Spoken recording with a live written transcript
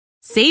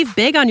Save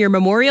big on your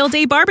Memorial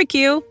Day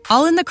barbecue,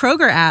 all in the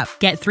Kroger app.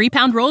 Get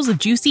 3-pound rolls of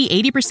juicy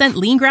 80%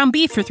 lean ground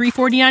beef for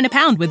 $3.49 a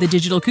pound with a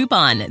digital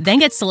coupon. Then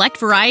get select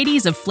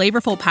varieties of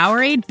flavorful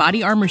Powerade,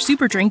 Body Armor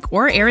Super Drink,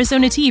 or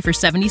Arizona tea for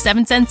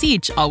 77 cents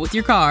each, all with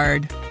your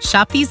card.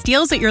 Shop these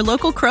deals at your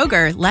local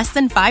Kroger, less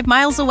than 5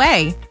 miles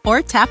away.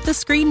 Or tap the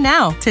screen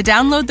now to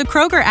download the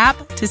Kroger app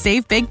to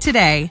save big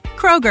today.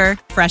 Kroger,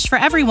 fresh for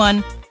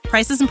everyone.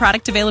 Prices and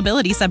product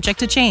availability subject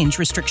to change.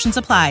 Restrictions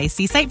apply.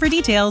 See site for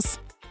details.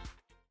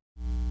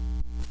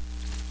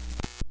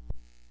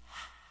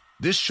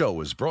 This show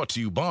is brought to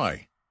you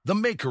by The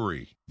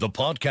Makery, the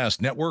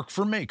podcast network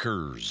for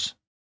makers.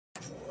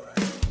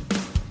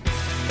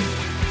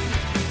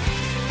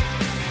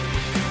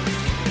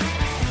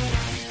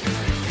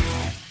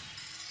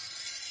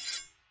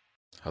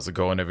 How's it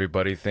going,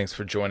 everybody? Thanks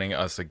for joining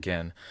us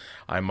again.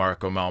 I'm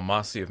Marco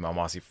Malmasi of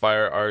Malmasi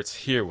Fire Arts,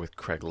 here with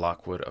Craig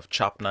Lockwood of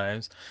Chop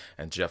Knives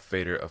and Jeff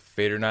Fader of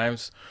Fader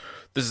Knives.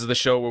 This is the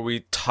show where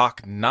we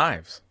talk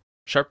knives,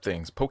 sharp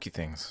things, pokey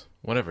things,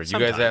 whatever.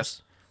 Sometimes. You guys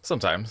ask.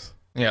 Sometimes.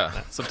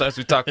 Yeah. Sometimes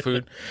we talk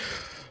food.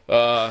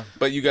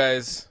 But you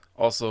guys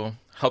also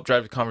help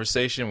drive the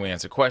conversation. We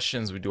answer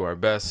questions. We do our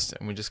best.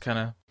 And we just kind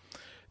of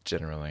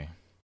generally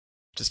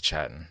just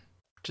chatting.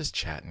 Just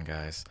chatting,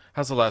 guys.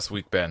 How's the last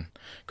week been?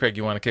 Craig,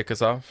 you want to kick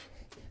us off?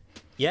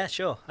 Yeah,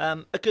 sure.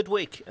 A good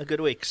week.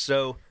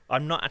 So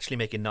I'm not actually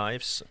making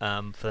knives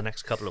for the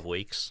next couple of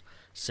weeks,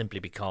 simply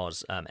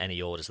because any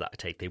orders that I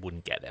take, they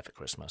wouldn't get there for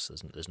Christmas.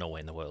 There's no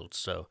way in the world.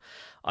 So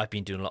I've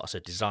been doing lots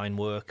of design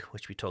work,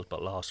 which we talked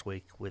about last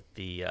week with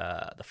the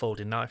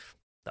folding knife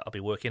that I'll be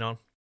working on.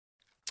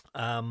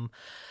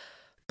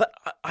 But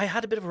I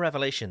had a bit of a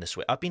revelation this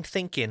week. I've been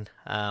thinking,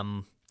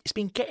 it's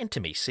been getting to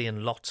me,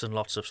 seeing lots and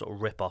lots of sort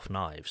of rip-off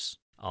knives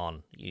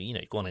on, you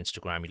go on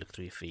Instagram, you look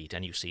through your feed,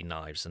 and you see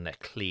knives, and they're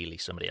clearly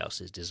somebody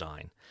else's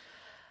design.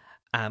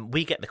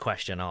 We get the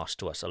question asked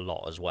to us a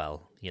lot as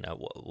well.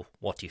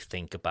 What do you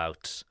think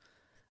about,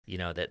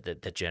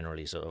 the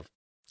generally sort of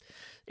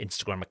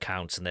Instagram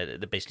accounts, and they're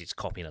basically just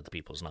copying other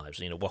people's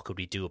knives. What could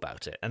we do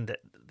about it? And at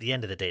the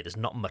end of the day, there's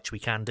not much we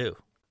can do.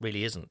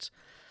 Really isn't.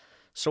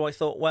 So I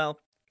thought, well,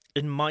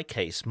 in my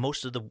case,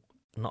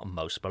 not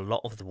most, but a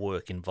lot of the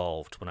work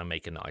involved when I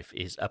make a knife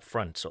is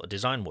upfront sort of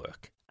design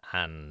work.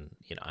 And,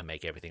 I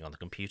make everything on the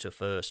computer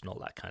first and all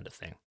that kind of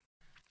thing.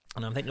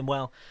 And I'm thinking,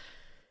 well,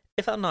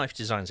 if our knife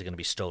designs are going to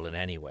be stolen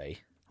anyway,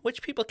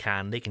 which people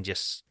can, they can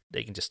just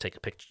take a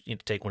picture,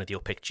 take one of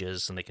your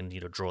pictures, and they can,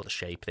 draw the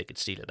shape, they could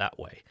steal it that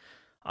way.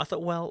 I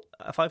thought, well,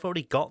 if I've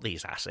already got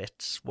these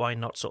assets, why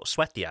not sort of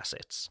sweat the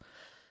assets?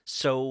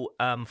 So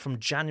from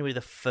January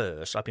the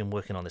 1st, I've been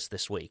working on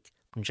this week.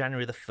 From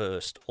January the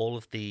 1st, all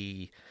of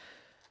the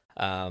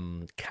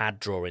CAD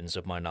drawings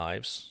of my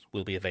knives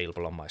will be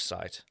available on my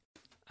site.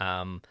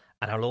 And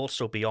I'll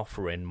also be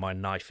offering my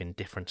knife in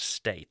different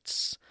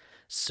states.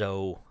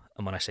 So,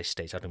 and when I say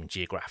states, I don't mean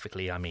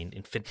geographically, I mean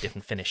in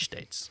different finish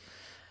states.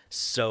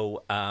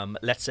 So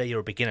let's say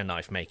you're a beginner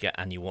knife maker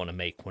and you want to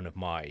make one of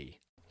my,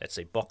 let's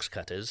say, box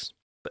cutters,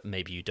 but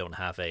maybe you don't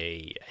have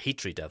a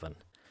heat-treat oven.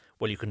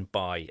 Well, you can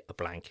buy a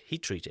blank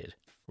heat-treated,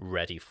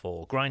 ready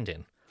for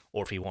grinding.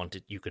 Or if you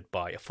wanted, you could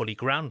buy a fully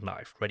ground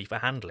knife, ready for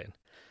handling.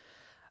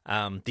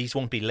 These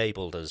won't be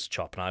labelled as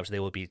Chop knives. They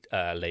will be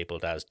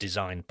labelled as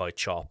designed by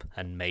Chop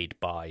and made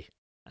by,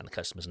 and the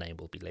customer's name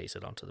will be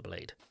lasered onto the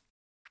blade.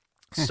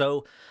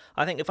 So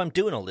I think if I'm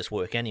doing all this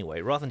work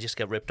anyway, rather than just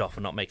get ripped off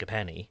and not make a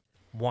penny,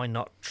 why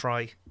not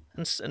try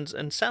and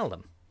sell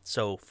them?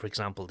 So, for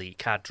example, the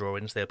CAD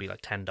drawings, they'll be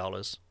like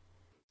 $10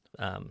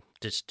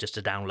 just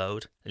to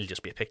download. It'll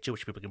just be a picture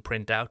which people can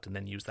print out and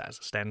then use that as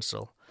a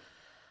stencil.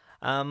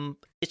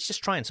 It's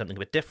just trying something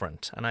a bit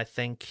different, and I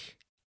think,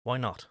 why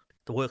not?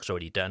 The work's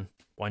already done.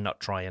 Why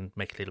not try and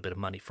make a little bit of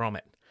money from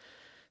it?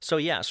 So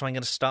I'm going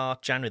to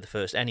start January the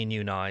 1st. Any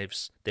new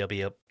knives, you'll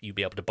be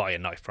able to buy a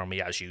knife from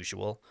me as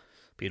usual,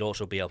 but you'd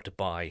also be able to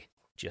buy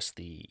just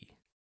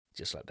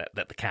like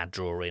that the CAD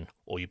drawing,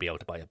 or you'd be able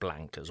to buy a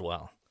blank as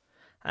well.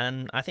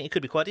 And I think it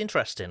could be quite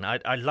interesting.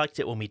 I liked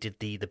it when we did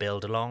the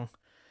build along,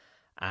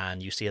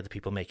 and you see other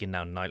people making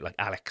now knife, like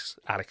Alex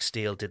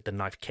Steele did the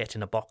knife kit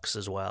in a box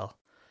as well.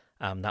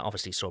 That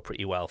obviously sold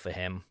pretty well for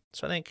him.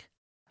 So I think,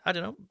 I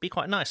don't know, be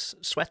quite nice.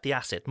 Sweat the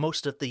asset.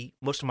 Most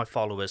of my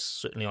followers,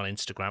 certainly on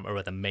Instagram, are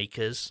other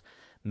makers,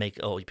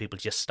 people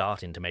just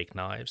starting to make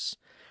knives,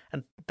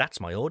 and that's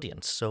my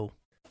audience. So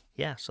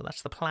yeah, so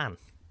that's the plan.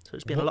 So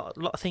there's been a lot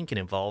of thinking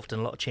involved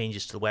and a lot of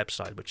changes to the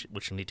website,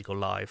 which will need to go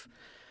live,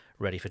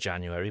 ready for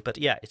January. But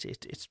yeah,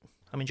 it's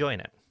I'm enjoying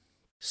it.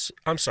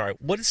 I'm sorry.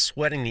 What is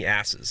sweating the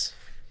asses?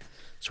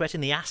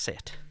 Sweating the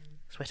asset.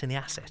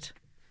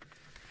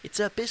 It's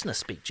a business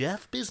speak,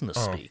 Jeff. Business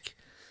speak.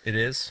 It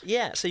is?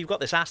 Yeah, so you've got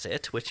this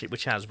asset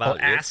which has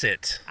value. Oh,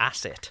 asset.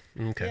 Asset.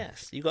 Okay.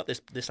 Yes, you've got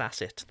this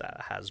asset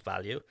that has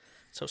value,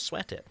 so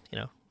sweat it,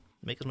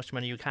 make as much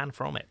money you can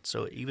from it.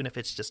 So even if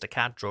it's just a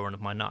CAD drawing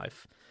of my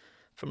knife,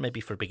 for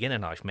a beginner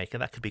knife maker,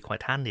 that could be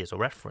quite handy as a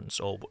reference,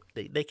 or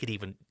they could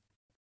even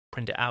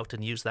print it out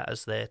and use that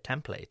as their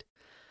template.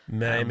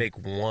 May I make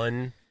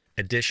one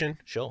addition?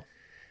 Sure.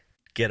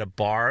 get a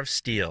bar of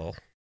steel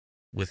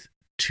with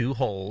 2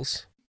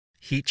 holes,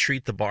 heat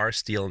treat the bar of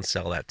steel, and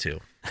sell that too.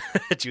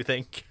 Do you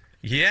think?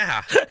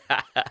 Yeah.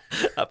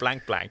 A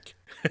blank.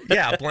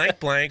 Yeah,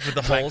 blank with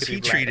the holes Blankety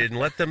heat treated, and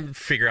let them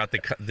figure out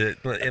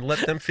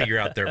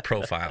their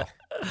profile.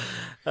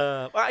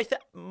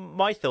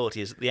 My thought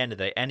is, at the end of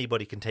the day,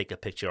 anybody can take a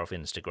picture off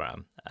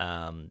Instagram,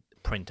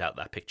 print out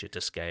that picture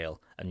to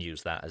scale, and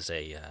use that as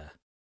a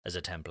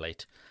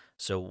template.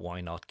 So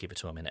why not give it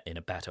to them in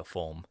a better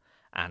form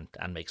and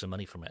make some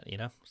money from it? You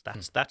know,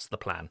 that's the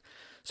plan.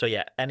 So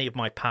yeah, any of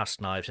my past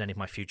knives, any of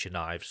my future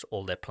knives,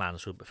 all their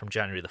plans will be from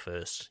January the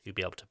 1st. You'll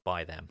be able to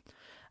buy them,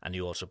 and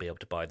you'll also be able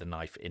to buy the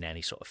knife in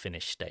any sort of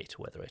finished state,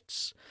 whether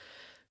it's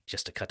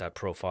just a cutout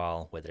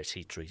profile, whether it's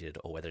heat treated,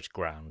 or whether it's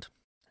ground.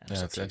 And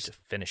it's up to you to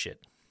finish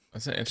it.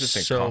 That's an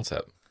interesting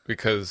concept,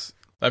 because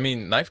I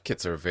mean, knife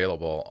kits are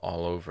available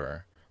all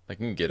over.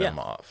 Like, you can get them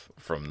off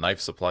from knife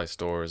supply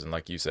stores, and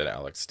like you said,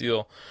 Alex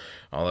Steel,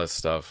 all that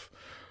stuff.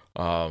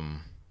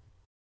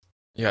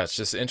 Yeah, it's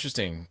just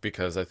interesting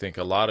because I think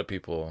a lot of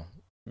people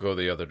go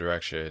the other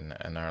direction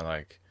and are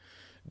like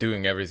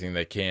doing everything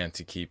they can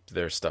to keep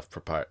their stuff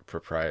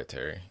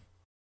proprietary.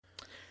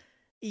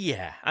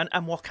 Yeah,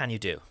 and what can you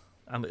do?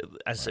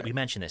 As we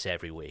mention this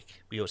every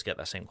week, we always get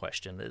that same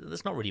question.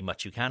 There's not really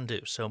much you can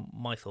do. So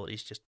my thought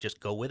is just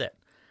go with it.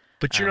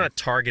 But you're not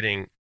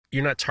targeting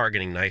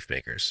knife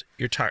makers.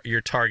 You're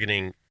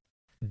targeting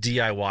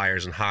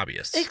DIYers and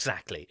hobbyists.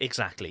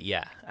 Exactly.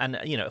 Yeah, and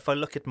if I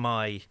look at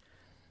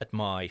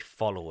my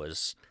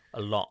followers,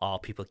 a lot are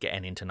people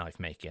getting into knife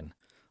making,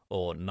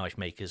 or knife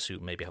makers who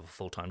maybe have a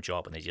full-time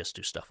job and they just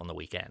do stuff on the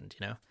weekend.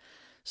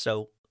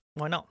 So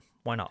why not?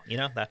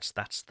 That's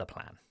the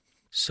plan.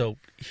 So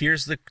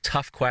here's the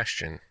tough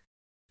question.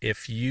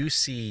 If you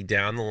see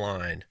down the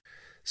line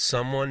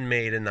someone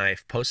made a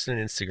knife, posted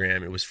on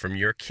Instagram, it was from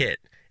your kit,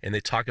 and they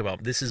talk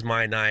about, this is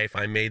my knife,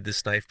 I made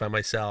this knife by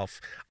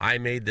myself, I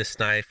made this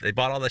knife, they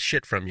bought all the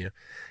shit from you,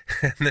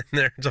 and then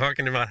they're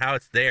talking about how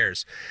it's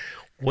theirs.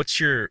 What's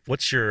your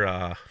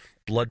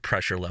blood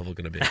pressure level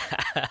going to be?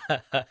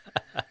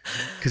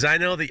 Because I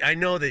know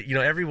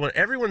that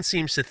everyone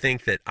seems to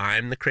think that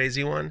I'm the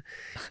crazy one.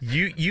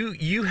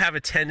 You have a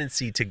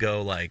tendency to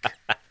go like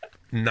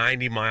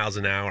 90 miles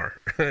an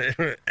hour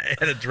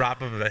at a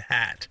drop of a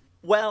hat.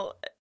 Well,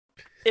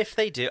 if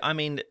they do, I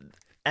mean,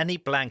 any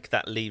blank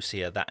that leaves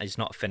here that is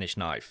not a finished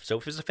knife. So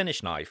if it's a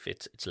finished knife,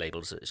 it's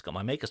labeled, it's got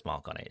my maker's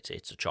mark on it.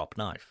 It's a chopped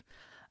knife.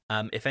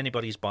 If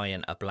anybody's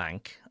buying a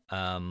blank,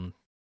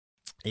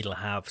 it'll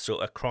have, so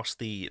across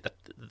the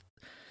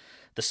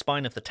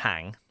spine of the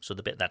tang, so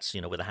the bit that's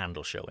with the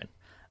handle showing,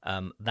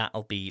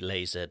 that'll be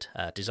lasered,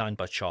 designed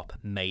by Chop,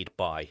 made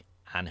by,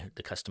 and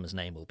the customer's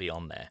name will be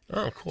on there.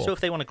 Oh, cool. So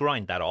if they want to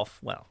grind that off,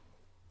 well,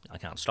 I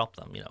can't stop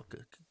them.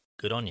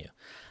 Good on you.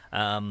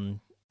 And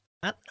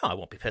no, I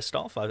won't be pissed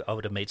off. I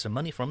would have made some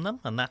money from them,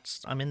 and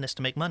I'm in this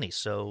to make money,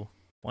 so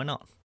why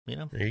not?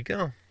 There you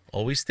go.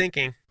 Always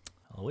thinking.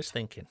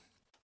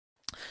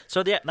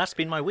 So yeah, that's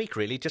been my week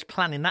really, just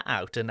planning that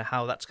out and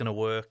how that's going to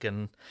work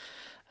and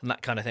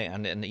that kind of thing,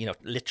 and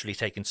literally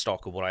taking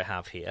stock of what I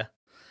have here,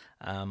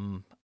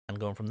 and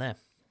going from there.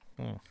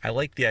 I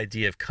like the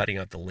idea of cutting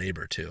out the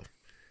labor too.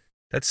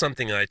 That's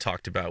something that I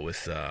talked about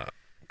with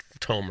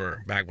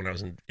Tomer back when I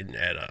was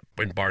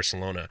in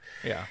Barcelona.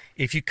 Yeah.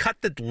 If you cut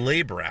the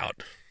labor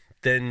out,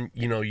 then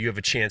you have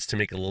a chance to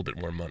make a little bit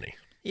more money.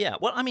 Yeah.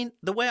 Well, I mean,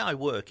 the way I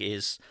work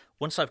is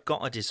once I've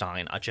got a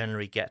design, I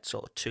generally get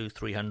sort of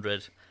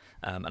 200-300.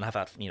 And I've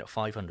had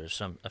 500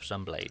 of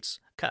some blades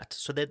cut,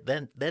 so they're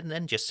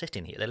then just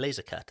sitting here. They're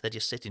laser cut. They're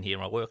just sitting here in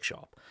my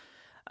workshop.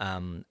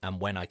 And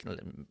when I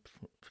can,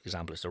 for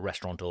example, it's a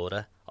restaurant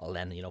order, I'll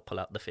then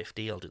pull out the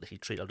 50. I'll do the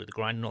heat treat. I'll do the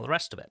grind and all the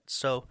rest of it.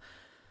 So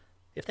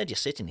if they're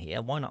just sitting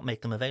here, why not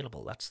make them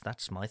available?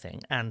 That's my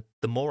thing. And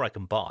the more I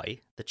can buy,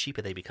 the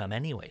cheaper they become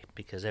anyway,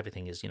 because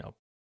everything is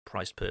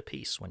priced per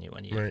piece when you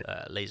right.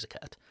 Laser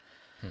cut.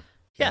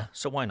 Yeah.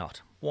 So why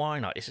not?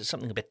 It's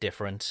something a bit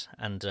different,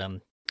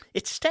 and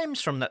it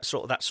stems from that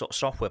sort of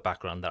software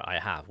background that I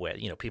have, where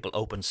people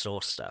open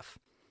source stuff.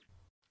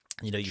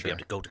 You'd be able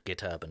to go to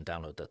GitHub and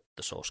download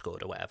the source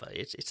code or whatever.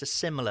 It's a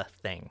similar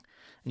thing,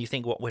 and you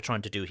think what we're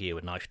trying to do here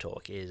with Knife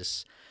Talk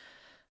is,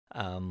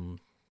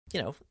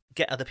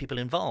 get other people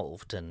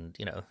involved and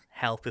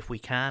help if we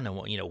can,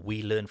 and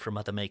we learn from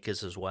other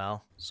makers as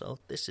well. So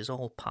this is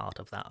all part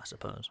of that, I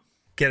suppose.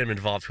 Get them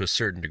involved to a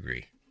certain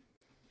degree.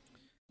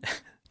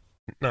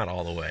 Not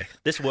all the way.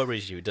 This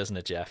worries you, doesn't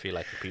it, Jeff? You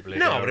like the people who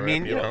no, but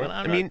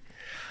I mean,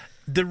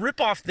 the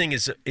rip-off thing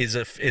is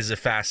a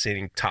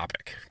fascinating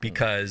topic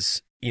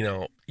because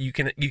you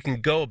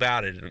can go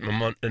about it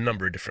in a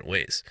number of different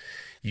ways.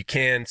 You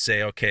can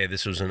say, okay,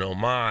 this was an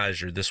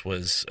homage, or this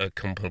was a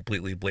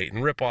completely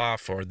blatant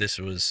rip-off, or this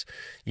was,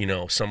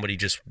 somebody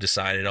just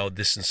decided, oh,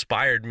 this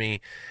inspired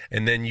me,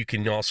 and then you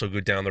can also go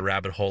down the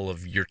rabbit hole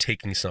of you're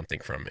taking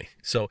something from me.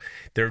 So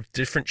there are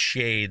different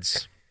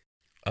shades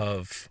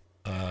of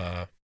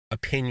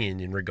opinion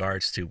in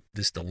regards to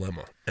this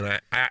dilemma, and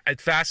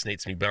it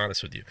fascinates me, to be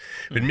honest with you.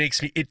 It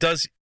makes me,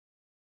 does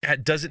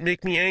it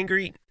make me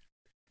angry?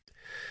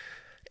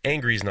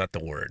 angry is not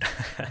the word.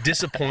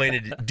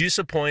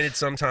 Disappointed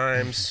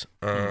sometimes.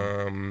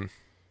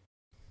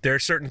 There are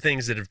certain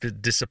things that have been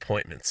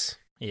disappointments.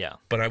 Yeah.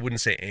 But I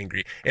wouldn't say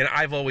angry. And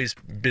I've always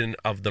been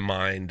of the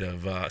mind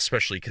of,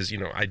 especially because,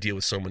 I deal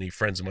with so many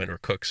friends of mine who are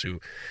cooks who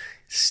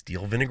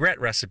steal vinaigrette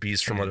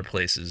recipes from other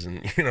places.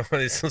 And,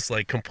 it's just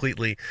like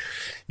completely,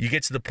 you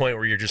get to the point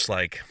where you're just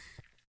like,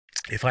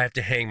 if I have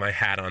to hang my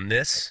hat on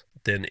this,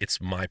 then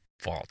it's my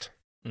fault.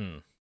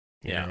 You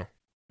know?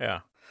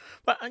 Yeah.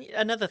 But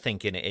another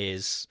thinking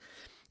is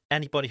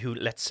anybody who,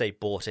 let's say,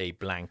 bought a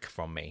blank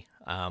from me,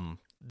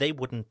 they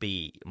wouldn't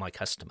be my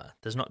customer.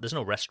 There's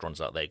no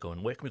restaurants out there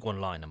going, where can we go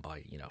online and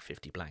buy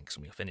 50 blanks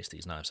and we'll finish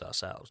these knives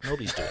ourselves.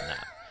 Nobody's doing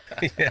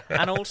that. Yeah.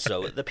 And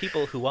also, the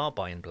people who are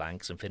buying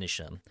blanks and finish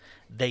them,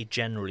 they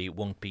generally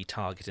won't be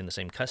targeting the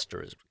same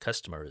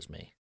customer as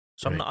me.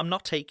 So Right. I'm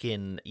not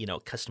taking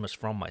customers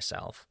from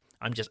myself.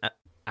 I'm just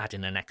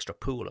adding an extra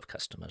pool of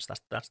customers.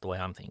 That's the way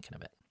I'm thinking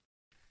of it.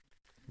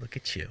 Look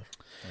at you.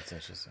 That's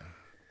interesting.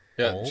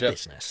 Yeah, All Jeff,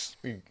 business.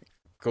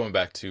 going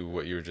back to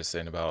what you were just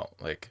saying about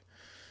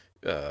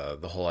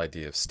the whole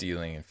idea of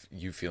stealing and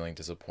you feeling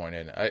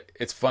disappointed.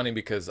 It's funny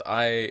because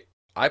I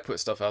put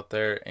stuff out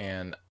there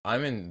and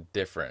I'm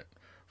indifferent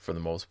for the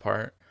most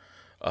part.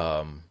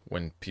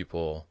 When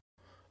people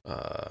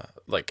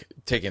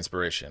take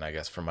inspiration, I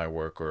guess, from my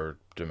work or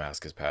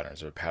Damascus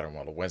patterns or Pattern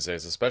Model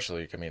Wednesdays,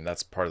 especially. I mean,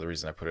 that's part of the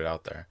reason I put it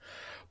out there.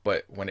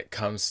 But when it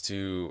comes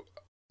to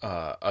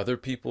other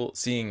people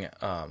seeing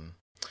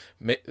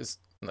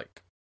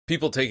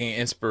people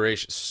taking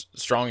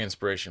strong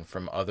inspiration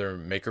from other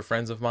maker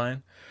friends of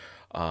mine,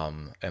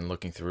 and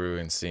looking through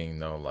and seeing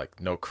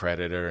no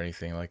credit or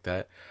anything like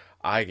that,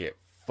 I get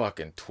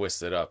fucking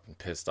twisted up and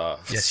pissed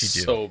off. Yes,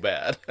 you do. So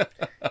bad.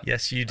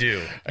 Yes, you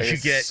do. I You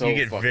get so you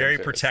get fucking very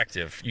pissed.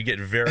 protective. You get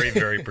very,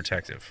 very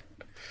protective.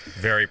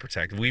 Very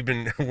protective. We've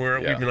been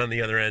on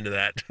the other end of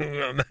that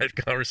on that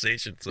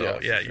conversation. So Yeah,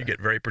 for you sure. get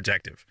very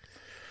protective.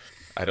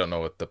 I don't know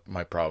what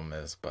my problem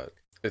is, but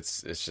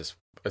it's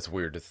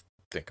weird to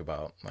think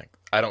about. Like,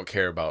 I don't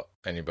care about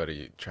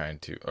anybody trying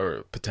to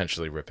or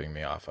potentially ripping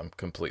me off. I'm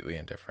completely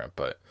indifferent.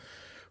 But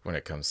when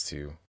it comes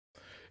to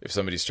if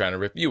somebody's trying to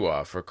rip you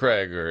off or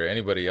Craig or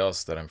anybody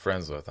else that I'm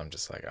friends with, I'm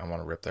just like, I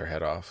want to rip their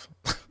head off.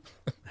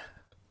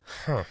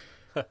 Huh.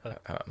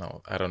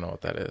 I don't know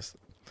what that is.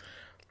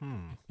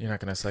 You're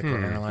not going to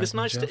psychoanalyze It's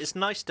me, nice. Jeff? It's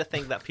nice to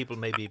think that people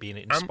may be being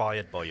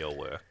inspired by your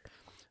work,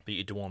 but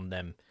you don't want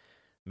them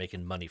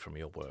making money from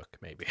your work.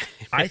 Maybe.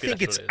 I think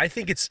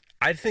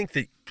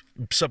that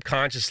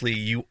subconsciously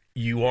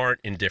you aren't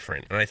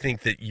indifferent, and I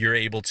think that you're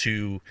able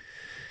to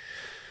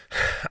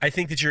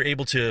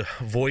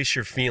voice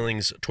your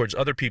feelings towards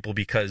other people,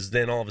 because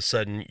then all of a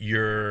sudden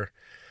you're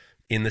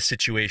in the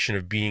situation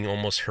of being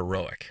almost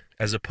heroic,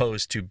 as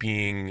opposed to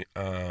being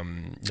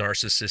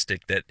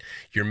narcissistic, that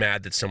you're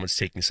mad that someone's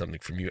taking something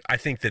from you. I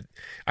think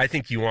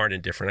you aren't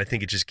indifferent. I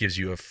think it just gives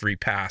you a free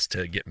pass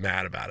to get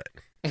mad about it.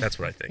 That's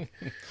what I think,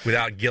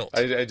 without guilt.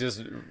 I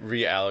just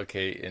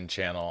reallocate and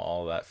channel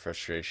all that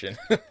frustration.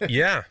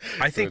 Yeah,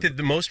 I think that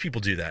most people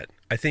do that.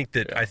 I think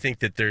that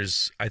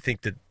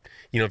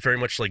very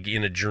much like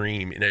in a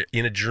dream.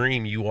 In a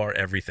dream, you are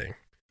everything.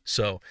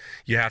 So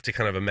you have to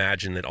kind of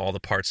imagine that all the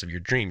parts of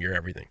your dream, you're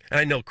everything. And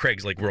I know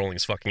Craig's like rolling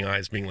his fucking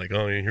eyes, being like,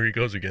 "Oh, here he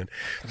goes again."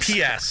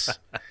 P.S.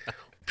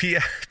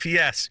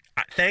 P.S.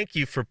 Thank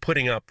you for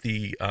putting up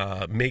the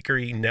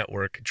Makery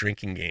Network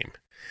drinking game.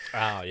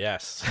 Oh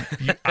yes.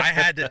 I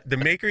had the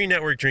Makery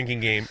Network drinking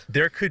game.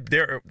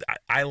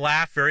 I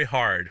laugh very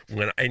hard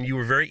and you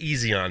were very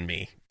easy on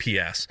me.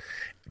 P.S.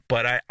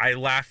 But I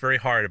laugh very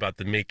hard about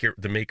the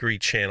Makery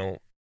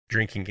channel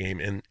drinking game.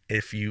 And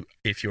if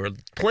you're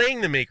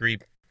playing the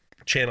Makery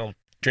channel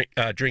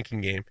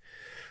drinking game,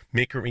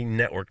 Makery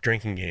Network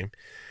drinking game,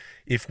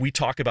 if we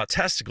talk about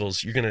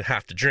testicles, you're gonna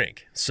have to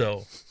drink.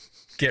 So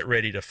get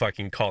ready to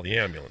fucking call the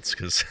ambulance,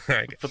 because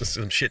I got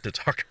some shit to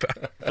talk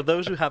about. For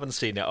those who haven't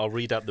seen it, I'll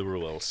read out the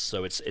rules.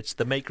 So it's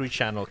the Makery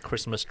Channel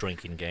Christmas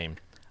drinking game,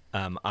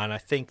 and I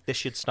think this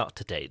should start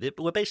today.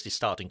 We're basically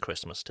starting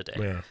Christmas today.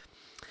 Yeah.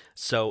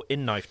 So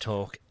in Knife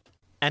Talk,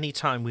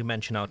 anytime we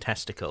mention our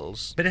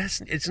testicles, But it's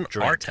not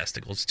Drink. our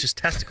testicles, it's just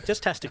testicles.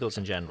 just testicles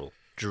in general,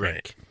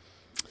 drink.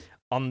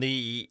 On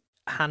the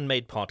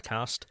Handmade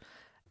podcast,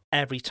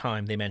 every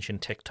time they mention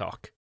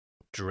TikTok,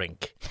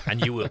 drink,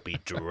 and you will be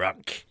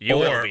drunk. You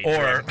will be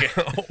drunk.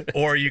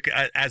 Or you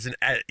can, as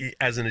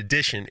an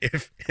addition,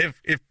 if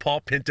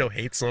Paul Pinto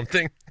hates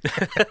something,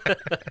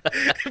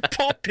 if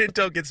Paul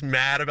Pinto gets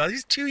mad about,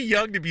 he's too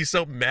young to be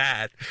so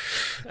mad.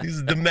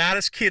 He's the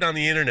maddest kid on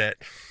the internet.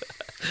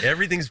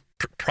 Everything's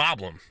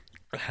problem.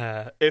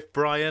 If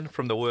Brian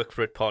from the Work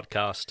For It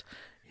podcast,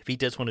 if he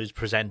does one of his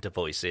presenter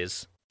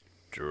voices,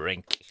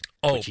 drink,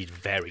 which he's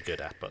very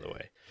good at, by the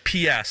way.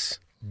 P.S.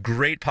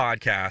 Great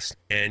podcast,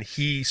 and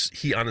he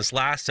on his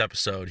last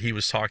episode he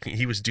was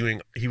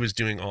doing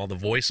all the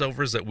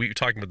voiceovers that we were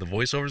talking about, the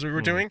voiceovers we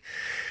were doing,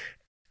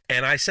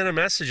 and I sent a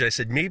message. I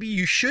said, maybe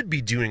you should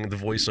be doing the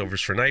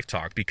voiceovers for Knife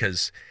Talk,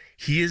 because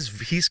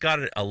He's got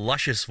a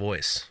luscious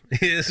voice.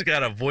 He's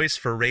got a voice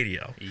for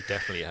radio. He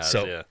definitely has.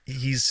 So yeah.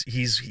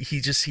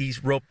 he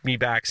roped me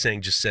back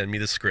saying, just send me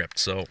the script.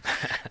 So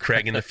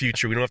Craig, in the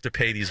future, we don't have to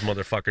pay these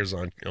motherfuckers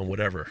on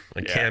whatever,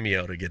 on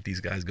Cameo to get these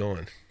guys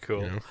going.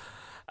 Cool. You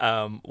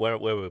know? Where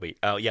were we?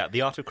 Oh yeah,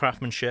 The Art of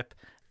Craftsmanship.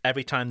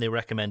 Every time they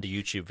recommend a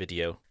YouTube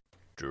video,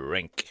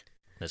 drink.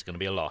 There's going to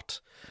be a lot.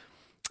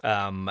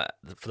 For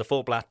the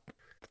Full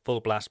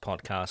Blast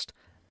podcast,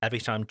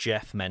 every time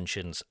Jeff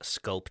mentions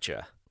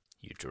sculpture,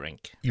 you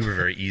drink. You were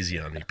very easy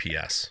on me,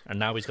 P.S. And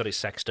now he's got his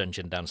sex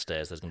dungeon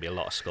downstairs. There's going to be a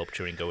lot of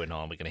sculpturing going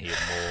on. We're going to hear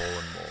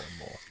more and more and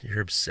more.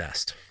 You're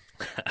obsessed.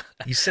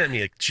 You sent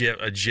me a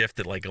gif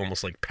that like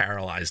almost like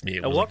paralyzed me.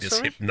 It was what? like this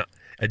Sorry?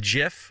 a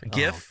GIF? A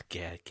GIF?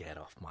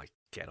 Oh,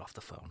 get off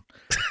the phone.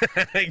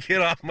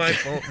 Get off my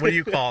phone. What do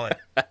you call it?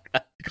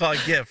 You call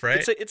it GIF,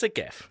 right? It's a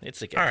GIF.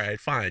 It's a GIF. All right,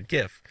 fine,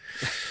 GIF.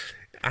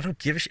 I don't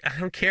give a shit. I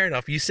don't care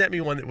enough. You sent me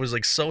one that was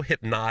like so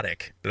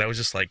hypnotic that I was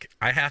just like,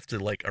 I have to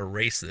like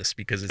erase this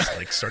because it's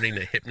like starting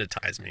to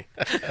hypnotize me.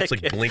 It's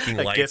like blinking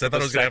lights. I thought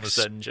it was gonna have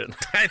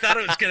I thought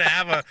it was gonna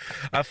have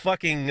a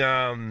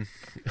fucking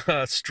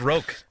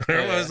stroke.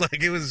 It was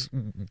like it was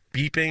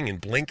beeping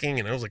and blinking,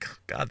 and I was like, oh,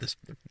 God,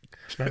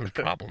 I'm having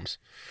problems.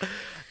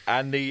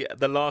 And the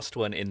last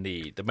one in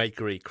the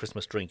Makery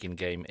Christmas drinking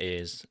game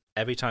is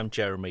every time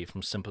Jeremy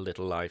from Simple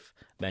Little Life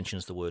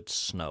mentions the word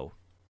snow,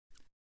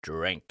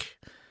 drink.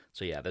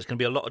 So yeah, there's going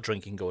to be a lot of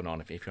drinking going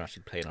on if you're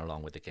actually playing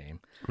along with the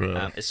game.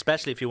 Right.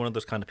 Especially if you're one of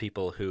those kind of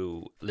people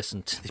who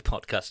listen to the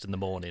podcast in the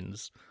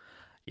mornings.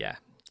 Yeah,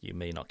 you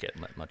may not get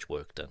much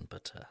work done,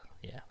 but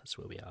yeah, that's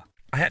where we are.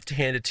 I have to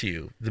hand it to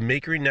you. The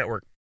Makery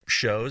Network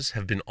shows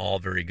have been all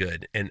very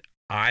good, and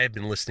I have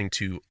been listening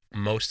to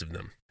most of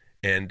them.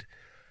 And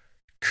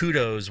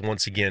kudos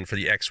once again for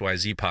the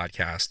XYZ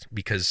podcast,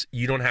 because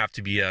you don't have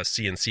to be a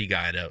CNC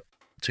guy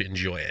to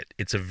enjoy it.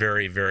 It's a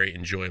very, very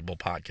enjoyable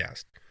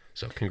podcast.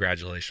 So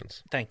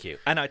congratulations. Thank you.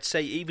 And I'd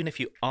say even if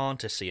you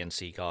aren't a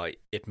CNC guy,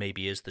 it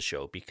maybe is the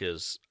show,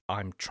 because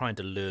I'm trying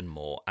to learn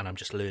more and I'm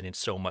just learning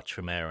so much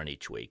from Aaron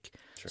each week.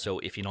 Sure. So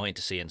if you're not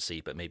into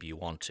CNC but maybe you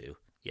want to,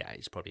 yeah,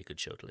 it's probably a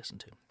good show to listen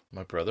to.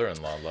 My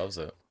brother-in-law loves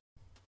it.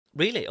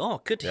 Really?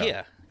 Oh, good to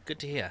hear. Good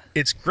to hear.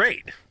 It's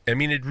great. I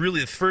mean,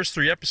 the first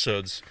 3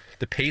 episodes,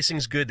 the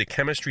pacing's good, the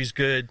chemistry's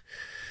good.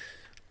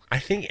 I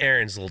think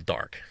Aaron's a little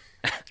dark.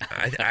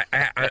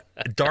 I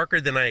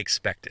darker than I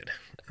expected.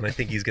 And I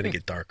think he's going to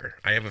get darker.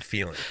 I have a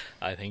feeling.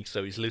 I think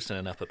so. He's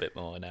loosening up a bit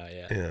more now,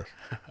 Yeah.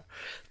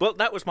 Well,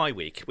 that was my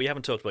week. We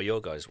haven't talked about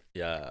your guys,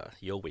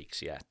 your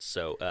weeks yet.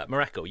 So,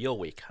 Mareko, your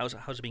week, how's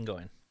it been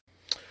going?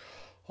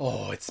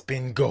 Oh, it's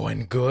been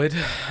going good.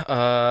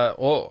 I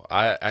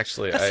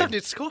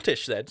sounded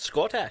Scottish then.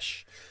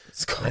 Scottish.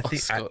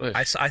 Scottish.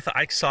 I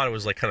thought it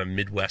was like kind of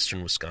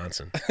Midwestern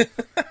Wisconsin.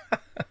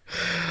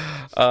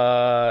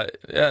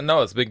 Yeah,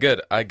 no, it's been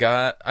good. I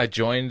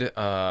joined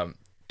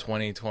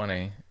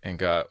 2020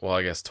 and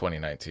I guess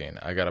 2019.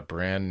 I got a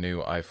brand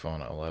new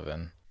iPhone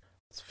 11.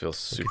 It feels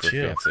super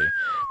fancy.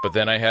 But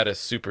then I had a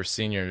super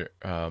senior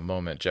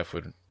moment. Jeff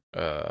would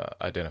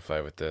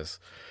identify with this.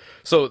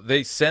 So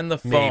they send the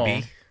phone.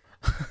 Maybe.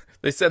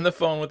 They send the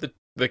phone with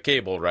the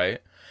cable, right?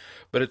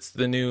 But it's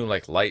the new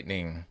like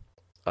Lightning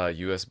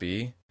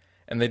USB,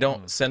 and they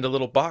don't send a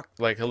little box,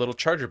 like a little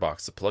charger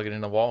box to plug it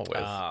in the wall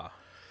with.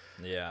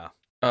 Yeah.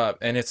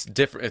 And it's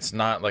different. It's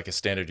not like a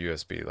standard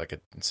USB.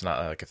 It's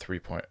not like a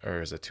 3.0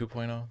 or is it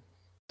 2.0?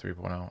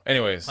 3.0.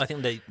 Anyways, I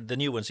think the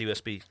new one's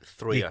USB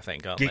 3. I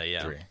think, aren't they?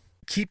 Yeah. 3.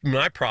 Keep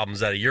my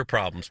problems out of your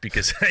problems,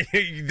 because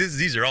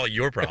these are all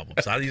your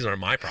problems. These aren't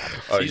my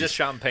problems. These are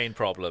champagne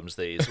problems.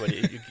 These when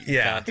you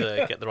can't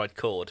get the right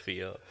cord for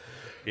your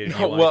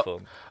iPhone.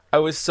 Well, I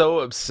was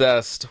so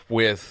obsessed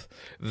with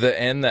the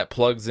end that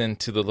plugs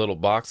into the little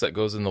box that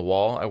goes in the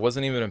wall. I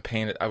wasn't even in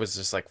pain. I was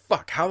just like,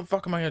 fuck, how the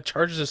fuck am I going to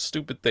charge this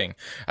stupid thing?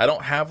 I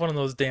don't have one of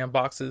those damn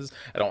boxes.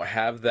 I don't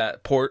have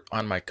that port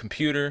on my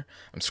computer.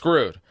 I'm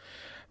screwed.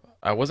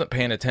 I wasn't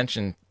paying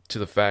attention to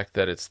the fact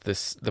that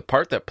the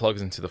part that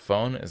plugs into the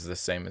phone is the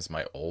same as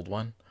my old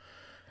one.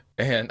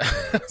 And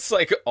it's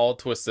like all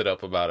twisted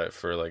up about it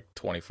for like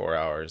 24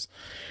 hours.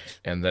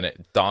 And then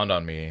it dawned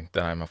on me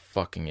that I'm a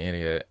fucking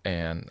idiot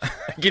and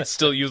I can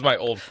still use my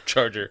old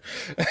charger.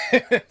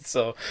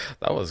 So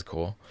that was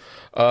cool.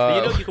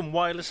 But you can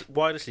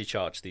wirelessly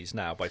charge these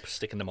now by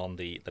sticking them on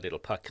the little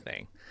puck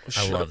thing.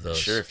 I love those.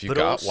 Sure, if you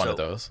got one of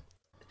those.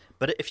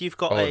 But if you've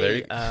got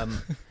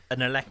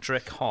an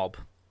electric hob,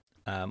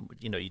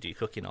 you do your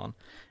cooking on,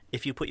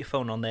 if you put your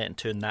phone on there and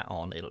turn that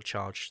on, it'll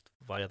charge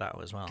via that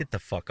as well. Get the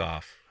fuck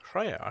off.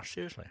 Try it,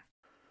 seriously.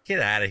 Get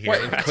out of here.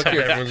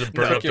 Everyone's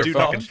burn up their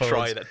fucking phones.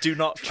 Try that. Do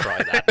not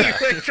try that.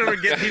 You're trying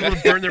to get people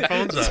to burn their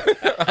phones up.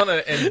 On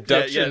an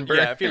induction burn?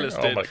 Yeah, if you're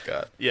listening. Oh my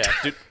God. Yeah,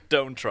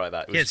 don't try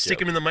that. Stick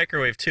them in the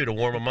microwave too to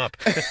warm them up.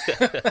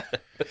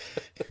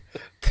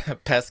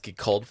 Pesky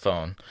cold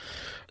phone.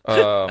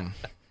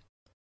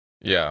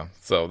 Yeah,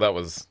 so that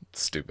was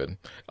stupid.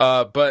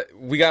 But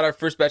we got our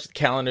first batch of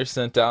calendars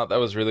sent out. That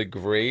was really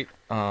great.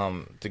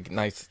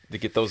 Nice to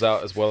get those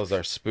out, as well as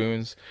our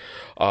spoons.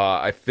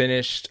 I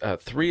finished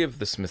 3 of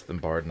the Smith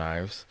 & Bard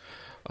knives.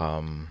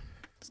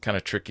 It's kind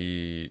of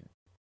tricky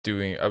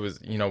doing.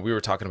 We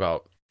were talking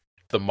about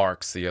the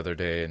marks the other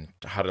day and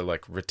how to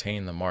like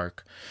retain the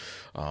mark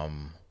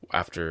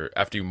after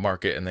you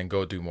mark it, and then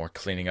go do more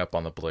cleaning up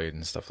on the blade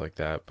and stuff like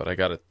that. But I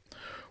got it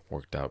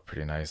worked out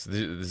pretty nice.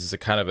 This is a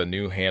kind of a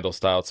new handle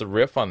style. It's a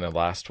riff on the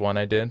last one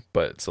I did,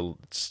 but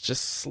it's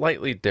just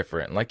slightly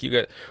different. Like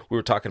we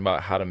were talking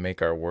about how to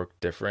make our work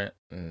different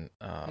and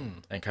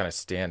kind of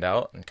stand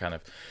out and kind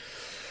of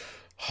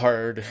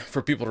hard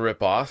for people to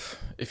rip off.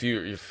 If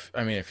you're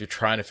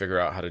trying to figure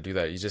out how to do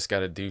that, you just got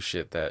to do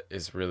shit that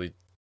is really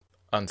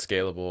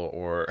unscalable,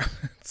 or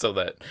so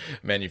that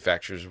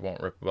manufacturers won't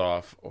rip it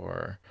off,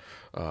 or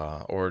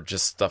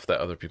just stuff that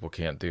other people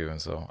can't do. And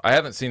so I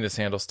haven't seen this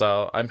handle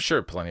style. I'm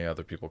sure plenty of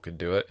other people could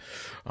do it,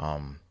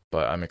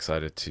 but I'm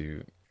excited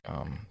to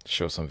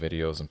show some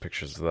videos and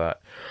pictures of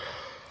that.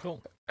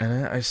 Cool. And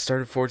then I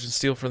started forging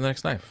steel for the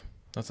next knife.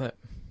 That's it.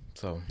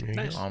 So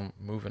nice. I'm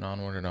moving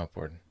onward and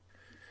upward.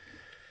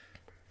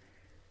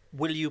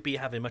 Will you be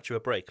having much of a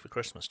break for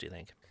Christmas, do you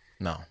think?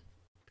 No.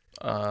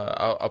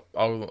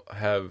 I'll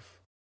have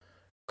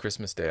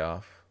Christmas Day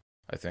off,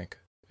 I think,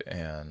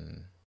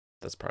 and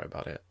that's probably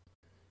about it.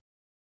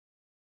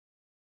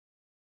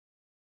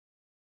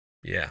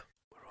 Yeah,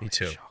 me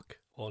too.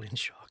 All in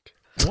shock.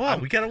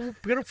 What? We gotta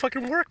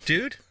fucking work,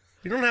 dude.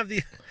 We don't have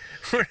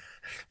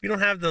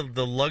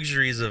the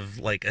luxuries of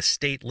like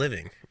estate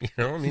living. You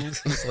know, I mean,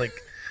 this is like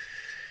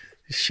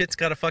this shit's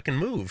gotta fucking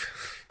move.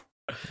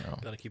 No.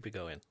 Gotta keep it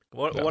going.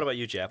 What about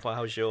you, Jeff?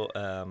 How's your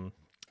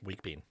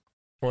week been?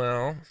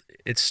 Well,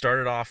 it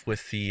started off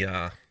with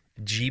the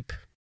Jeep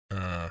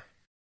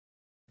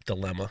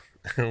dilemma.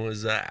 It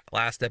was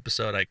last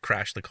episode I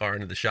crashed the car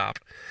into the shop,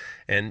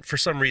 and for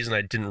some reason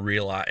I didn't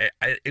realize.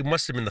 It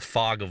must have been the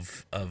fog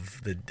of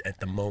at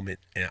the moment,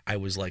 and I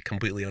was like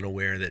completely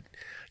unaware that,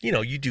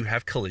 you do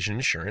have collision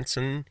insurance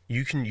and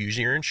you can use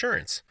your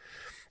insurance.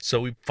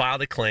 So we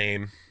filed a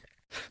claim.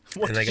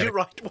 What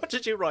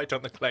did you write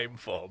on the claim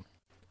form?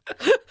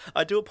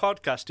 I do a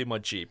podcast in my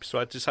Jeep, so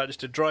I decided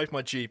to drive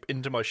my Jeep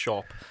into my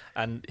shop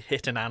and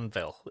hit an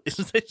anvil. Is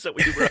that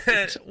what you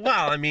wrote?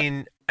 Well, I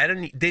mean,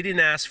 they didn't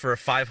ask for a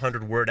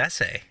 500-word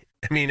essay.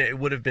 I mean, it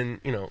would have been,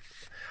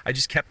 I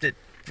just kept it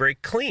very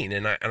clean,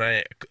 and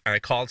I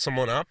called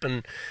someone up,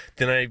 and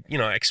then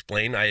I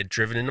explained I had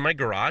driven into my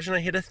garage and I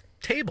hit a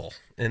table,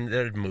 and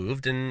that had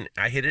moved, and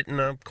I hit it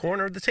in a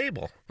corner of the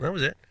table. And that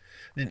was it.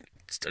 I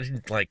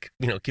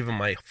didn't give him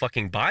my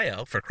fucking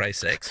bio, for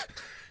Christ's sakes.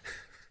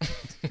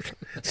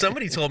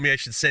 Somebody told me I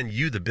should send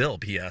you the bill,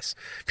 P.S.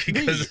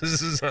 because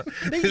this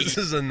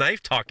is a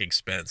knife talk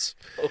expense.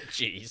 Oh,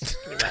 jeez,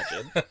 can you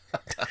imagine?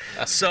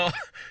 So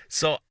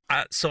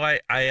I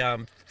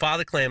file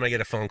the claim. I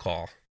get a phone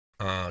call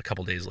a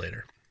couple days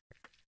later.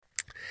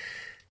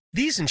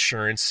 These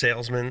insurance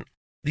salesmen,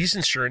 these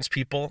insurance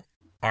people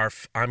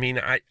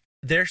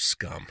they're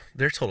scum.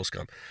 They're total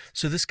scum.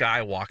 So this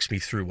guy walks me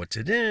through what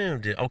to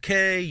do.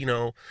 Okay,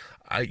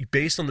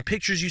 based on the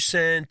pictures you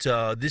sent,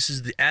 this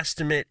is the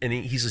estimate. And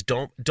he says,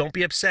 don't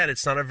be upset.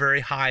 It's not a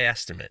very high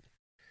estimate.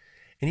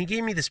 And he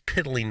gave me this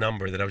piddly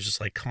number that I was just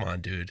like, come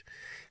on, dude.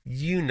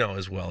 You know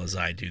as well as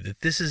I do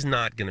that this is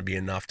not going to be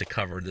enough to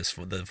cover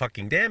the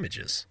fucking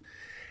damages.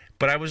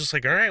 But I was just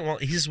like, all right, well,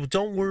 he says, well,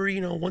 don't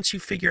worry, once you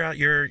figure out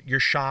your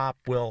shop,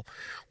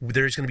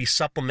 there's going to be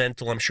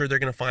supplemental. I'm sure they're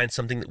going to find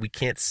something that we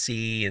can't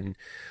see and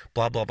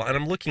blah, blah, blah. And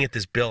I'm looking at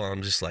this bill and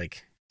I'm just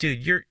like,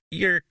 dude,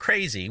 you're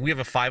crazy. We have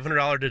a $500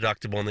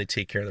 deductible and they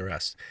take care of the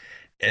rest.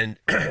 And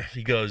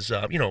he goes,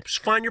 just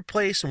find your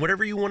place and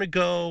whatever you want to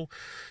go,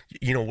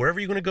 wherever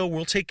you want to go,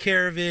 we'll take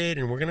care of it.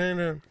 And we're going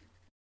to.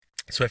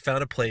 So I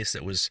found a place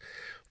that was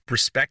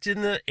respected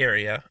in the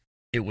area.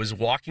 It was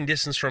walking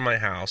distance from my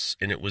house,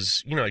 and it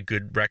was,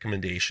 good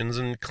recommendations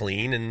and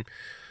clean. And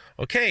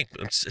okay,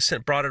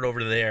 brought it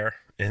over there,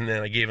 and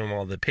then I gave him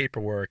all the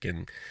paperwork,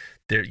 and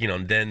there,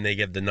 then they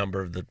give the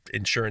number of the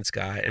insurance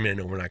guy. I mean,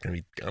 no, we're not going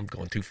to be. I'm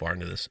going too far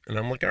into this, and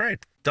I'm like, all right,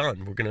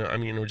 done.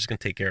 We're just gonna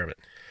take care of it.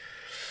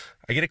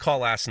 I get a call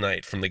last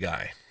night from the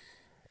guy,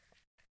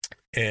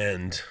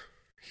 and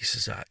he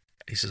says, I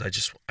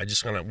just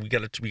we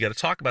got to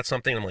talk about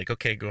something. I'm like,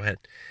 okay, go ahead.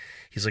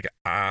 He's like,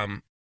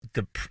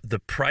 the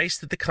price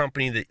that the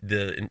company,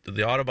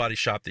 the auto body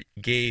shop that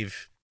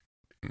gave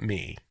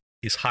me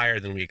is higher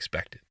than we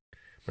expected.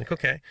 I'm like,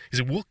 okay. He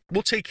said,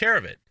 we'll take care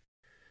of it,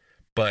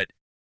 but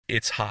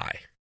it's high.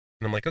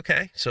 And I'm like,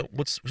 okay. So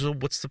what's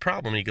the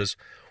problem? And he goes,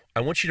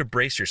 I want you to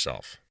brace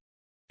yourself.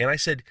 And I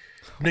said,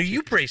 no,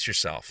 you brace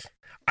yourself.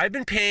 I've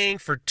been paying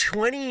for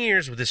 20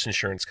 years with this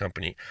insurance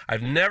company.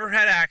 I've never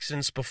had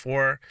accidents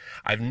before.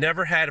 I've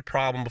never had a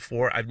problem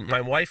before. My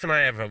wife and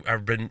I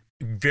have been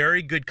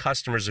very good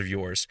customers of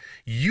yours.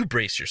 You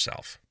brace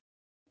yourself.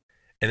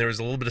 And there was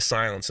a little bit of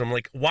silence. I'm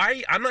like,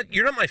 why?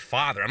 You're not my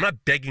father. I'm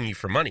not begging you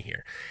for money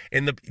here.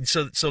 And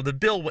so the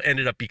bill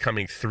ended up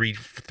becoming three,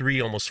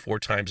 almost 4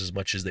 times as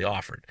much as they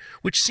offered,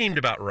 which seemed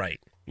about right,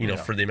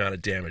 for the amount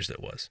of damage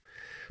that was.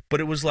 But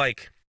it was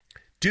like,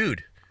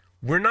 dude,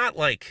 we're not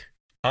like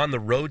on the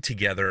road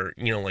together,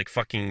 like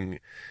fucking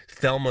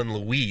Thelma and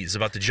Louise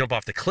about to jump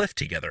off the cliff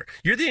together.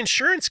 You're the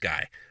insurance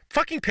guy.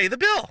 Fucking pay the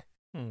bill.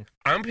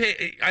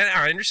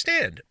 I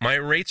understand. My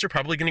rates are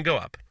probably going to go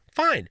up.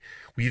 Fine.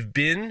 We've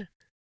been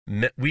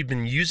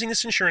using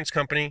this insurance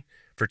company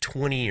for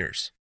 20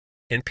 years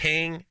and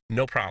paying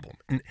no problem.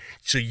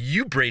 So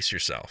you brace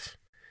yourself.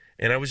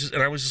 And I was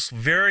just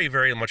very,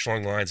 very much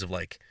along the lines of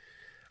like,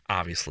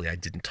 obviously, I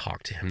didn't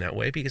talk to him that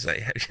way because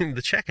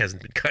the check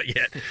hasn't been cut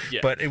yet. Yeah.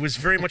 But it was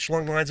very much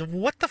along the lines of,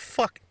 what the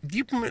fuck?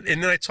 And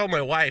then I told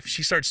my wife,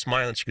 she started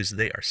smiling. She goes,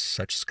 they are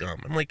such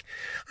scum. I'm like,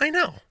 I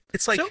know.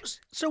 It's like...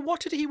 So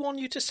what did he want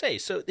you to say?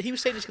 So he was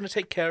saying he's going to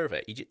take care of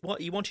it.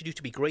 He wanted you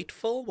to be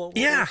grateful? What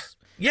yeah. Was...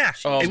 Yeah.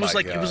 Oh it was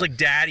like God. It was like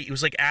daddy. It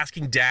was like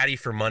asking daddy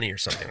for money or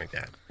something like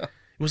that. It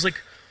was like,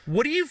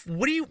 what do you...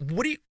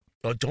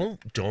 Oh,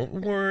 don't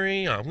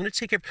worry. I'm going to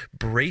take care.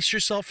 Brace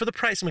yourself for the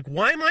price. I'm like,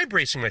 why am I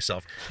bracing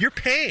myself? You're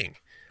paying.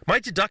 My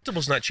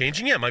deductible's not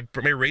changing. Yeah, my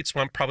rates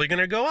are probably going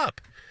to go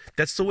up.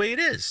 That's the way it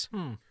is.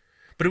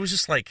 But it was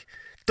just like,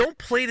 don't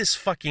play this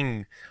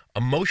fucking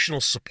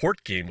emotional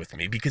support game with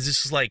me because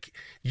this is like,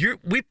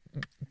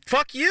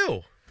 fuck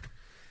you.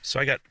 So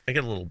I got a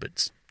little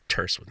bit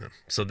terse with him.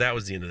 So that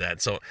was the end of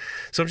that. So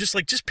I'm just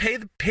like, just pay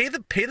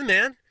the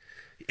man.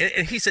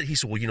 And he said,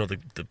 well,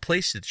 the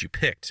place that you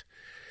picked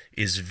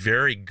is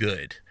very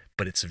good,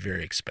 but it's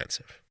very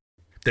expensive.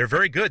 They're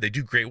very good. They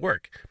do great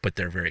work, but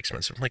they're very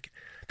expensive. I'm like,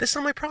 that's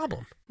not my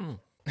problem. I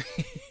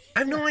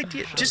have no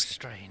idea. Just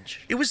strange.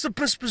 It was the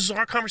most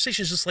bizarre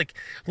conversation. It's just like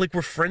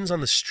we're friends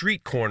on the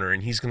street corner,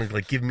 and he's gonna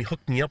like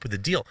hook me up with a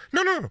deal.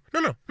 No.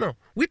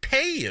 We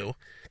pay you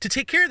to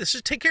take care of this.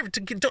 Just take care of it.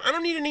 I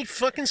don't need any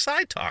fucking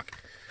side talk.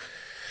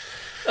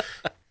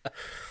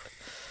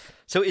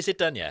 So is it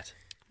done yet?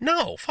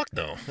 No, fuck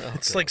no. Oh,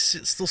 it's God. Like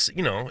still,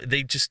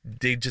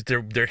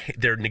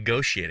 they're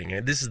negotiating.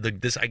 And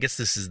I guess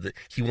this is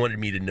he wanted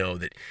me to know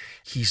that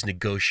he's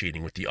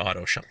negotiating with the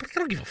auto shop. But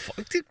I don't give a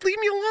fuck. Dude, leave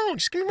me alone.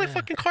 Just give me my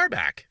fucking car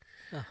back.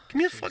 Oh, give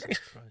me a fucking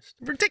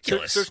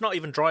ridiculous. So it's not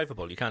even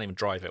drivable. You can't even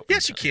drive it.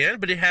 Yes, you can,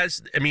 but it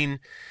has. I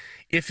mean,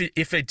 if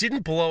it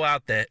didn't blow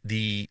out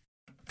the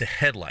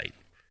headlight,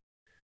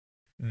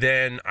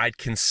 then I'd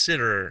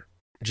consider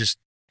just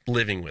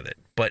living with it.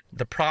 But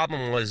the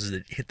problem was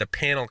that the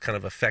panel kind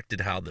of affected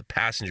how the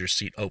passenger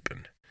seat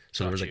opened.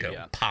 So there was like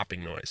a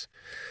popping noise.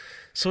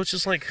 So it's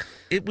just like,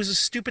 it was a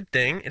stupid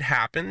thing. It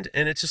happened.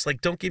 And it's just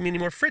like, don't give me any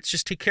more frits.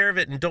 Just take care of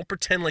it. And don't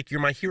pretend like you're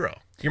my hero.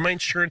 You're my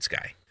insurance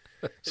guy.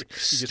 It's like,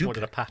 you just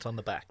wanted a pat on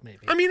the back,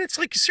 maybe. I mean, it's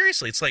like,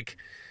 seriously, it's like,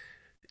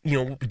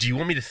 do you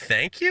want me to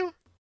thank you?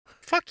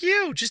 Fuck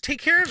you. Just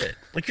take care of it.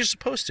 Like you're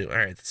supposed to. All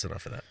right, that's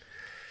enough of that.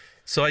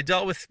 So I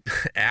dealt with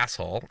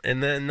asshole.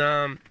 And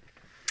then...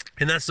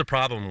 And that's the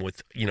problem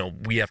with,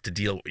 we have to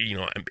deal,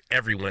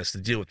 everyone has to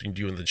deal with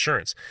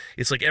insurance.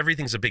 It's like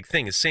everything's a big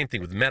thing. It's the same thing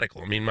with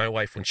medical. I mean, my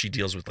wife, when she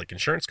deals with like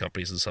insurance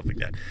companies and stuff like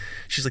that,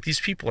 she's like, these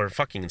people are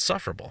fucking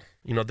insufferable.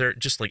 They're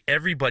just like,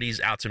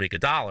 everybody's out to make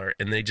 $1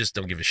 and they just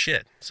don't give a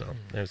shit. So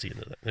that was the end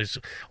of that. There's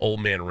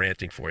old man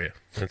ranting for you.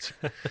 That's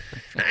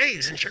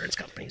nice, insurance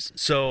companies.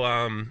 So,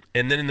 and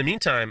then in the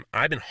meantime,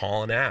 I've been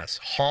hauling ass,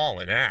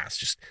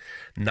 just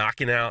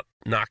knocking out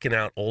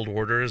old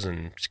orders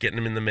and just getting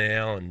them in the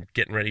mail and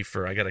getting ready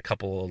for, I got a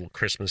couple of little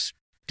Christmas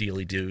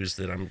dealy-doos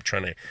that I'm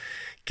trying to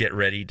get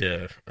ready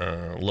to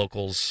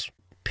locals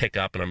pick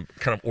up, and I'm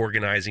kind of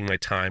organizing my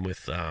time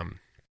with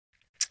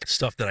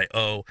stuff that I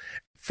owe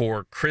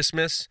for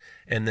Christmas,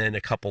 and then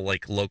a couple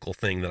like local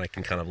thing that I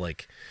can kind of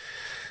like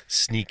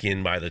sneak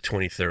in by the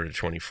 23rd or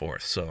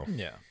 24th. So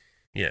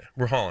yeah,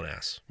 we're hauling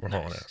ass.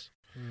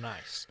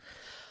 Nice.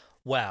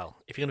 Well,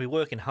 if you're going to be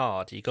working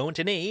hard, you're going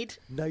to need...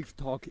 Knife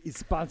Talk is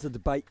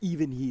sponsored by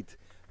Evenheat,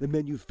 the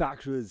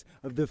manufacturers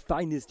of the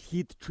finest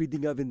heat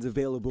treating ovens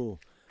available.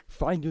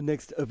 Find your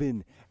next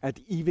oven at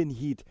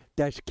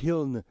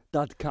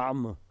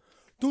evenheat-kiln.com.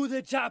 To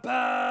the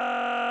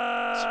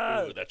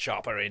chopper! To the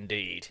chopper,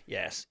 indeed.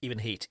 Yes,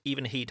 Evenheat.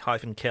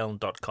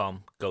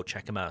 Evenheat-kiln.com. Go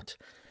check them out.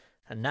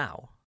 And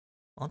now,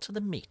 on to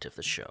the meat of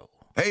the show.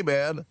 Hey,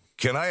 man,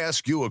 can I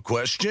ask you a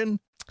question?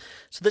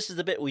 So this is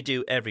the bit we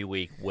do every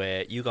week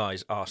where you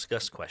guys ask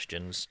us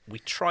questions. We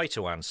try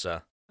to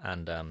answer,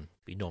 and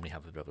we normally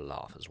have a bit of a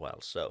laugh as well.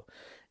 So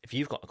if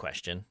you've got a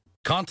question...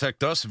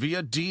 Contact us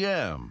via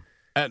DM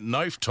at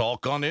Knife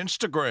Talk on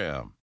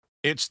Instagram.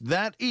 It's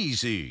that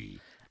easy.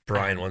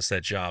 Brian wants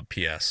that job,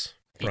 P.S.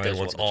 Brian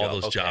wants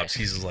all those jobs.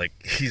 He's just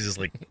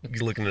like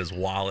looking at his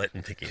wallet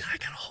and thinking, I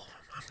got all of them.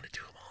 I'm going to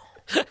do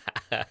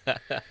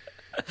them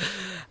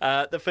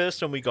all. The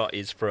first one we got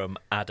is from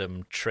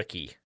Adam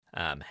Tricky.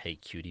 Hey,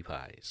 cutie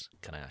pies,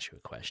 can I ask you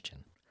a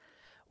question?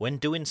 When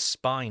doing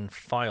spine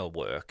file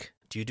work,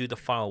 do you do the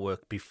file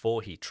work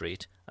before heat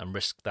treat and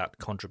risk that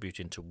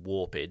contributing to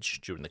warpage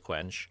during the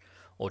quench,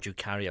 or do you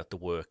carry out the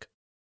work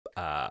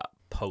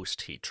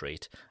post heat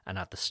treat and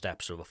at the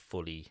steps of a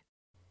fully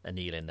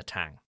annealing the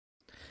tang.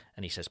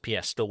 And he says,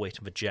 P.S. Still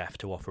waiting for Jeff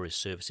to offer his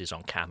services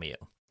on Cameo.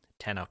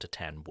 10 out of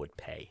 10 would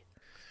pay.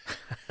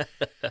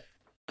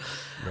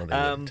 No, they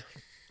wouldn't.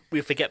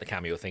 We'll forget the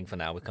Cameo thing for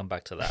now. We'll come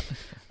back to that.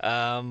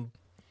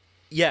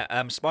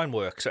 Spine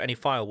work. So any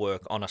file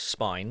work on a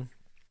spine,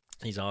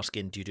 he's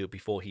asking, do you do it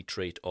before heat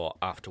treat or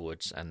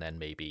afterwards, and then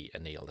maybe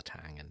anneal the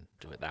tang and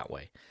do it that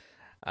way?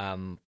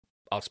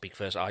 I'll speak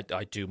first. I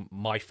do,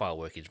 my file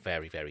work is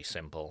very, very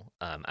simple,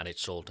 and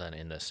it's all done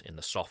in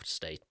the soft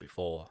state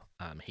before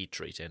heat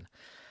treating.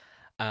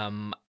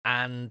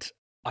 And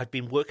I've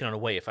been working on a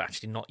way of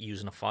actually not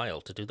using a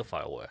file to do the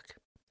file work.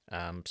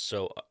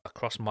 So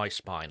across my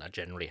spine, I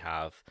generally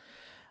have,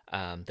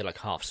 they're like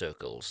half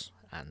circles,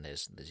 and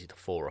there's either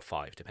 4 or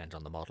 5, depends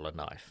on the model of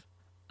knife.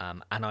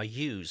 And I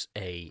use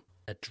a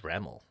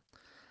Dremel.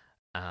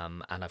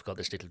 And I've got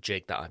this little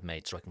jig that I've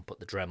made so I can put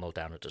the Dremel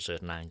down at a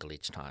certain angle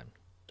each time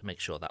to make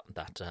sure that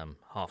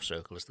half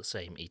circle is the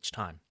same each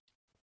time.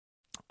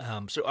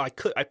 So I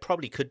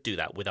probably could do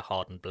that with a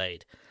hardened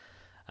blade,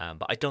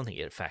 but I don't think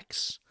it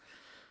affects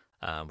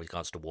with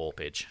regards to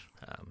warpage,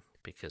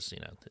 because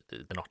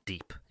they're not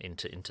deep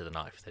into the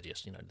knife. They're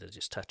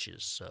just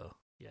touches. So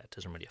yeah, it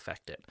doesn't really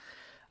affect it.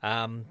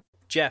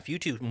 Jeff, you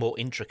do more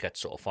intricate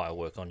sort of file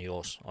work on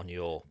your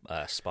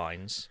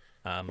spines.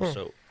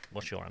 So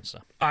what's your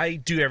answer? I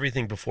do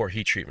everything before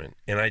heat treatment,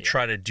 and I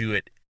try to do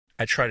it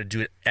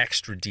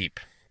extra deep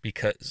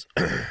because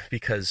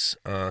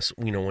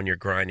when you're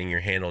grinding your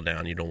handle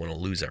down, you don't want to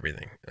lose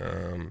everything.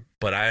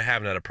 But I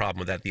haven't had a problem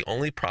with that. The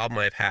only problem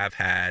I have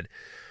had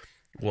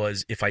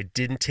was if I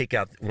didn't take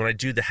out, when I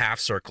do the half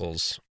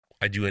circles,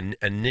 I do a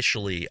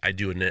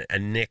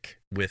nick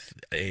with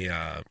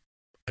a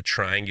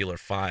triangular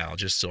file,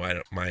 just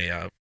so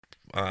my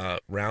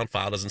round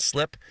file doesn't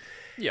slip.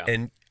 Yeah.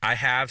 And I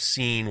have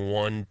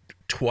seen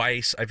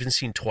twice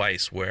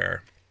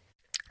where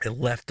it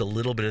left a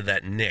little bit of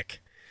that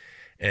nick,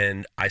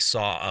 and I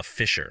saw a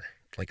fissure,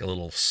 like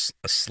a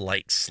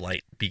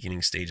slight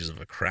beginning stages of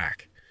a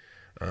crack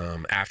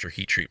after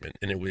heat treatment,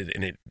 and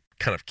it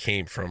kind of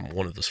came from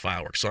one of those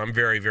fireworks. So I'm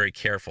very, very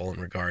careful in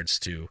regards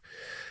to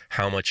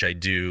how much I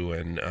do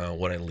and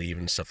what I leave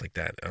and stuff like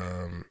that.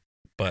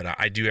 But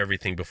I do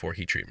everything before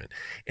heat treatment,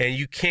 and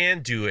you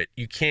can do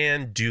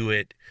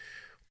it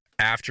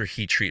after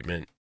heat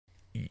treatment.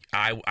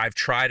 I've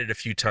tried it a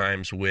few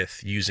times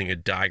with using a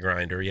die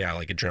grinder,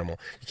 like a Dremel.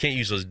 You can't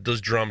use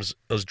those drums.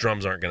 Those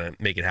drums aren't gonna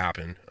make it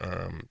happen.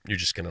 You're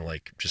just gonna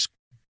just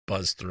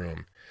buzz through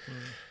them.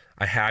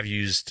 I have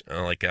used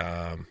like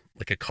a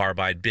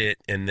carbide bit,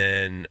 and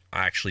then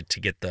actually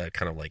to get the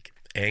kind of like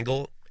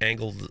angled,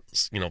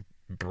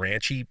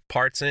 branchy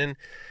parts in,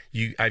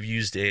 I've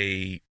used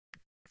a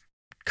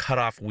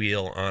cutoff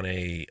wheel on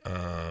a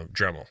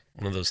Dremel,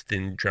 one of those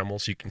thin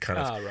Dremels. You can kind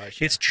of,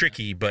 it's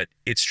tricky, but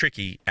it's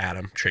tricky,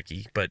 Adam,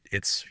 but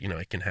it's,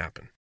 it can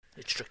happen.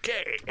 It's tricky.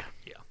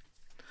 Yeah.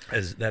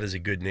 That is a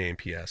good name,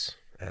 P.S.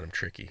 Adam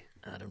Tricky.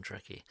 Adam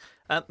Tricky.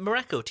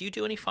 Mareko, do you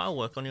do any file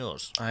work on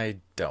yours? I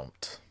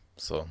don't.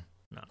 So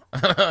no. I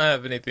don't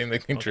have anything to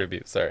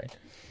contribute. Sorry.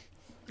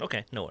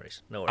 Okay, no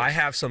worries. I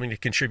have something to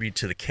contribute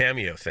to the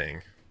Cameo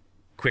thing.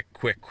 Quick.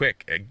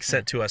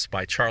 Sent to us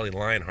by Charlie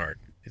Lionheart.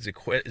 Is a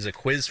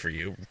quiz for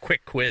you.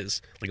 Quick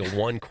quiz, like a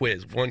one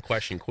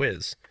question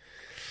quiz.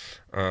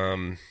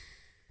 Who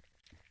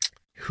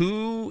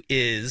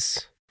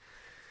is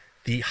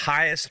the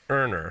highest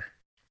earner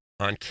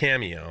on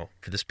Cameo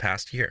for this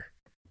past year?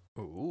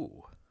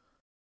 Ooh,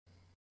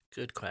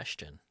 good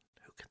question.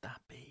 Who could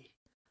that be?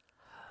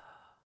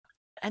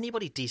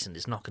 Anybody decent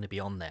is not going to be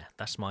on there.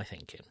 That's my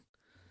thinking.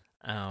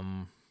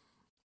 Arnold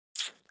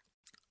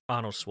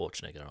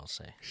Schwarzenegger, I'll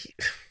say.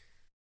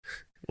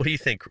 What do you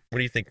think?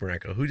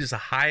 Mareko? Who is the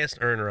highest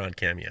earner on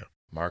Cameo?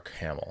 Mark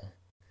Hamill.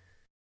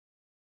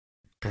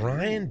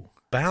 Brian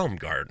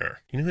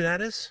Baumgartner. You know who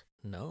that is?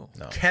 No.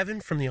 Kevin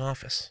from The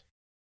Office.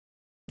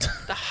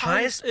 The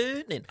highest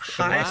earning.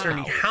 Highest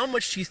earning. How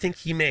much do you think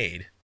he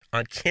made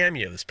on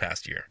Cameo this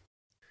past year?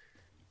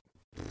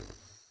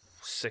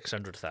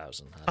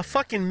 600,000. A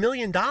fucking $1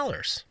 million.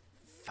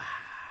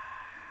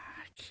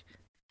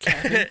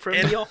 Kevin from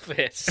The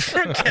Office.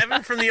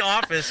 Kevin from The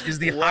Office is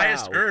the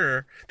highest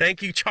earner.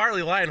 Thank you,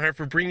 Charlie Lionheart,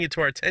 for bringing it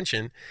to our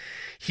attention.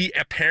 He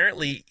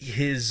apparently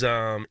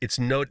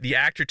the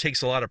actor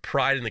takes a lot of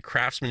pride in the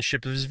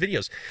craftsmanship of his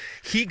videos.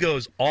 He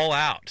goes all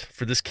out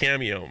for this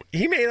Cameo.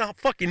 He made a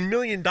fucking $1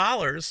 million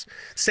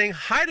saying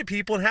hi to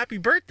people and happy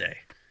birthday.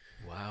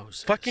 Wow.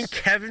 Fucking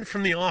Kevin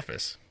from The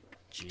Office.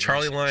 Jesus.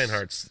 Charlie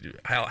Lionheart's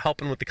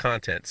helping with the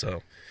content.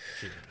 So,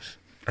 Jesus.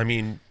 I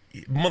mean,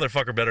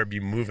 motherfucker better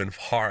be moving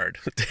hard.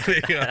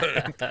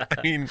 I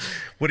mean,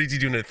 what is he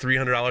doing at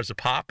 $300 a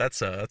pop?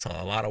 That's a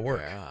lot of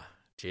work. Yeah,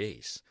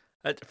 jeez.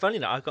 Funny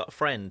enough, I've got a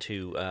friend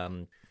who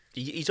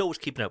he's always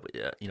keeping up with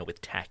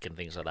with tech and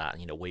things like that,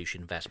 and where you should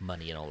invest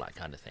money and all that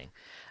kind of thing.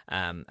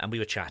 And we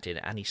were chatting,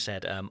 and he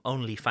said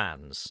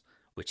OnlyFans,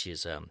 which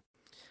is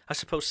I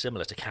suppose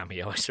similar to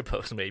Cameo, I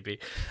suppose maybe.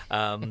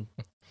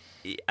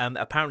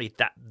 apparently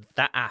that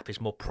app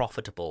is more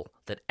profitable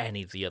than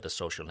any of the other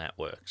social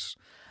networks.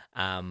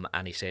 And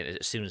he's saying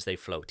as soon as they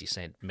float, he's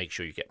saying make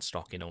sure you get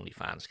stock in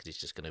OnlyFans because it's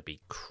just going to be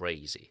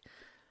crazy.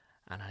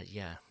 And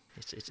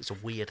it's a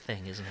weird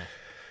thing, isn't it?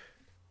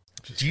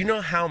 Do you know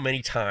how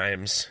many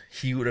times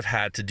he would have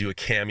had to do a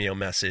Cameo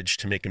message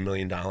to make $1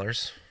 million?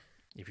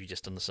 If you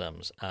just done the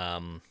sums.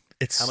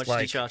 It's how much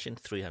like, is he charging?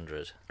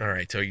 300. All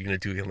right, so you're going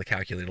to do it on the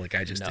calculator like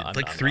I just did. I'm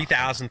Like not.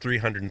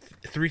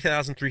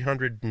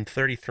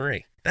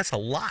 3,333. That's a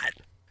lot.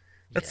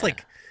 That's Yeah.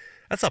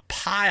 that's a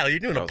pile. You're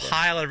doing a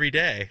pile every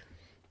day.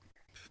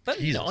 But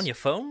Jesus. on your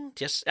phone,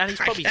 and he's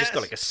probably just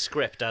got guess. like a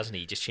script, hasn't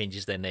he? He just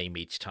changes their name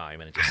each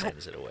time and it just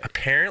sends it away.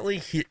 Apparently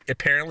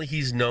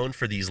he's known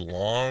for these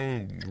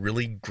long,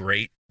 really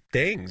great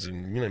things,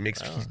 and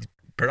makes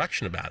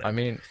production about it. I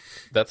mean,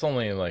 that's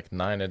only like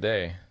 9 a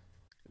day.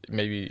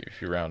 Maybe if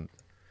you round,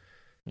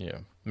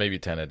 maybe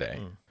 10 a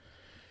day.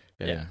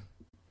 Yeah.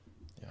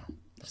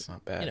 That's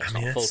not bad. It's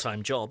not a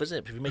full-time job, is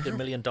it? If you make $1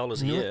 million a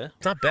year,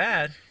 It's not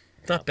bad.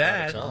 It's not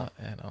bad. at all. Not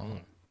at all.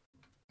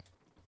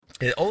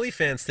 The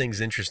OnlyFans thing's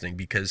interesting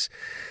because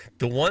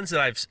the ones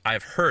that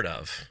I've heard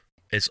of,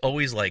 it's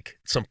always like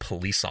some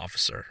police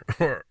officer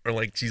or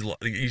like you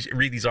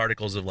read these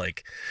articles of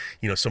like,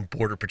 some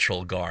border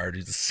patrol guard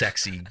who's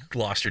sexy,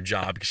 lost her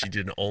job because she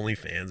did an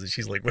OnlyFans and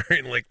she's like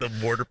wearing like the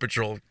border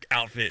patrol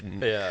outfit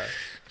and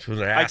she was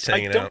her ass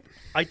hanging out.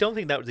 I don't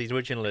think that was the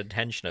original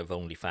intention of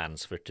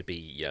OnlyFans for it to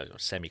be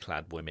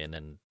semi-clad women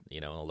and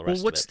all the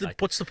rest Well, of it.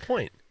 what's the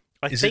point?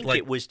 I Is think it like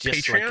it was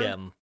just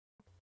Patreon?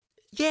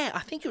 I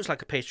think it was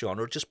like a Patreon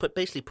or just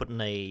basically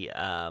putting a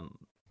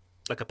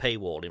like a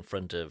paywall in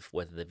front of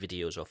whether the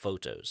videos or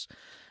photos,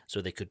 so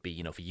they could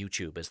be for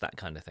YouTubers, that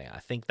kind of thing. I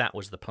think that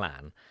was the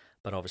plan,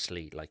 but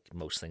obviously, like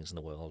most things in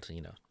the world,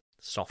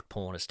 soft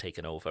porn has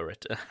taken over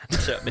it.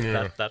 So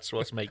that's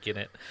what's making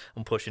it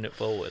and pushing it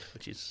forward,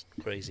 which is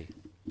crazy.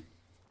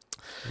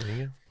 There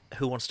you go.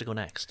 Who wants to go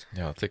next?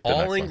 Yeah, I'll take the All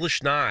next one.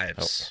 English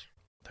Knives.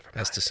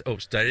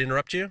 Did I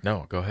interrupt you?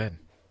 No, go ahead.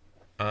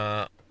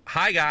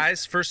 Hi,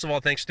 guys. First of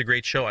all, thanks for the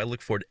great show. I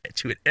look forward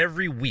to it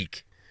every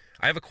week.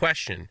 I have a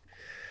question.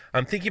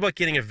 I'm thinking about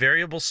getting a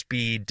variable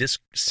speed disc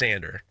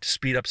sander to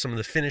speed up some of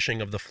the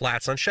finishing of the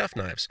flats on chef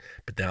knives.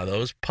 But now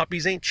those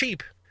puppies ain't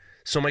cheap.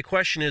 So my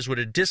question is, would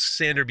a disc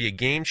sander be a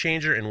game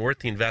changer and worth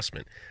the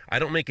investment? I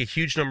don't make a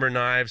huge number of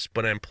knives,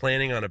 but I'm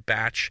planning on a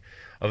batch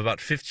of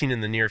about 15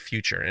 in the near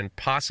future, and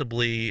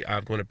possibly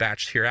I'm going to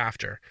batch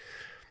hereafter.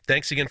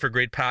 Thanks again for a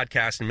great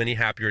podcast and many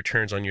happy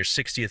returns on your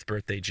 60th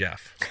birthday,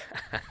 Jeff.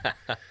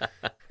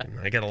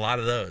 I got a lot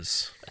of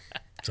those.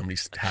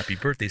 Somebody's happy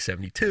birthday,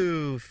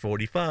 72,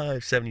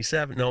 45,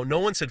 77. No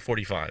one said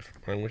 45.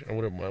 I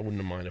wouldn't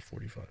have minded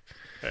 45.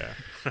 Yeah.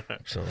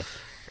 So,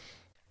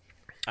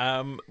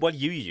 Well,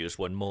 you use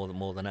one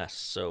more than us.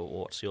 So,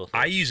 what's your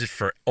thoughts? I use it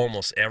for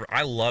almost every.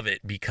 I love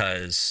it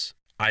because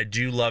I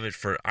do love it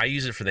for. I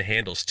use it for the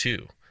handles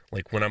too.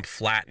 Like when I'm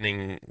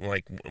flattening,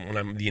 like when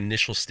I'm the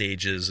initial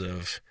stages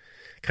of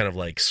kind of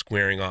like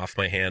squaring off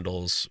my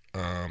handles,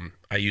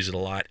 I use it a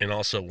lot. And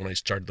also when I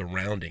started the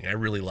rounding, I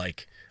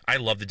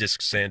love the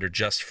disc sander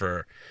just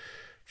for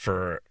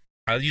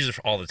I use it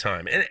for all the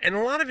time. And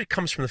a lot of it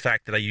comes from the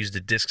fact that I used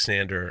a disc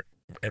sander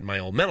at my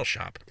old metal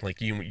shop.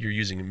 Like you're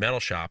using a metal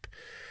shop,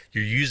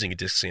 you're using a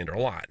disc sander a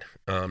lot.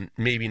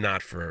 Maybe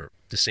not for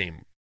the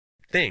same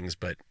things,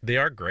 but they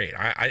are great.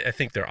 I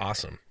think they're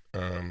awesome.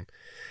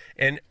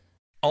 And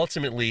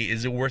ultimately,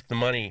 is it worth the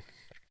money?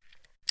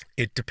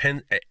 It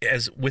depends.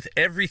 As with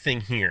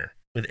everything here,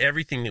 with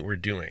everything that we're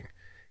doing,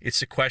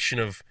 it's a question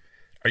of,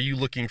 are you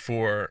looking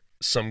for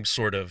some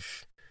sort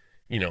of,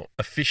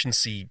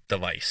 efficiency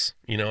device?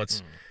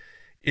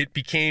 It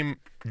became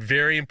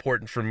very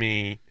important for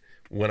me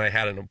when I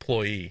had an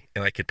employee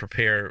and I could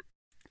prepare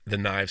the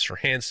knives for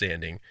hand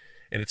sanding,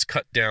 and it's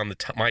cut down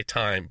my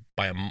time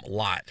by a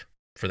lot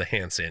for the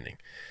hand sanding.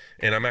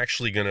 And I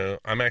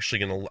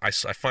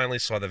finally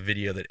saw the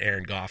video that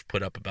Aaron Goff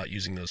put up about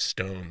using those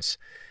stones,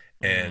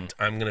 and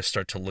I'm going to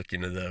start to look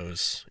into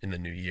those in the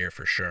new year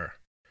for sure.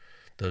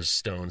 Those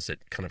stones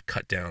that kind of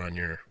cut down on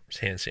your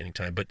hand sanding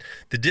time. But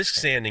the disc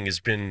sanding has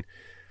been,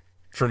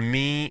 for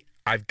me,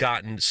 I've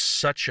gotten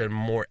such a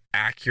more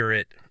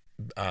accurate,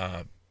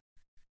 the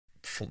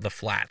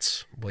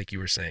flats, like you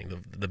were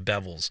saying, the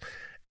bevels.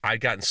 I've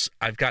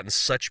gotten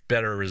such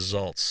better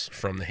results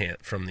from the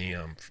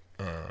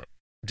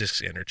disc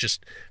sander. It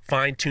just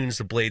fine tunes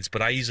the blades,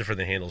 but I use it for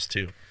the handles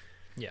too.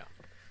 Yeah.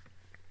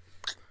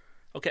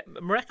 Okay,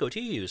 Mareko, do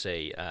you use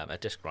a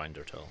disc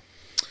grinder at all?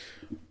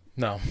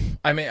 No,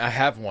 I mean I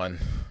have one,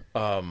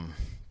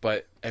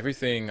 but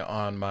everything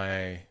on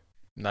my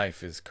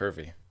knife is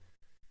curvy.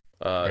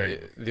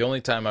 Right. The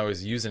only time I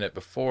was using it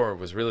before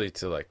was really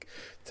to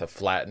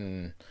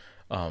flatten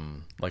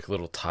like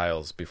little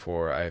tiles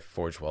before I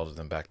forge welded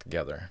them back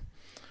together.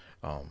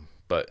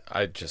 But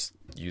I just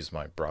use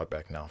my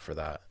broadback now for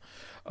that.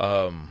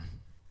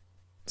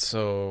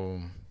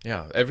 So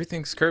yeah,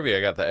 everything's curvy.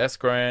 I got the S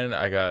grind.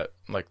 I got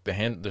like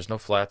there's no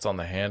flats on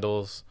the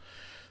handles.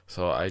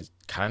 So I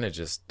kind of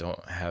just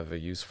don't have a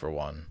use for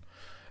one.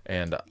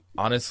 And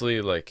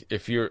honestly, like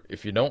if you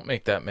don't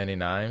make that many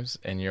knives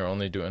and you're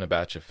only doing a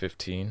batch of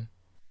 15,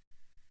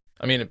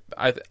 I mean,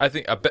 I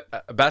think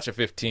a batch of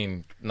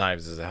 15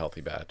 knives is a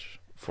healthy batch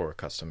for a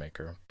custom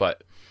maker,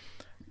 but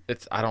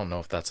I don't know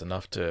if that's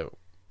enough to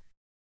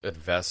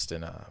invest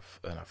in a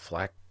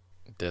flat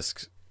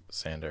disc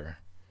sander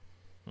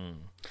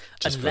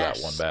just for that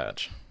one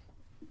batch.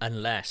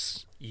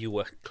 Unless you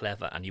were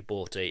clever and you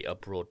bought a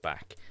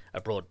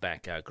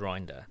broadback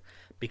grinder,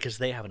 because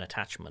they have an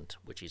attachment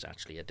which is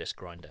actually a disc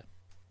grinder,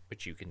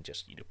 which you can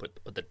just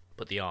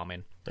put the arm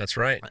in. That's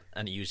right.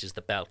 And it uses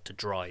the belt to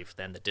drive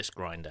then the disc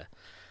grinder.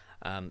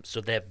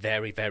 So they're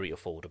very, very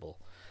affordable.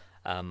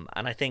 And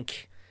I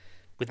think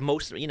with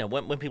most,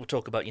 when people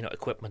talk about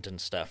equipment and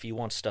stuff, you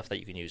want stuff that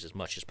you can use as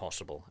much as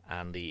possible.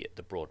 And the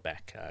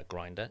broadback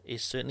grinder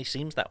certainly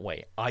seems that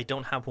way. I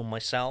don't have one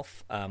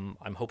myself. I'm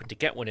hoping to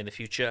get one in the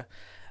future,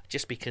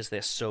 just because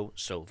they're so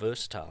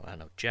versatile. I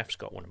know Jeff's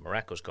got one and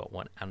Mareko's got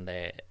one, and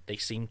they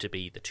seem to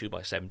be the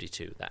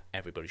 2x72 that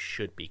everybody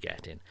should be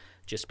getting,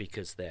 just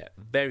because they're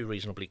very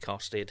reasonably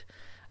costed,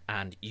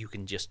 and you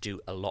can just do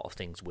a lot of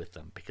things with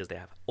them because they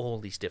have all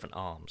these different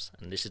arms.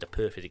 And this is a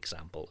perfect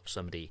example of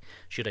somebody,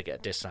 should I get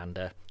a disc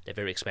sander? They're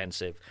very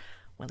expensive.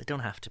 Well, they don't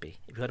have to be.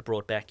 If you had a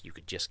broadback, you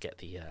could just get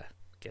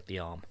the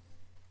arm.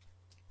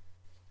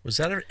 Was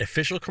that an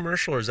official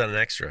commercial or is that an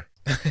extra?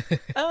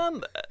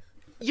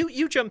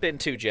 You jump in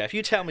too, Jeff.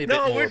 You tell me a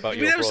bit more about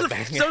your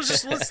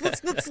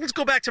broadback. Let's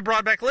go back to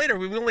broadback later.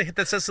 We only hit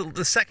that's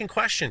the second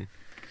question.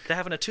 They're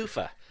having a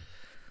twofer.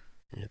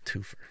 Yeah,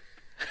 twofer.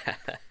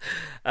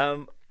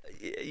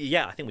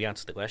 Yeah, I think we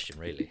answered the question,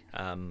 really.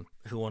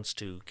 Who wants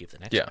to give the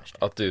next question?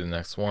 I'll do the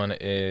next one.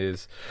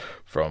 Is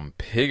from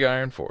Pig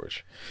Iron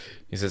Forge.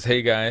 He says,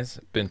 "Hey guys,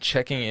 been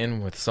checking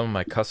in with some of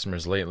my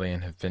customers lately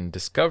and have been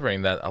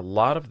discovering that a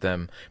lot of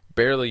them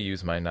barely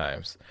use my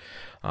knives.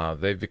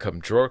 They've become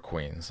drawer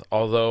queens,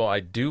 although I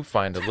do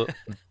find it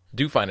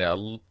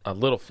a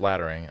little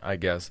flattering, I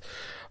guess.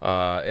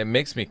 It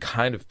makes me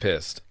kind of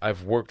pissed.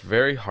 I've worked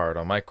very hard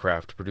on my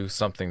craft to produce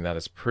something that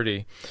is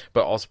pretty,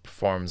 but also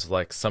performs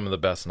like some of the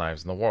best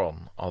knives in the world.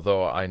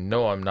 Although I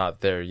know I'm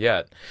not there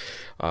yet,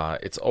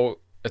 it's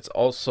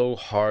also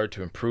hard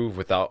to improve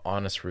without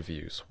honest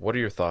reviews. What are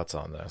your thoughts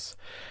on this?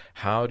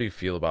 How do you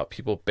feel about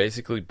people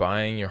basically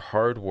buying your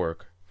hard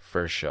work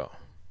for a show?"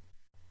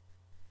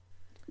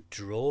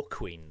 Draw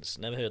queens.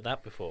 Never heard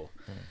that before.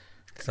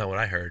 That's not what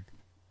I heard.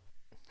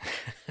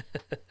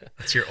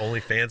 That's your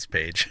OnlyFans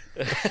page.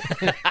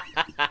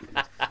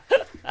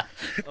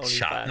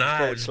 Shot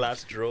knives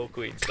 / draw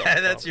queens.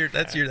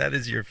 That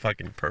is your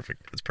fucking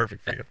perfect. It's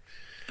perfect for you.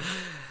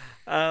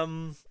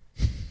 And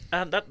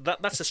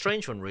that's a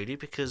strange one, really,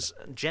 because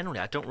generally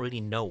I don't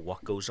really know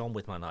what goes on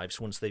with my knives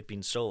once they've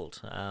been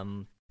sold.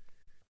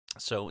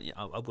 So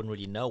I wouldn't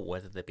really know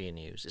whether they're being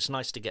used. It's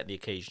nice to get the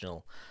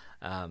occasional,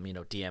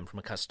 DM from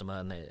a customer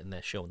and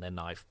they're showing their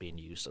knife being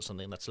used or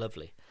something. That's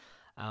lovely.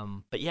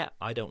 But yeah,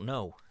 I don't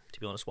know, to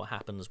be honest, what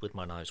happens with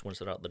my knives once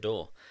they're out the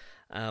door.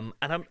 And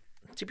I'm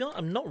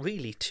not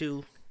really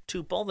too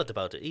bothered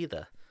about it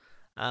either.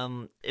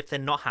 If they're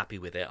not happy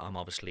with it, I'm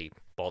obviously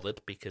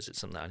bothered because it's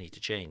something that I need to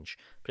change.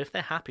 But if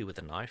they're happy with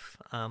the knife,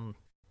 I'm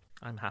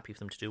happy for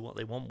them to do what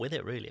they want with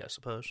it, really, I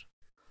suppose.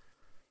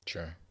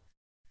 Sure.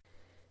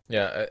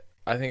 Yeah,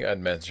 I think I'd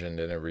mentioned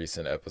in a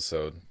recent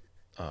episode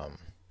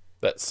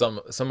that some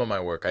of my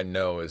work I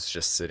know is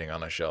just sitting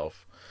on a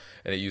shelf,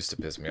 and it used to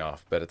piss me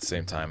off. But at the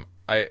same time,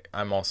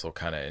 I'm also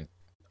kind of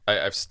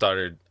I've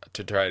started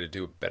to try to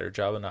do a better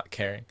job of not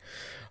caring,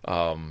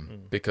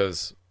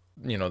 because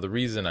the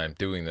reason I'm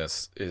doing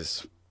this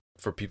is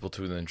for people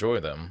to enjoy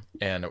them,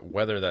 and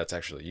whether that's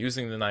actually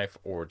using the knife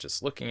or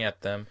just looking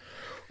at them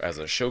as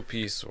a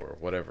showpiece or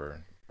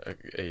whatever.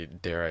 A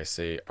dare I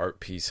say art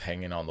piece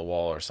hanging on the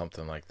wall or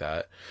something like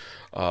that,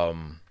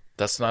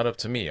 that's not up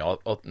to me.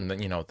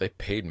 They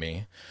paid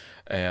me,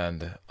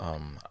 and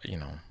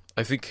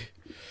I think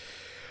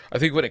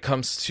when it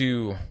comes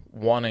to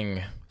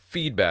wanting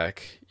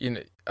feedback,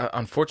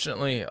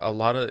 unfortunately a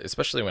lot of,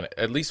 especially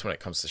at least when it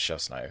comes to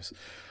chef's knives,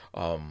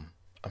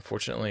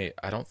 unfortunately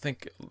I don't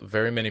think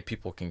very many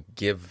people can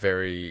give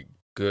very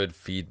good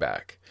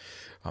feedback.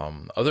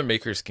 Other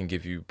makers can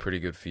give you pretty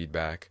good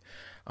feedback.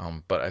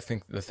 But I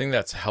think the thing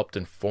that's helped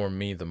inform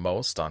me the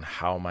most on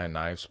how my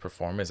knives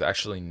perform is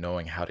actually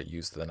knowing how to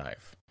use the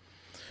knife.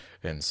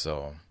 And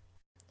so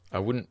I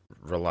wouldn't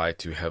rely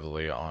too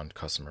heavily on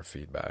customer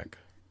feedback.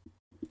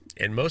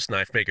 And most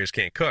knife makers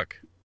can't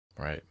cook.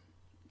 Right.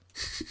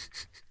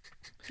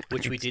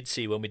 Which we did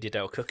see when we did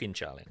our cooking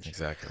challenge.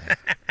 Exactly.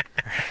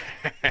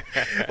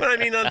 Well, I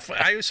mean,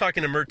 I was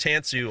talking to Mert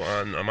Tansu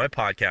on my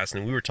podcast,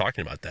 and we were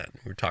talking about that.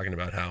 We were talking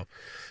about how,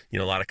 a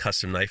lot of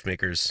custom knife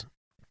makers,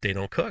 they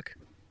don't cook.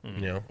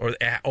 Or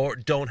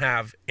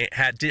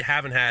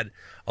haven't had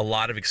a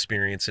lot of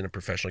experience in a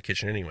professional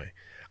kitchen anyway.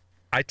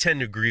 I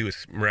tend to agree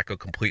with Mareko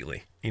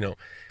completely. Most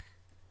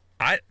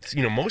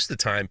of the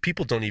time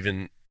people don't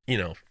even,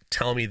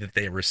 tell me that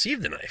they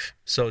received the knife.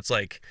 So it's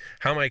like,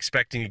 how am I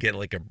expecting to get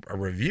like a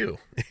review?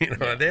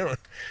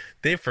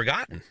 They've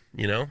forgotten,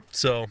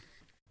 So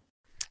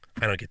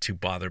I don't get too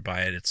bothered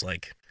by it. It's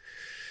like,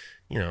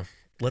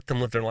 let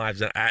them live their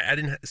lives. I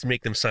didn't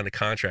make them sign a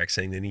contract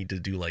saying they need to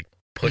do like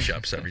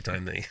push-ups every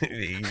time they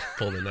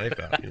pull the knife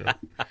out.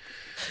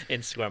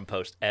 Instagram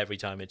post every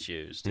time it's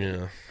used.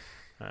 Yeah.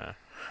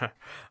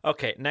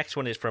 Okay, next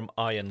one is from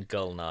Iron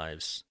Gull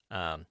Knives.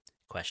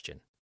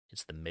 Question.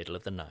 It's the middle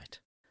of the night.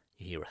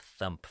 You hear a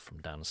thump from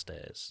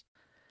downstairs.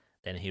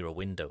 Then hear a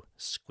window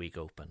squeak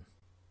open.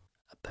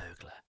 A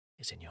burglar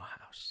is in your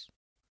house.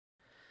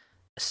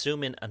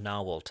 Assuming a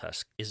narwhal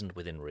tusk isn't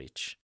within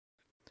reach,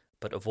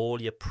 but of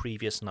all your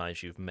previous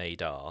knives you've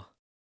made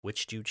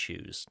which do you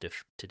choose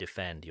to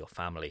defend your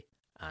family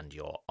and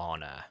your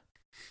honor?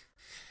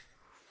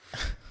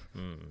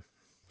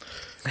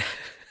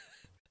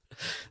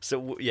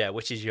 So, yeah,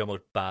 which is your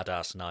most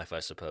badass knife,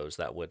 I suppose,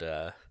 that would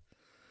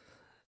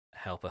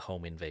help a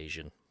home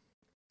invasion?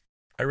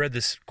 I read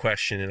this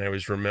question and I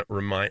was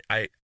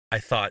I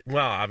thought,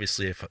 well,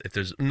 obviously, if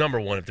there's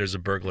if there's a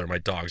burglar, my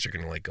dogs are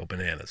going to like go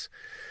bananas.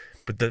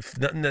 But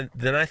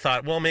then I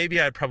thought, well,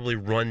 maybe I'd probably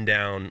run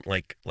down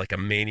like a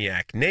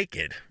maniac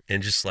naked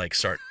and just like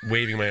start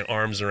waving my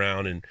arms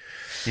around and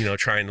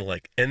trying to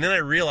like. And then I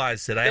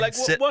realized that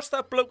what's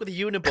that bloke with a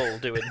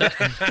uniball doing?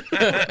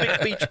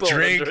 Big beach ball.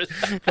 Drink,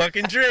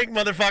 fucking drink,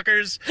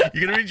 motherfuckers!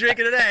 You're gonna be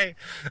drinking today.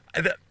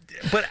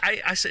 But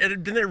I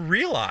said, then I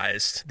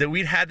realized that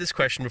we'd had this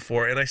question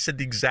before, and I said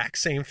the exact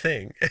same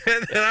thing.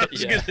 And I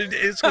was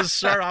it's going to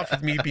start off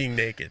with me being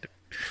naked,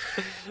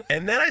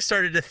 and then I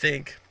started to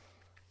think.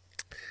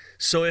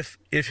 So if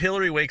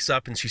Hillary wakes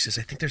up and she says,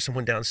 I think there's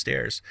someone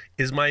downstairs,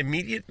 is my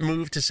immediate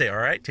move to say, all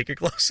right, take your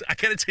clothes. I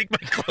got to take my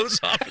clothes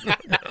off and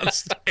run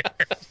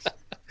downstairs.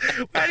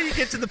 How do you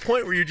get to the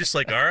point where you're just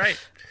like, all right,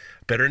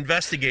 better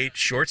investigate,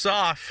 shorts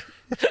off,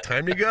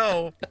 time to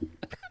go.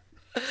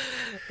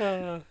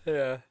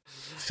 Yeah.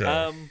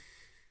 So.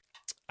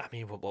 I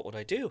mean, what would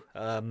I do?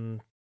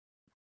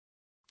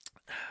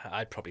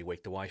 I'd probably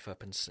wake the wife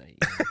up and say,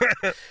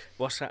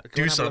 "What's that? Go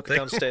do and have something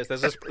a look downstairs.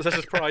 There's a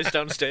surprise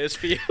downstairs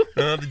for you."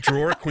 The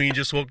drawer queen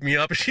just woke me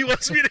up and she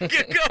wants me to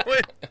get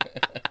going.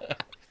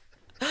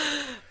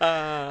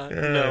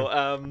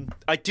 No,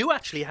 I do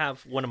actually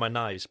have one of my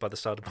knives by the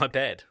side of my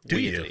bed. Do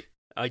weirdly. you?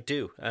 I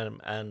do,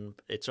 and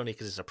it's only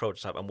because it's a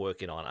prototype I'm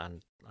working on,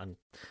 and I'm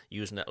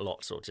using it a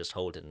lot, so just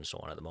hold it and so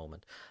on at the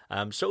moment.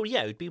 So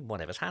yeah, it would be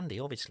whatever's handy,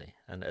 obviously.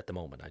 And at the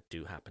moment, I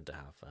do happen to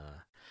have,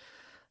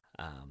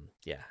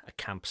 a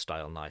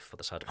camp-style knife for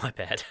the side of my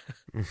bed.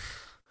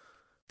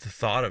 The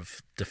thought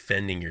of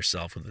defending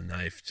yourself with a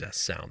knife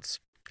just sounds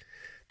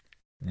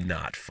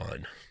not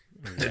fun.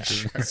 Yeah. It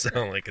doesn't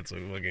sound like it's a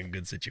fucking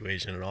good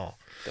situation at all.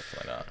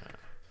 Definitely not.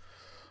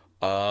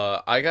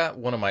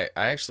 I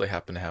actually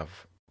happen to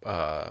have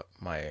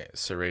my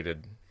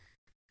serrated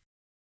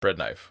bread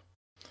knife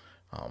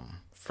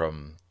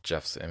from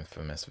Jeff's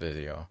infamous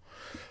video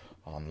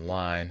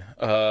online.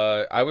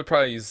 I would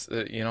probably use,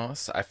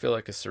 I feel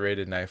like a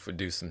serrated knife would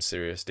do some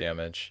serious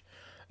damage,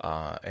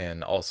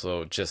 and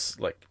also just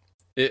like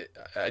it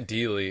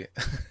ideally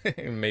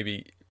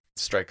maybe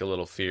strike a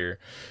little fear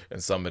in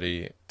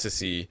somebody to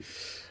see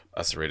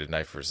a serrated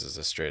knife versus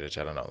a straight edge.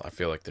 I don't know. I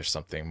feel like there's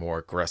something more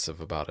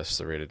aggressive about a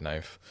serrated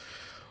knife.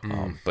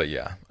 But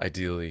yeah,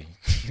 ideally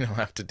you don't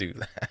have to do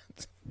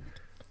that.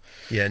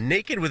 Yeah,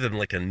 naked with him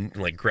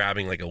like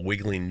grabbing like a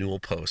wiggling newel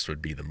post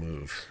would be the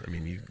move. I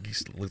mean, he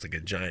looks like a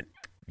giant.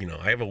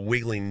 I have a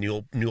wiggling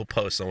newel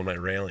post on one of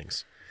my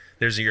railings.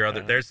 There's your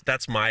other.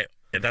 That's my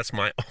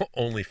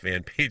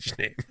OnlyFans page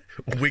name.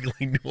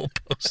 Wiggling newel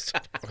post.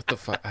 What the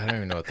fuck? I don't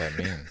even know what that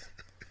means.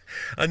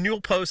 A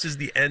newel post is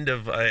the end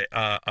of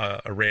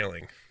a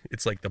railing.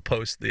 It's like the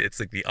post.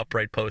 It's like the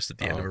upright post at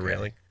the end of a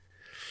railing.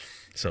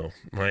 So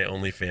my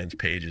OnlyFans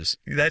page is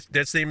that's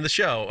the name of the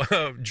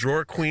show.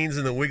 Drawer Queens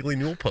and the Wiggly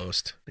Newel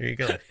Post. There you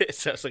go. It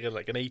sounds like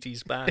an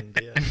 80s band.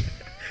 Yeah.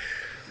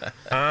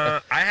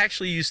 I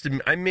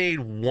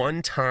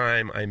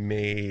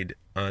made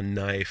a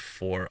knife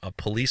for a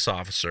police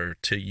officer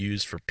to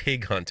use for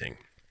pig hunting.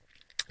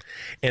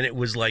 And it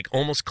was like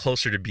almost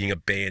closer to being a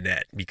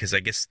bayonet, because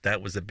I guess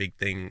that was a big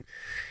thing.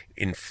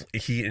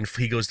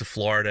 He goes to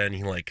Florida and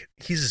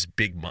he's this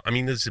big.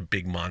 This is a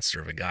big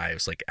monster of a guy. It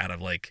was like out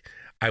of like.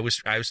 I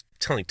was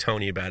telling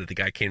Tony about it. The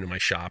guy came to my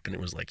shop and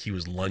it was like he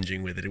was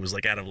lunging with it. It was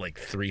like out of like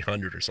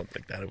 300 or something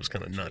like that. It was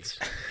kind of nuts.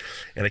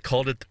 And I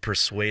called it the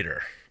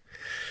Persuader.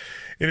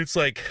 And it's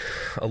like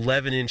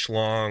 11-inch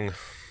long.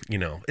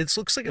 It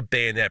looks like a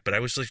bayonet, but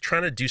I was like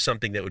trying to do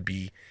something that would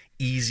be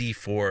easy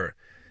for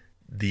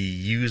the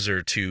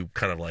user to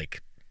kind of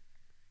like,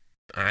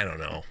 I don't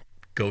know,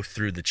 go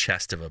through the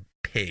chest of a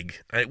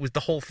pig.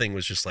 The whole thing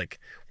was just like,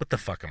 what the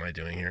fuck am I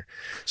doing here?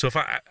 So if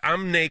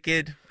I'm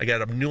naked, I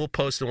got a newel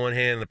post in one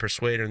hand and the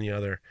Persuader in the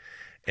other,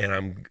 and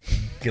I'm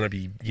gonna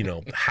be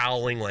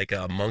howling like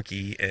a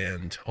monkey,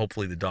 and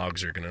hopefully the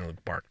dogs are gonna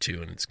bark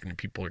too, and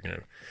people are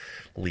gonna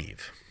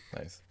leave.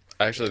 Nice.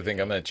 I actually think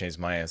I'm gonna change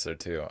my answer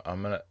too.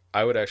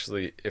 I would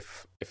actually,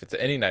 if it's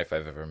any knife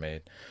I've ever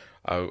made,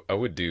 I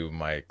would do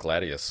my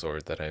Gladius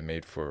sword that I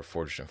made for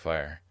Forged in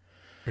Fire.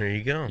 There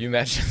you go. You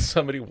imagine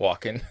somebody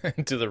walking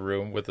into the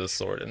room with a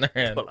sword in their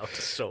hand. Pull out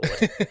the sword.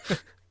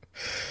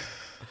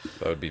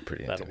 That would be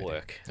pretty That'll intimidating.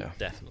 work. Yeah.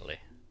 Definitely.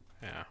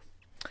 Yeah.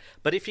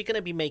 But if you're going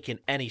to be making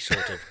any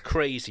sort of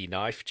crazy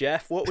knife,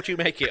 Jeff, what would you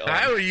make it on?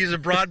 I would use a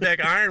Broadbeck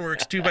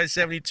Ironworks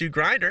 2x72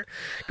 grinder.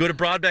 Go to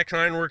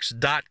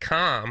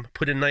broadbeckironworks.com,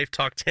 put in Knife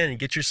Talk 10, and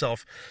get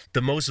yourself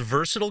the most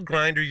versatile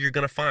grinder you're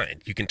going to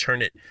find. You can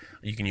turn it,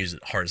 you can use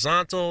it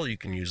horizontal, you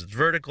can use it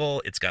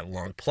vertical. It's got a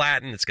long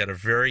platen. It's got a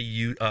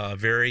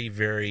very,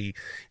 very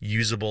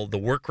usable. The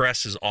work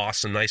rest is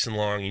awesome, nice and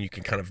long, and you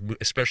can kind of,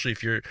 especially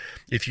if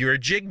you're a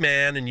jig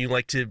man and you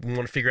want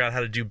to figure out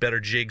how to do better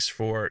jigs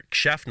for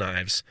chef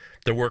knives.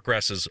 The work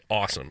rest is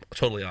awesome,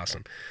 totally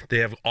awesome. They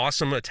have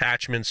awesome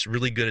attachments,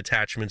 really good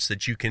attachments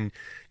that you can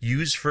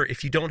use for,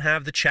 if you don't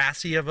have the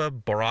chassis of a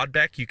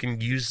Broadbeck, you can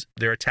use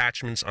their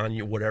attachments on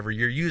whatever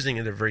you're using,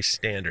 and they're very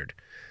standard.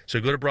 So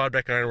go to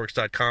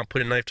broadbeckironworks.com,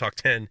 put in Knife Talk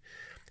 10,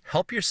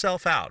 help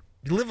yourself out.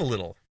 Live a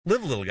little,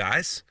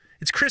 guys.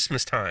 It's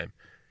Christmas time.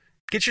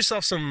 Get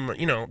yourself some,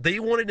 they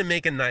wanted to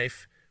make a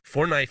knife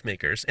for knife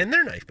makers, and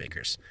they're knife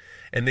makers.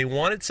 And they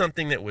wanted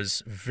something that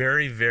was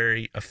very,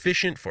 very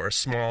efficient for a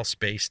small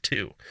space,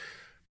 too.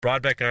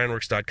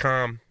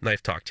 BroadbeckIronworks.com,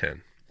 Knife Talk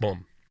 10.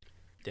 Boom.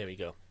 There we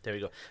go.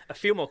 A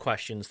few more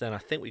questions, then I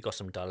think we got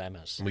some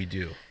dilemmas. We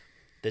do.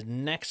 The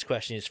next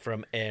question is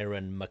from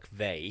Aaron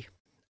McVeigh.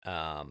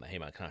 Hey,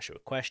 man, can I ask you a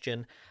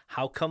question?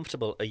 How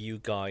comfortable are you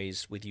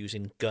guys with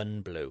using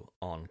gun blue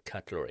on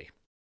cutlery?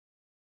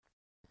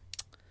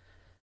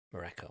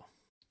 Mareko,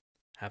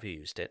 have you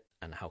used it,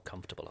 and how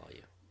comfortable are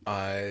you?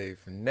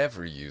 I've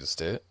never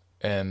used it,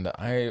 and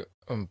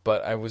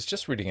but I was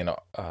just reading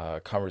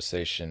a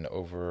conversation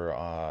over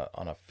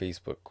on a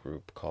Facebook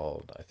group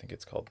I think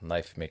it's called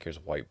Knife Makers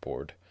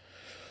Whiteboard.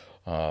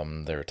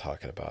 They were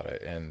talking about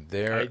it,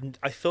 and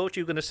I thought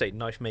you were going to say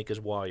Knife Makers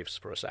Wives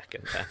for a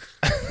second.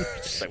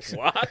 So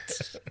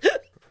what?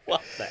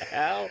 What the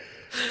hell?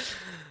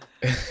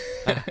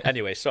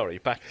 Anyway, sorry.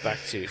 Back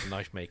to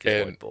Knife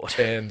Makers Whiteboard.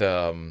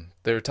 And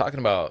they were talking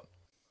about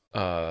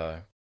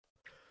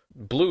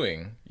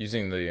bluing,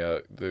 using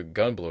the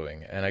gun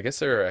bluing, and I guess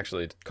there are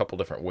actually a couple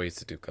different ways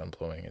to do gun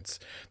bluing.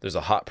 There's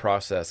a hot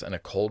process and a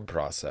cold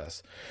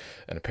process,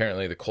 and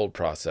apparently the cold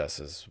process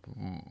is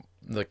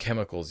the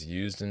chemicals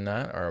used in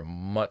that are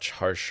much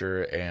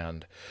harsher,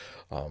 and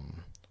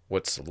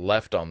what's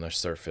left on the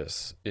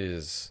surface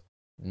is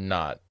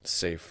not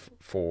safe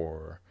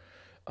for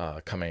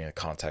coming in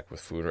contact with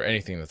food or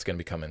anything that's going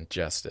to become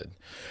ingested.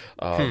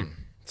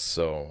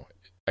 So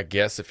I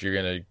guess if you're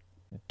going to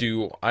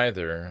do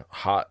either,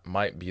 hot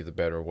might be the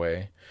better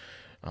way,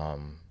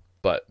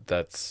 but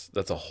that's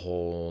a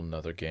whole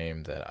nother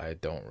game that I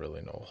don't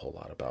really know a whole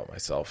lot about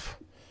myself.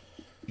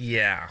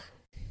 Yeah,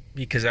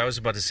 because I was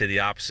about to say the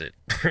opposite.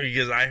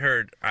 Because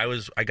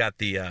I got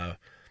the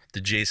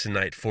Jason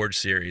Knight Forge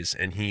series,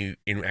 and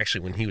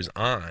actually when he was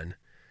on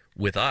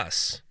with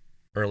us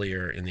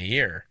earlier in the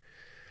year,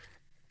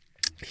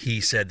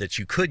 he said that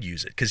you could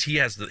use it because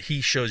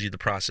he shows you the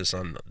process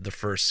on the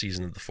first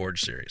season of the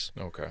Forge series.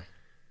 Okay.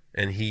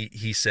 And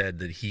he said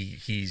that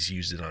he's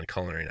used it on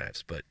culinary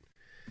knives, but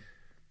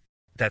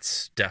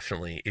that's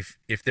definitely,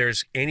 if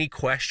there's any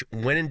question,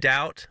 when in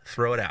doubt,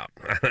 throw it out.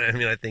 I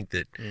mean, I think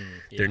that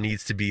there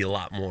needs to be a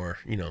lot more,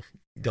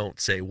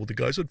 don't say, well, the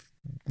guys at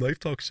Knife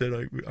Talk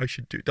said I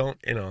should do,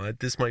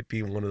 this might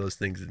be one of those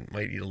things that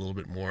might need a little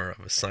bit more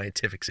of a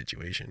scientific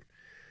situation.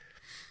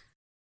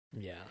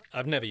 Yeah,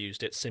 I've never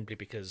used it simply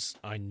because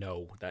I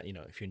know that,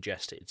 if you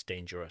ingest it, it's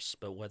dangerous,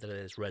 but whether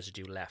there's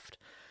residue left,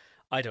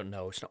 I don't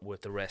know. It's not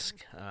worth the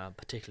risk,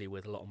 particularly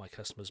with a lot of my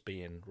customers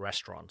being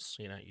restaurants.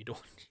 You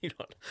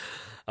don't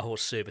a whole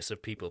service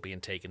of people being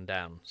taken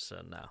down.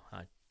 So no,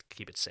 I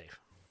keep it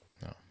safe.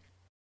 No.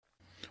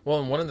 Well,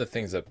 and one of the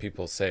things that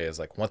people say is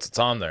like, once it's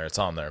on there, it's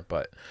on there.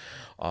 But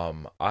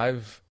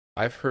I've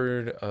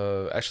heard,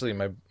 actually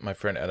my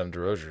friend Adam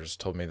DeRogers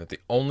told me that the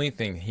only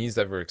thing he's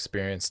ever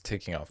experienced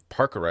taking off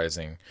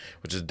parkerizing,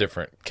 which is a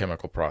different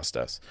chemical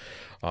process,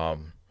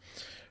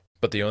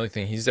 but the only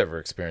thing he's ever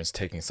experienced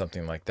taking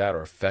something like that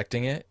or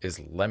affecting it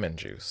is lemon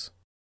juice.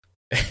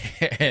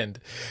 And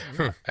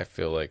I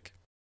feel like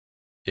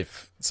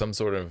if some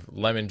sort of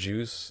lemon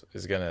juice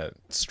is going to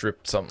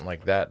strip something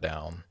like that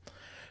down,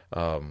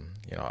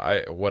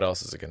 what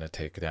else is it going to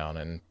take down,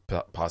 and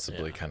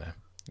possibly kind of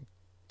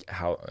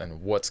how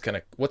and what's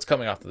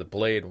coming off of the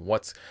blade,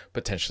 what's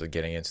potentially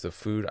getting into the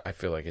food. I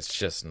feel like it's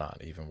just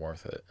not even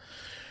worth it.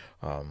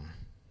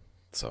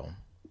 So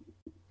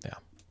yeah,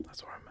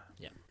 that's where I'm at.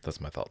 Yeah, that's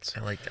my thoughts.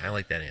 I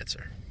like that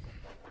answer.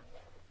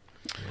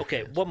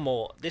 Okay, one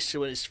more. This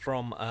is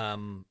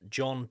from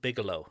John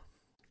Bigelow,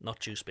 not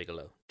Juice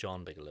Bigelow,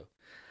 John Bigelow.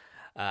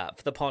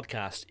 For the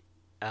podcast,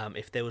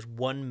 if there was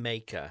one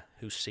maker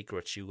whose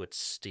secrets you would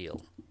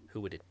steal,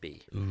 who would it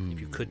be? If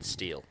you could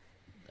steal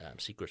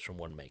secrets from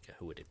one maker,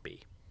 who would it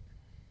be?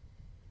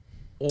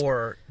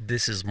 Or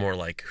this is more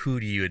like, who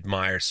do you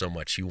admire so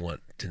much you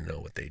want to know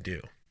what they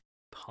do?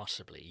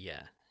 Possibly,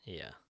 yeah.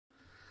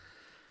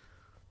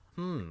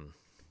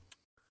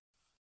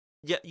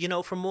 Yeah, you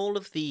know, from all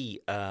of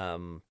the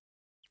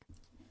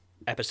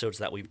episodes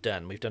that we've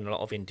done a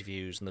lot of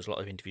interviews, and there's a lot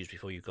of interviews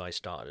before you guys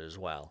started as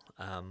well.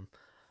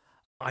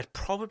 I'd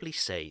probably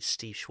say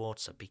Steve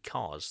Schwartzer,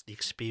 because the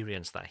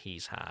experience that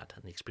he's had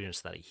and the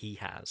experience that he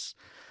has.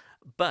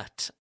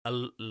 But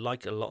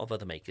like a lot of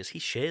other makers, he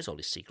shares all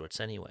his secrets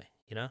anyway,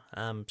 you know?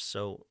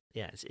 So,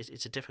 yeah,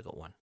 it's a difficult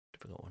one.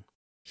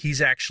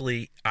 He's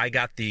actually, I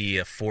got the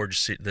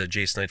the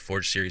Jason Knight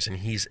Forge series, and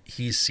he's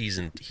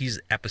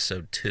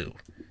episode 2.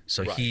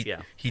 So right,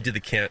 he did the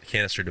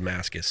Canister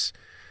Damascus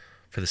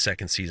for the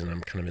second season.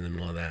 I'm kind of in the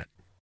middle of that.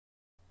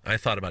 I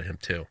thought about him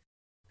too.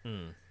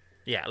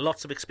 Yeah,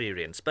 lots of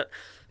experience, but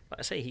like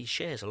I say, he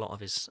shares a lot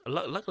of his.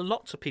 Like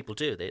lots of people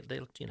do. They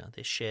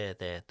share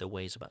their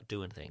ways about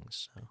doing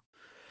things. So,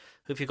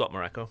 who have you got,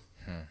 Mareko?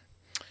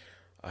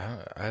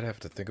 I'd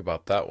have to think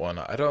about that one.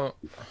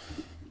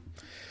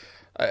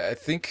 I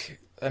think,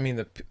 I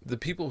mean, the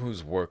people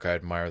whose work I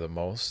admire the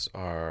most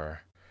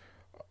are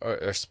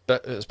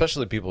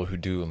especially people who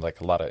do like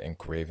a lot of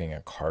engraving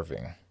and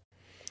carving.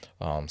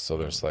 So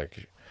there's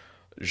like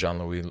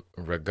Jean-Louis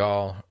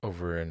Regal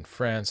over in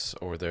France,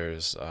 or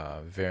there's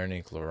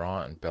Veronique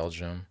Laurent in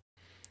Belgium.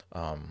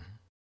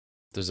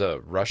 There's a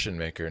Russian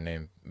maker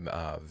named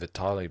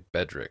Vitaly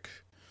Bedrik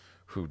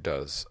who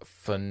does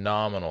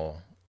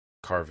phenomenal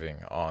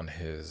carving on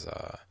his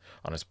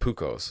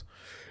puukos,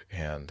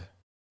 and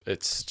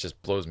it's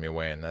just blows me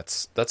away. And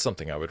that's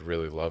something I would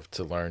really love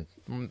to learn.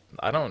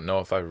 I don't know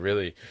if I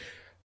really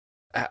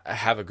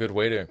have a good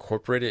way to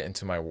incorporate it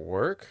into my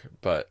work,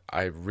 but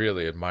I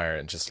really admire it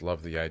and just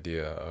love the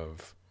idea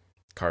of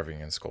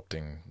carving and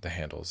sculpting the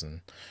handles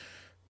in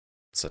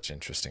such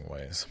interesting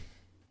ways.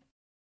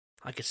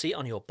 I could see it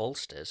on your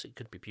bolsters. It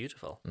could be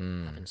beautiful,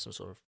 having some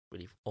sort of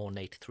really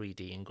ornate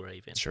 3D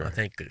engraving. Sure. Well,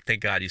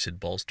 thank God you said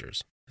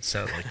bolsters. It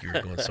sounded like you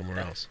were going somewhere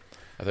else.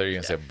 I thought you were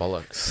going to say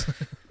bullocks.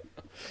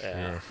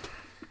 Yeah.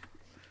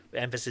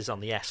 Emphasis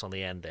on the S on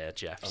the end there,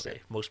 Jeff. Okay.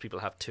 See, most people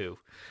have 2.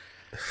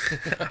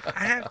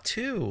 I have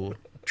 2.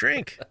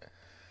 Drink,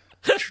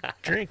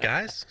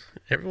 guys.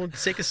 Everyone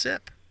take a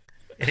sip.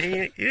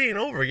 It ain't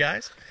over,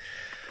 guys.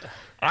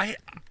 I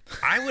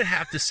would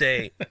have to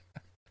say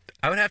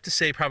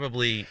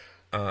probably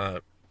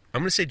I'm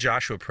going to say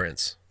Joshua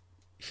Prince.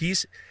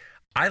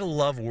 I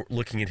love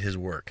looking at his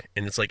work,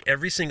 and it's like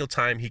every single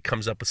time he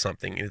comes up with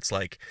something, it's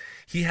like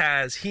he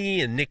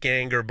and Nick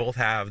Anger both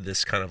have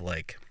this kind of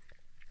like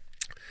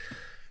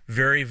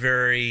very,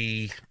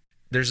 very,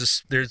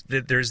 there's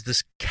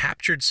this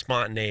captured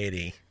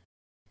spontaneity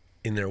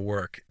in their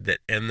work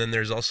and then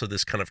there's also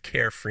this kind of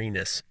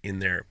carefreeness in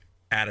their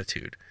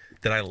attitude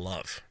that I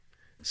love.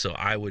 So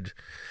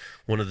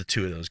one of the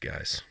 2 of those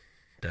guys,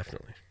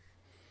 definitely.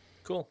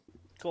 Cool.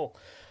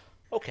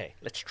 Okay,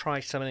 let's try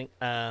something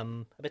a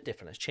bit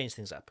different. Let's change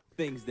things up.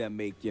 Things that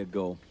make you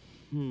go,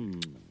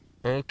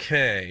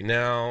 Okay,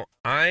 now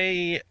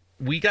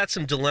we got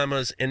some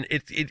dilemmas, and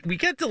we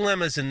get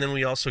dilemmas, and then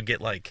we also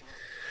get like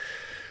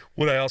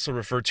what I also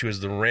refer to as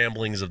the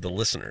ramblings of the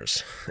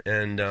listeners.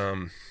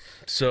 And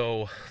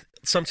so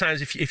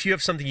sometimes if you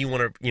have something you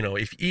want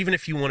to, even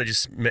if you want to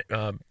just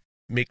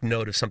make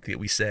note of something that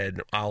we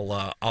said,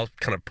 I'll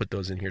kind of put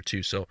those in here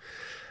too. So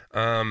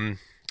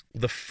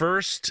the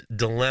first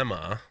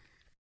dilemma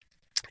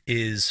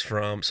is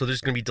from, so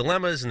there's going to be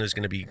dilemmas, and there's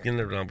going to be,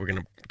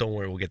 don't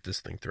worry, we'll get this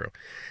thing through.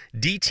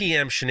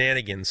 DTM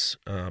Shenanigans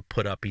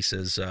put up, he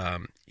says,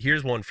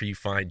 here's one for you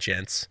fine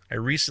gents. I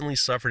recently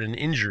suffered an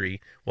injury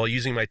while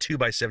using my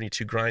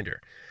 2x72 grinder.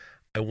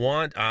 I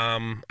won't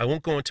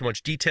go into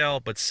much detail,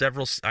 but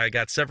I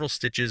got several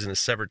stitches and a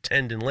severed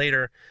tendon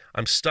later.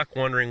 I'm stuck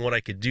wondering what I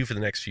could do for the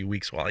next few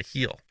weeks while I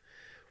heal.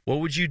 What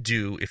would you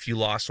do if you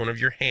lost one of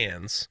your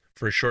hands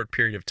for a short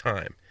period of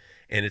time?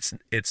 And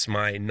it's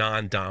my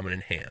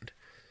non-dominant hand.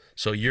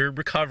 So you're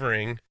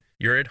recovering,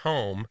 you're at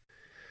home.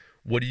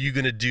 What are you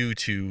going to do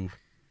to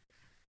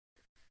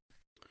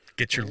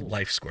get your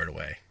life squared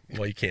away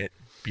while you can't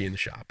be in the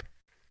shop?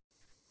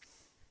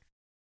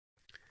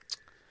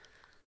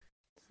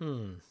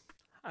 It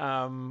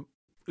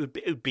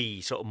would be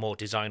sort of more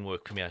design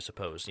work for me, I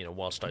suppose,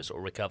 whilst I sort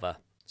of recover.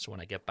 So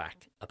when I get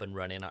back up and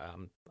running,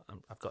 I've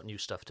got new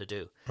stuff to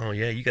do. Oh,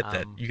 yeah, you got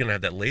that. You're going to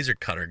have that laser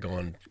cutter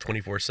going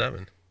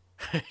 24/7.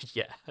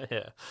 Yeah.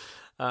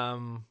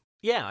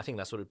 Yeah, I think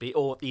that's what it'd be.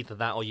 Or either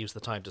that, or use the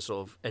time to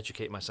sort of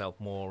educate myself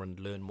more and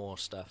learn more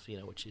stuff,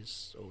 which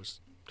is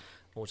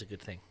always a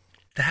good thing.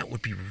 That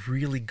would be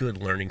really good,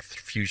 learning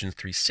Fusion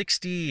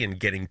 360 and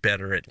getting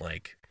better at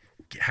like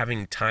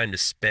having time to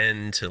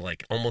spend to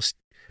like almost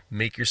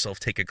make yourself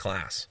take a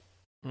class.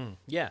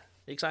 Yeah,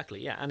 exactly.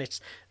 Yeah, and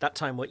it's that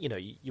time where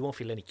you won't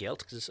feel any guilt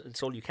because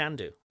it's all you can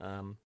do.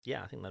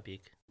 Yeah, I think that'd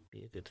be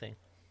a good thing.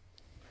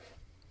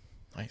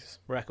 Nice.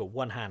 Mareko,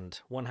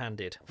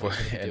 one-handed.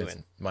 And it's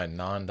my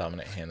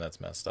non-dominant hand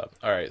that's messed up.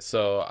 All right,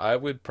 so I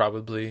would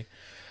probably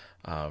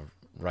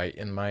write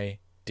in my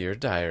dear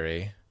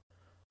diary.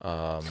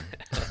 No,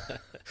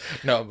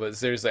 but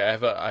seriously, I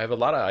have a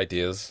lot of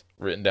ideas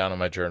written down in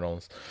my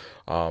journals.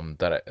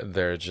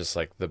 They're just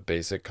like the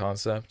basic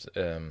concept.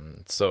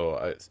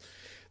 So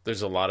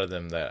there's a lot of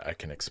them that I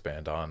can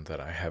expand on that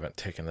I haven't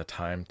taken the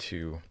time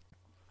to,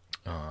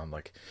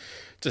 like,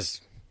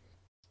 just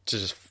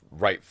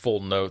write full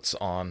notes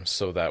on,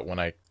 so that when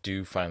I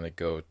do finally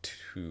go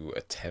to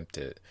attempt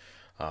it,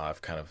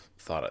 I've kind of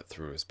thought it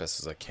through as best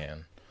as I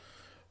can.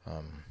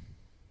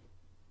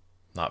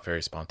 Not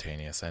very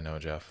spontaneous, I know,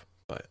 Jeff,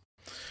 but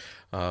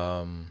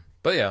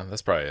yeah,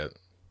 that's probably it.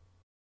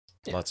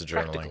 Yeah, Lots of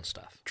practical journaling,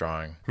 stuff.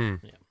 drawing.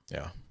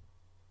 Yeah.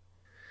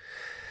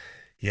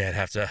 Yeah, I'd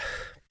have to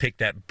pick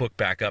that book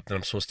back up that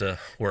I'm supposed to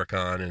work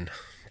on and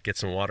get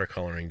some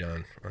watercoloring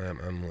done.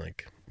 I'm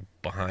like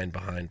behind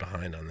on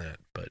that,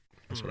 but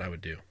that's what I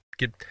would do.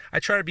 I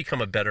try to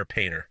become a better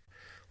painter.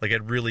 Like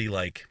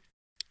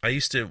I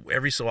used to,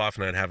 every so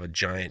often I'd have a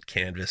giant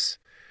canvas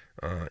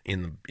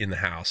in the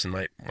house, and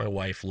my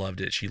wife loved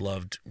it. She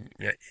loved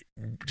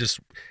just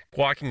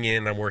walking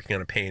in. I'm working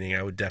on a painting.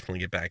 I would definitely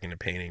get back into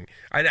painting.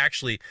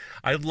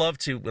 I'd love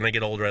to, when I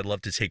get older, I'd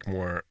love to take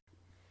more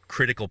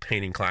critical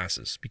painting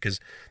classes, because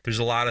there's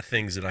a lot of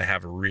things that I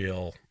have a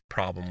real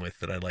problem with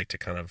that I'd like to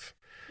kind of.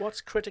 What's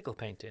critical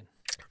painting?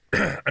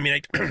 I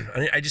mean,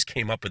 I just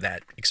came up with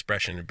that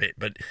expression a bit,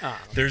 but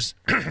there's,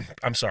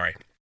 I'm sorry.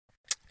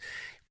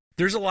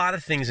 There's a lot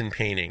of things in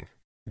painting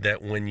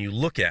that when you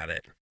look at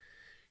it,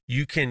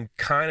 you can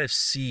kind of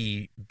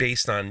see,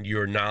 based on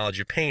your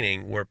knowledge of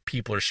painting, where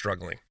people are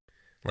struggling.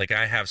 Like,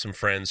 I have some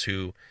friends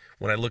who,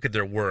 when I look at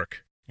their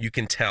work, you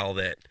can tell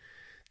that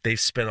they've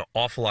spent an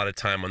awful lot of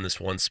time on this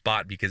one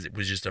spot because it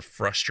was just a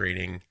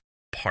frustrating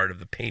part of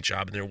the paint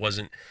job, and there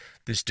wasn't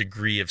this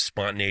degree of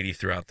spontaneity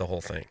throughout the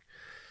whole thing.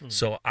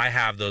 So I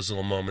have those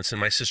little moments, and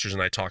my sisters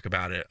and I talk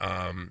about it,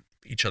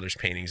 each other's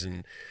paintings,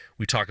 and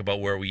we talk about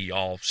where we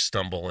all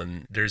stumble,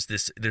 and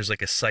there's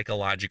like a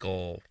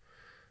psychological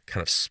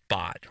kind of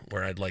spot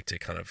where I'd like to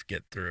kind of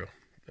get through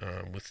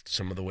with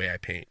some of the way I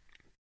paint.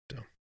 So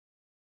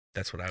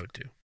that's what I would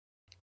do.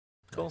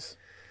 Cool. Nice.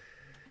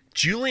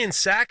 Julian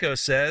Sacco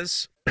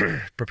says,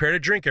 prepare to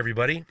drink,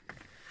 everybody.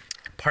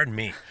 Pardon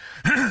me.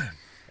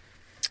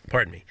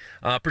 Pardon me.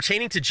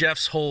 Pertaining to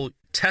Jeff's whole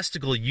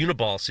testicle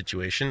uniball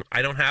situation,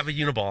 I don't have a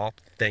uniball.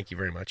 Thank you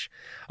very much.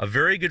 A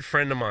very good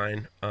friend of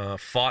mine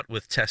fought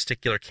with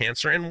testicular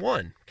cancer and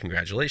won.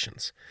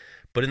 Congratulations.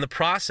 But in the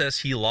process,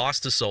 he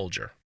lost a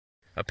soldier.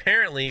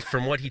 Apparently,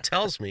 from what he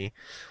tells me,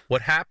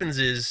 what happens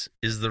is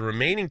the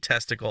remaining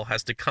testicle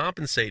has to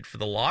compensate for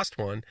the lost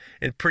one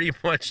and pretty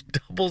much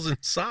doubles in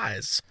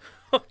size.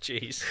 Oh,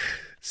 jeez.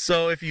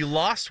 So if you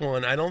lost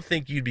one, I don't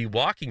think you'd be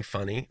walking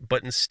funny,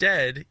 but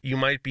instead you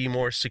might be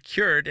more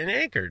secured and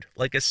anchored,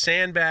 like a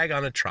sandbag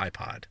on a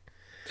tripod.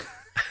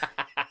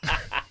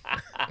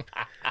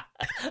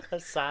 A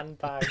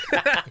sandbag.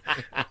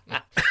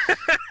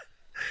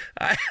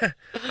 I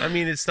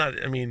mean, it's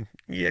not, I mean,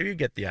 yeah, you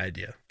get the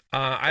idea.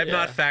 I've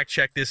not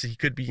fact-checked this. He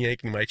could be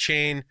yanking my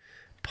chain.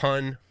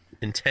 Pun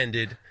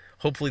intended.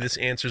 Hopefully this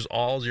answers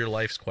all your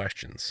life's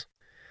questions.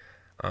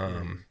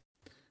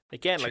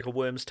 Again, like a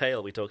worm's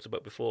tail we talked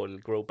about before, it'll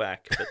grow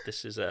back, but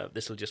this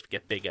will just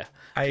get bigger.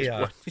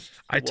 I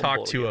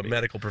talked to a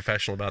medical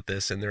professional about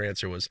this, and their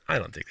answer was, I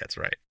don't think that's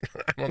right.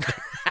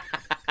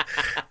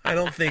 I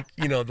don't think,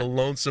 the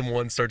lonesome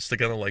one starts to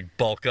kind of like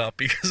bulk up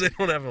because they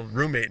don't have a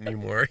roommate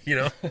anymore,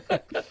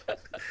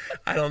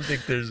 I don't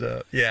think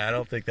I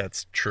don't think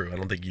that's true. I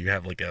don't think you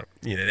have like at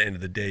the end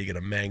of the day, you get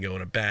a mango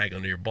in a bag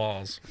under your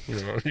balls,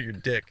 under your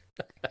dick.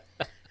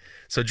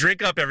 So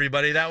drink up,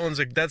 everybody. That's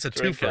a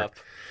Drink twofer. up.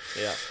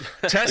 Yeah.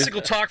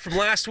 Testicle talk from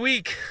last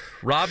week.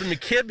 Robin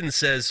McKibben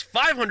says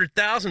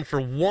 $500,000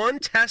 for one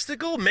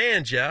testicle.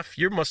 Man, Jeff,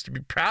 you must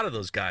be proud of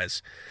those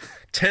guys.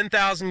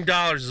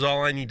 $10,000 is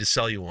all I need to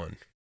sell you one.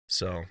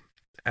 So,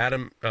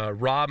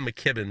 Rob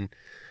McKibben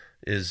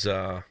is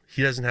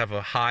he doesn't have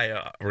a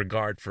high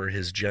regard for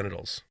his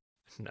genitals.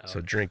 No.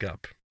 So drink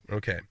up.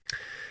 Okay.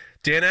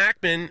 Dan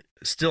Ackman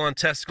still on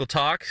testicle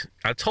talk.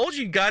 I told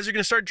you guys are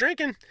going to start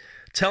drinking.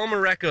 Tell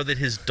Mareko that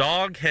his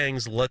dog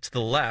hangs to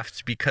the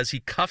left because he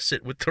cuffs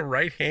it with the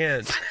right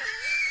hand.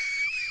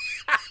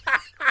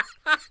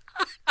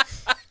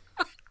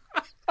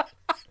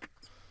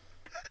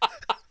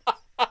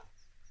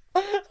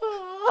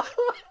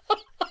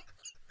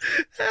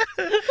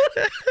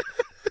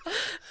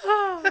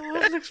 I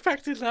wasn't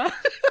expecting that.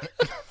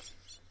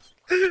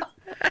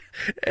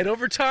 And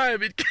over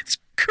time, it gets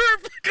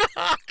curved like a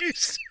hockey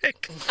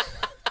stick.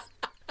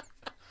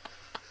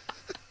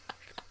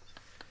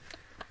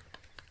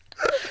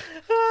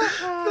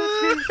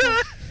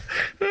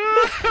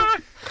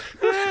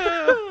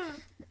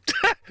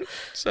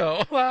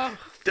 So, Wow.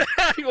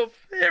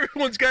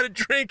 Everyone's got a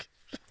drink.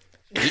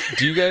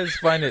 Do you guys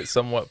find it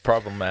somewhat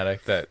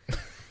problematic that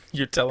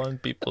you're telling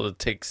people to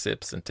take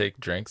sips and take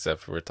drinks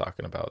after we're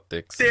talking about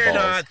dicks and They're balls?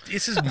 not.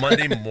 This is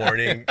Monday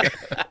morning.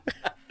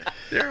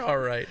 They're all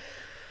right.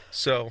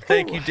 So,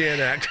 thank you, Dan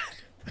Ackman.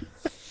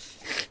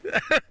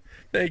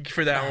 Thank you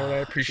for that one. I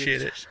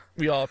appreciate it.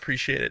 We all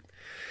appreciate it.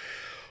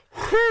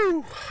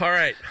 Whew. All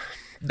right.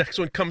 Next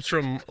one comes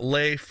from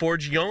Le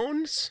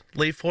Forgions.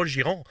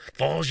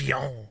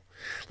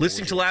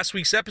 Listening to last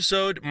week's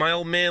episode, my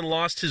old man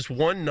lost his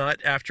one nut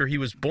after he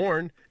was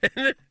born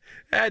and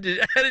had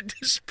it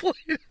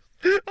displayed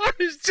on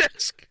his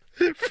desk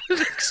for the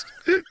next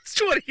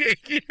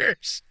 28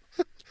 years.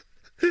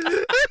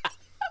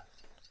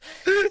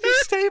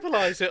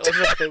 Stabilize it or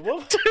something.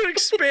 What? To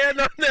expand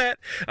on that,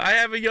 I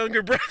have a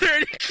younger brother,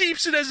 and he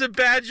keeps it as a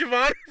badge of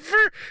honor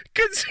for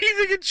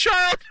conceiving a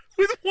child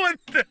with one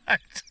nut.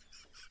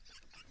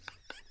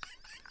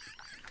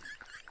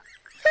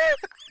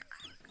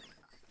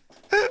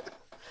 I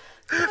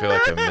feel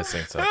like I'm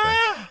missing something.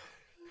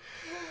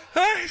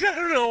 I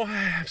don't know.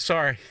 I'm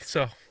sorry.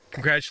 So,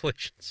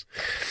 congratulations.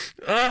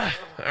 All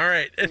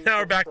right. And now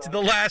we're back to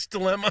the last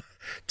dilemma.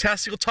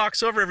 Testicle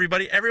talk's over,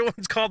 everybody.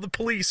 Everyone's called the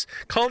police.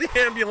 Call the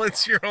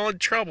ambulance. You're all in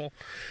trouble.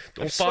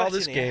 Don't follow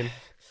this game.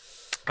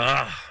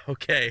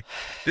 Okay.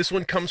 This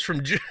one comes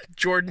from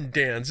Jordan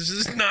Dans. This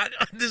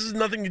is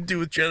nothing to do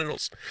with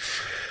genitals.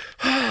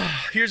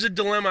 Here's a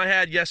dilemma I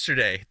had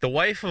yesterday. The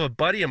wife of a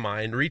buddy of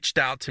mine reached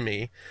out to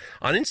me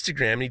on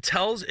Instagram, and he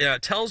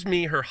tells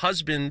me her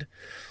husband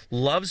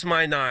loves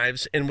my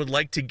knives and would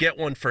like to get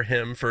one for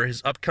him for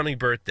his upcoming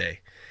birthday.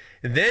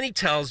 And then he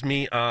tells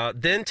me what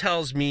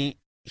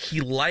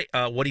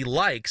he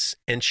likes,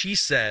 and she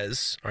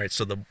says, all right,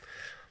 so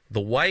the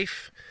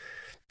wife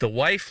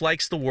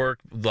likes the work,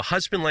 the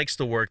husband likes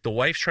the work, the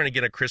wife's trying to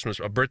get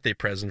a birthday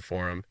present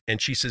for him,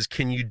 and she says,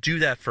 can you do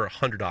that for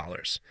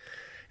 $100?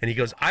 And he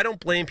goes, I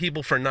don't blame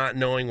people for not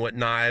knowing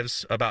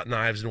about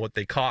knives and what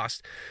they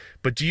cost,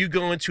 but do you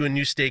go into a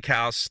new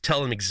steakhouse,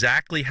 tell them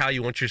exactly how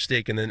you want your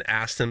steak, and then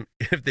ask them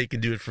if they can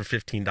do it for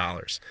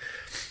 $15?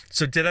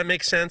 So did that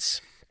make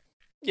sense?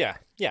 Yeah.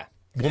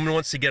 Woman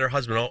wants to get her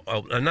husband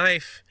a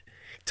knife,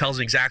 tells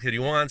him exactly what he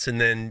wants, and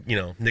then,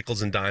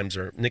 nickel and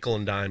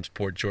dimes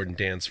poor Jordan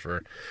Dans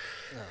for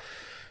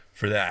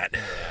that. Yeah.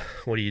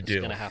 What do you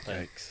do?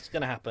 It's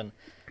going to happen.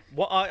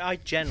 What I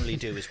generally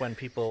do is when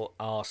people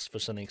ask for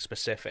something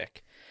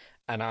specific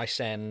and I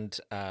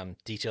send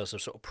details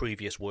of sort of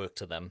previous work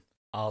to them,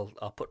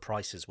 I'll put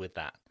prices with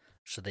that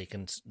so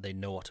they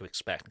know what to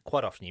expect.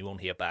 Quite often you won't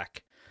hear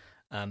back,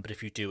 but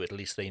if you do, at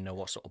least they know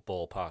what sort of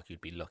ballpark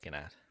you'd be looking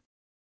at.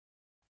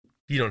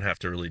 You don't have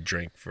to really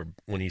drink for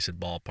when he said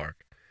ballpark.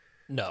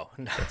 No,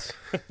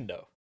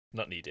 no,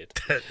 not needed.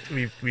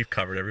 We've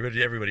covered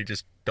everybody. Everybody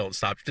just don't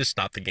stop. Just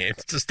stop the game.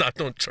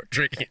 Don't start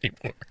drinking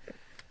anymore.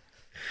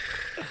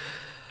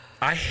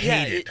 I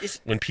hate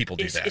it when people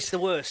do that. It's the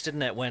worst,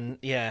 isn't it?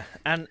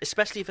 And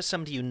especially for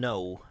somebody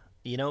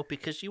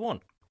because you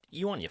want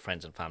your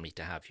friends and family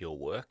to have your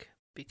work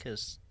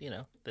because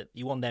that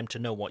you want them to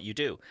know what you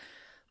do.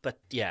 But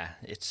yeah,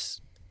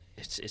 it's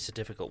a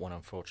difficult one,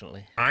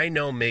 unfortunately. I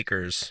know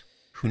makers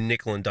who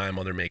nickel and dime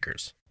other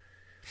makers,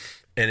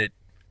 and it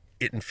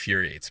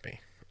infuriates me.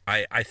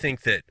 I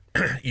think that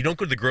you don't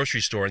go to the grocery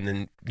store and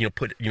then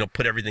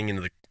put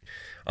everything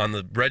on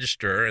the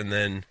register and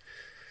then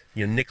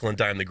nickel and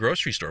dime the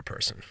grocery store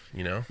person.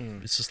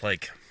 It's just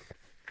like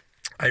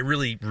I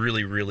really,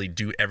 really, really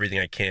do everything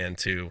I can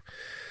to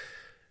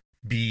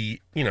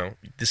be.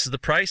 This is the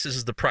price. This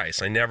is the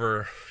price. I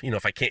never,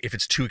 if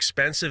it's too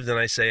expensive, then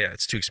I say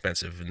it's too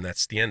expensive, and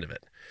that's the end of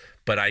it.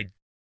 But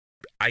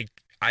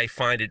I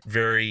find it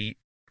very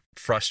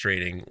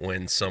frustrating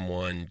when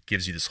someone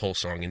gives you this whole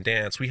song and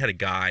dance. We had a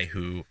guy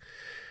who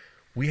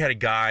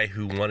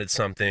wanted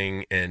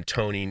something, and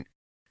Tony,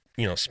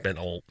 spent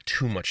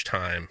too much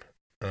time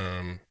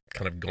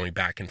kind of going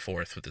back and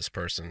forth with this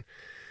person.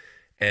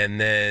 And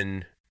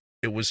then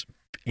it was,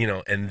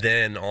 and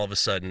then all of a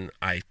sudden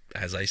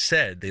as I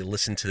said, they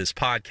listened to this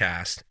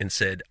podcast and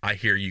said, I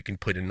hear you can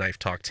put in Knife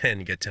Talk 10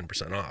 and get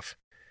 10% off.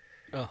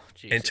 Oh,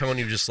 Jesus. And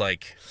Tony was just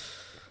like,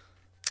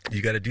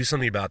 you got to do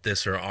something about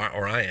this or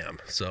I am.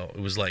 So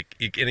it was like,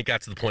 and it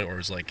got to the point where it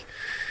was like,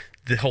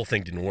 the whole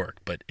thing didn't work,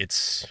 but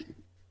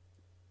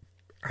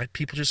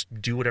people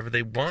just do whatever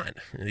they want.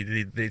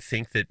 They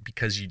think that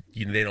because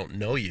they don't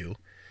know you,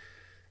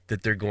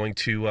 that they're going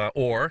to,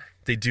 or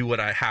they do what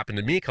happened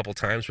to me a couple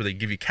times where they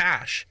give you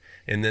cash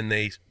and then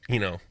they,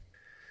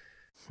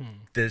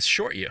 they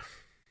short you.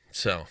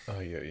 So. Oh,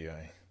 yeah.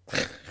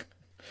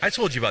 I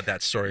told you about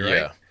that story,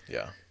 right?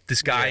 Yeah.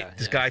 This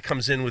guy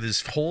comes in with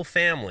his whole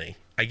family.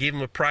 I gave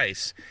him a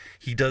price.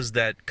 He does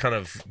that kind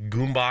of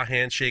Goomba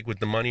handshake with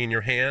the money in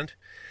your hand.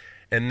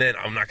 And then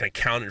I'm not going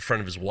to count it in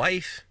front of his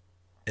wife.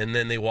 And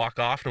then they walk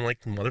off, and I'm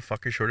like,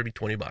 motherfucker, shorted me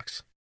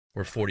 $20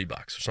 or $40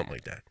 or something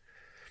like that.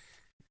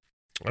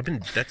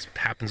 That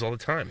happens all the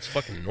time. It's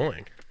fucking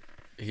annoying.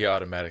 He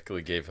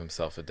automatically gave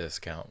himself a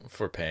discount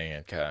for paying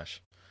in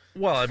cash.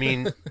 Well, I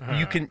mean,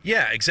 you can,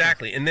 yeah,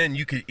 exactly. And then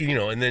you could,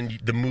 and then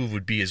the move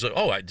would be I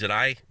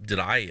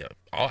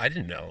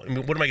didn't know. I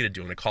mean, what am I going to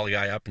do? I'm going to call the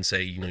guy up and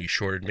say, you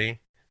shorted me? I'm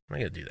not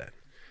going to do that.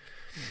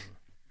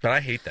 But I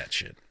hate that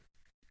shit.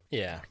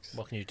 Yeah.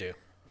 What can you do?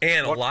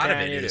 And a lot of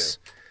it is,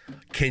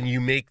 can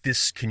you make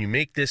this? Can you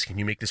make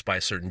this by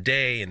a certain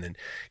day? And then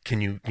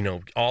can you,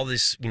 all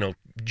this,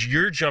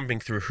 you're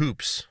jumping through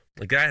hoops.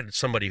 Like I had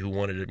somebody who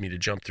wanted me to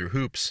jump through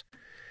hoops.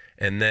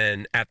 And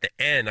then at the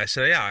end, I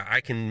said, yeah,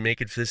 I can make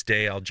it for this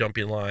day. I'll jump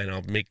in line.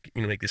 I'll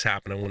make this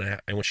happen. I want you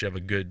to have a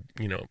good,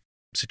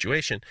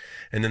 situation.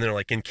 And then they're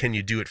like, and can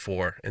you do it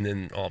for? And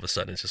then all of a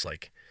sudden it's just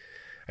like,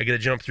 I got to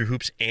jump through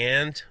hoops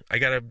and I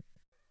got to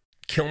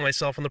kill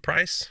myself on the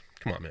price.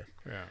 Come on, man.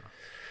 Yeah.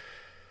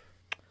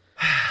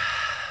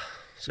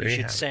 So you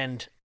should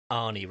send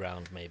Arnie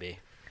round, maybe.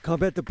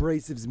 Combat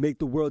Abrasives make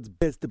the world's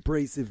best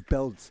abrasive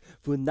belts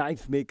for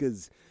knife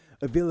makers.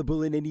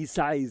 Available in any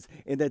size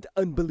and at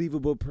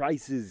unbelievable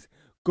prices.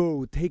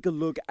 Go take a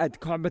look at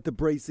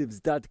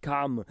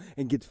combatabrasives.com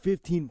and get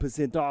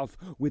 15% off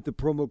with the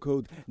promo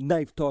code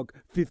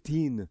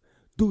KNIFETALK15.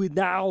 Do it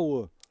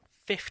now!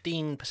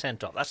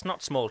 15% off. That's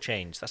not small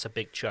change. That's a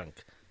big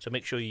chunk. So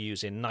make sure you're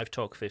using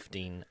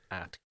KnifeTalk15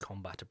 at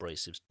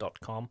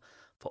combatabrasives.com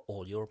for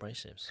all your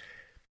abrasives.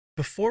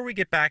 Before we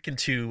get back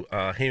into,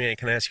 hey man,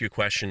 can I ask you a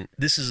question?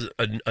 This is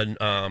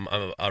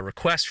a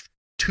request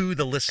to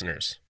the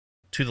listeners.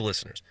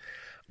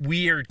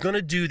 We are going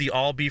to do the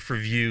All Beef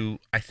review.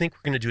 I think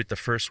we're going to do it the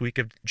first week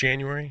of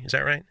January. Is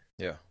that right?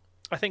 Yeah.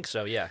 I think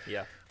so, yeah.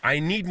 I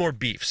need more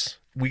beefs.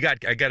 I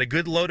got a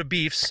good load of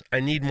beefs. I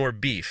need more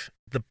beef.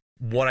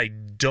 What I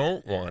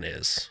don't want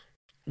is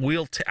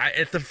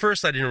at the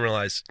first I didn't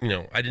realize,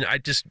 I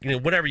just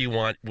whatever you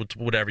want,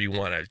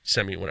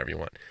 send me whatever you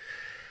want.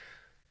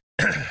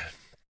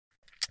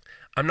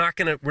 We're not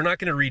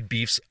gonna read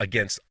beefs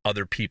against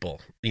other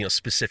people,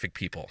 specific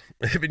people.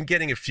 I've been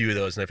getting a few of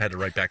those, and I've had to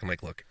write back. I'm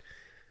like, look,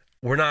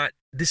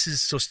 this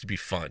is supposed to be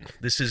fun.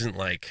 This isn't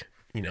like,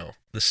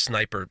 the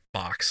Sniper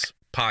Box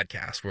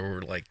podcast where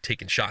we're like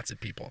taking shots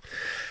at people.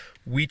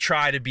 We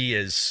try to be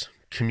as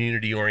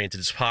community oriented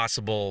as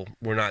possible.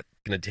 We're not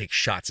gonna take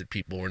shots at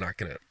people. We're not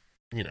gonna,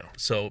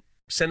 so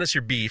send us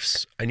your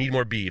beefs. I need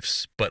more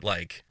beefs, but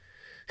like,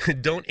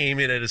 don't aim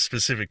it at a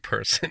specific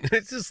person.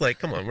 It's just like,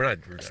 come on,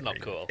 that's not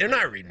cool. They're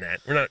not reading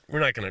that. We're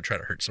not going to try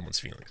to hurt someone's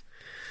feelings.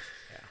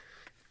 Yeah.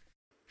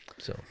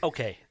 So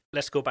okay,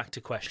 let's go back to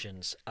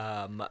questions.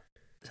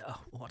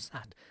 What's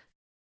that?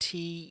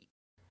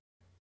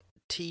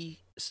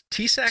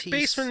 T-Sack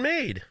Basement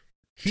Made.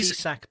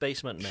 T-Sack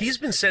Basement Made. He's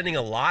been sending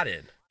a lot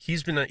in.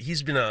 He's been a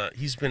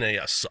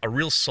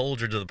real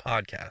soldier to the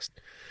podcast.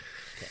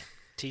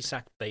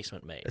 T-Sack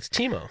Basement Made. It's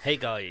Timo. Hey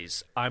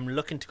guys, I'm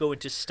looking to go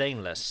into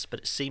stainless,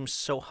 but it seems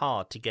so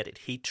hard to get it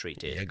heat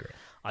treated. Yeah, girl.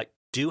 I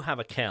do have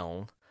a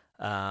kiln,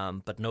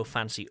 but no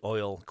fancy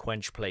oil,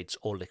 quench plates,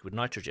 or liquid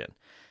nitrogen.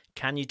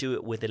 Can you do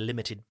it with a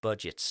limited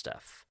budget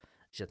stuff?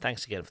 He said,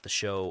 thanks again for the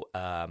show,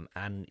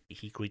 and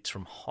he greets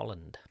from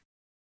Holland.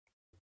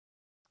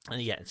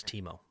 And yeah, it's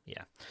Timo,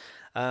 yeah.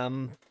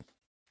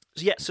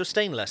 So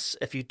stainless,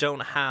 if you don't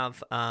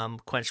have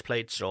quench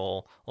plates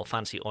or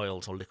fancy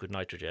oils or liquid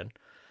nitrogen,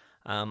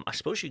 I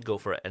suppose you could go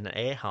for an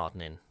air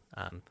hardening.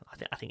 I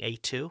think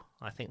A2.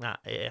 I think that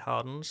air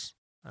hardens,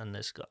 and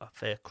there's got a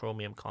fair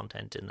chromium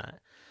content in that.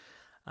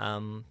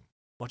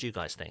 What do you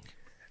guys think?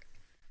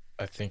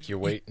 I think you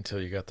wait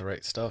until you got the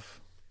right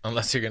stuff,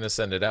 unless you're going to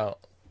send it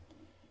out.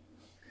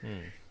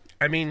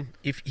 I mean,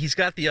 if he's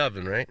got the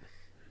oven, right?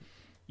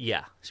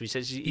 Yeah. So he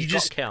says you he's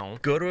just got kiln.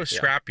 Go to a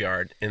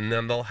scrapyard, and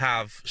then they'll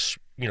have,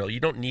 you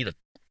don't need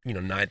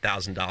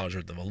 $9,000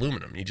 worth of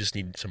aluminum. You just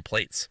need some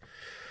plates.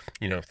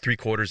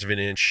 3/4 of an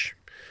inch,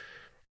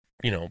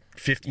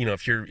 50,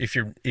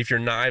 if your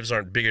knives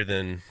aren't bigger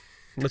than,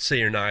 let's say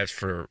your knives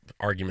for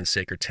argument's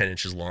sake are 10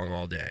 inches long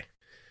all day,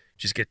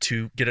 just get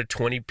a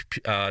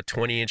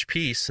 20 inch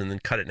piece and then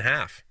cut it in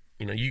half.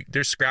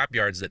 There's scrap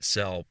yards that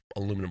sell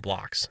aluminum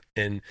blocks,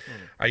 and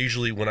I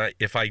usually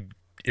if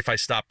I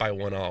stop by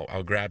one,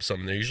 I'll grab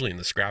some. They're usually in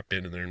the scrap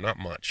bin, and they're not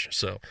much.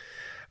 So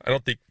I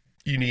don't think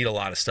you need a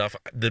lot of stuff.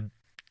 The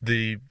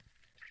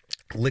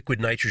liquid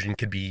nitrogen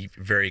could be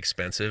very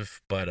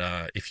expensive, but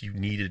if you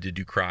needed to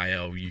do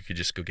cryo, you could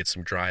just go get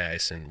some dry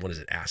ice and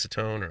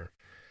acetone or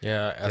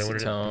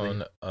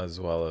acetone, as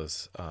well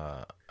as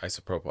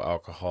isopropyl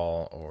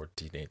alcohol or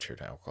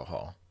denatured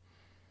alcohol.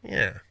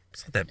 Yeah,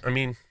 it's not that. I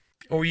mean,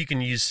 or you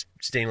can use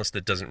stainless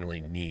that doesn't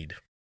really need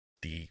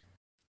the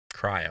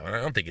cryo, and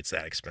I don't think it's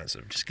that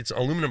expensive. Just get some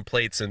aluminum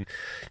plates and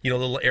a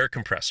little air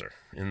compressor,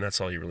 and that's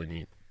all you really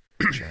need.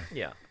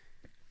 Yeah.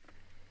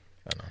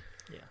 I know.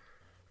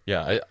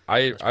 Yeah,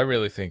 I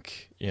really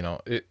think,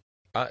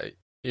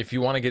 if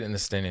you want to get into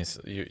stainless,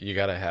 you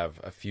got to have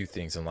a few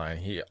things in line.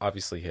 He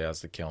obviously has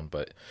the kiln,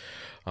 but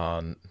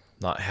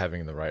not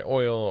having the right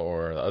oil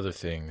or other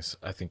things,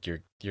 I think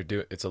you're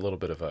doing. It's a little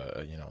bit of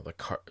a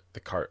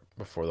the cart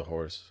before the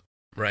horse,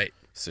 right,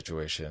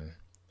 situation,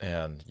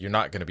 and you're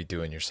not going to be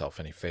doing yourself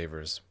any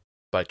favors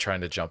by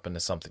trying to jump into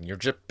something you're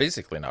just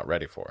basically not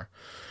ready for.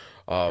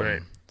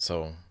 Right.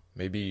 So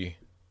maybe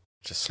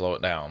just slow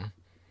it down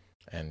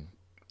and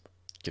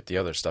get the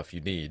other stuff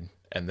you need,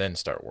 and then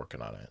start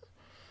working on it.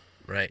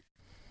 Right.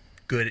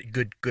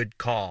 Good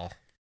call.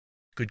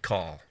 Good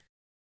call.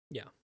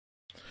 Yeah.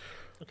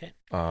 Okay.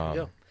 There you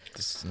go.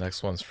 This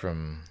next one's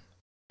from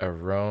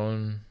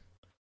Aaron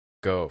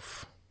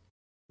Goff.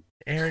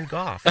 Aaron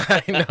Goff.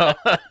 I know.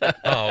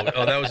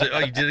 Oh, that was it. Oh,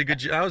 you did a good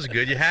job. That was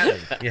good. You had me.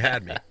 You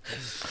had me.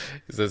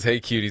 He says, "Hey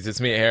cuties,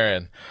 it's me,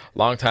 Aaron.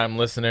 Long-time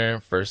listener,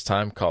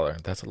 first-time caller."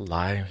 That's a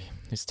lie.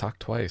 He's talked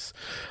twice.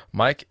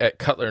 Mike at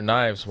Cutler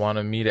Knives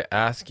wanted me to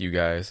ask you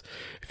guys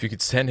if you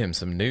could send him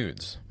some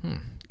nudes.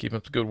 Keep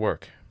up the good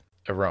work.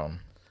 Aaron.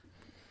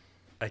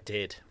 I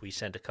did. We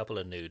sent a couple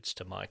of nudes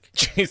to Mike.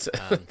 Jesus,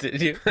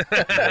 did you?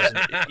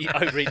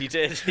 I really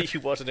did. He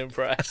wasn't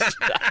impressed.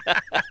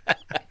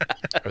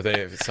 Are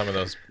they some of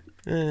those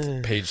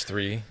page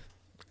 3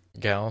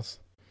 gals?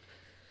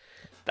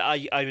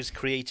 I was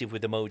creative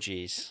with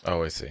emojis.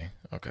 Oh, I see.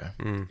 Okay.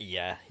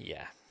 Yeah.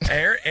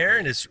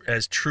 Aaron is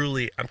as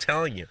truly, I'm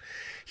telling you,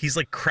 he's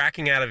like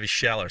cracking out of his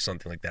shell or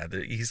something like that.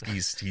 He's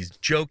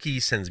jokey. He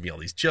sends me all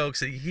these jokes.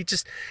 He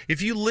just,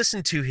 if you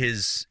listen to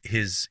his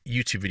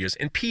YouTube videos,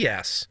 and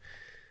P.S.,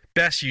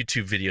 best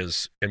YouTube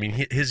videos. I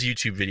mean, his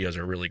YouTube videos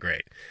are really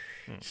great.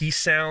 He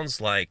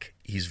sounds like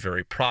he's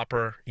very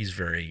proper. He's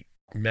very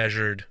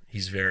measured.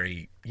 He's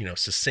very,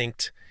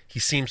 succinct. He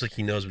seems like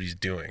he knows what he's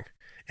doing.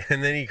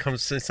 And then he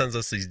comes and sends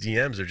us these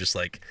DMs. They're just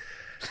like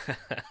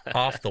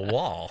off the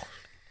wall.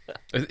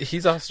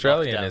 He's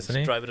Australian, isn't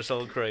he? Driving us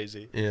all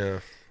crazy. Yeah.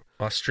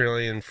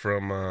 Australian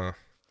from,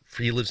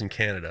 he lives in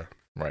Canada.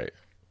 Right.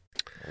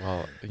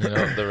 Well,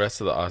 the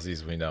rest of the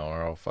Aussies we know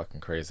are all fucking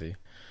crazy.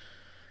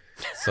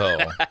 So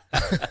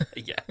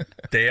Yeah.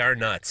 They are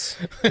nuts.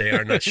 They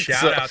are nuts.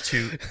 Shout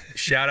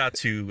out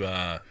to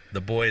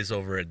the boys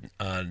over at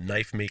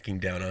Knife Making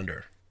Down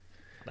Under.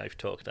 Knife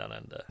Talk Down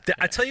Under.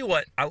 I tell you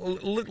what,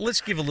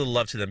 let's give a little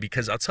love to them,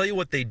 because I'll tell you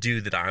what they do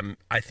that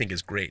I think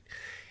is great.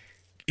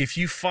 If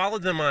you follow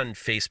them on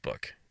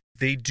Facebook,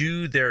 they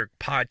do their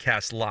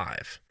podcast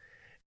live,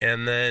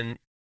 and then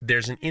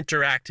there's an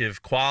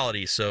interactive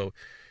quality, so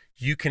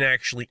you can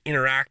actually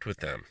interact with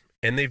them.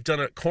 And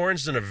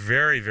Corin's done a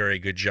very, very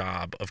good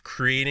job of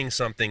creating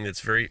something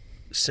that's very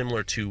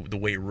similar to the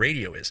way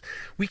radio is.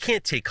 We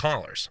can't take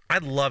callers.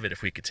 I'd love it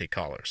if we could take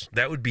callers.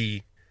 That would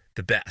be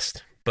the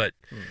best. But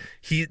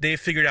they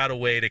figured out a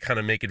way to kind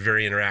of make it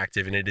very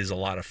interactive, and it is a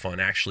lot of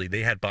fun. Actually,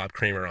 they had Bob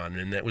Kramer on,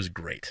 and that was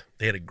great.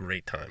 They had a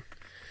great time.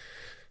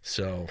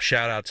 So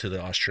shout out to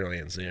the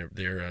Australians.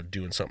 They're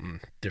doing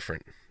something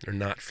different. They're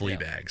not flea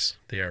bags.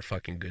 They are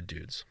fucking good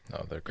dudes.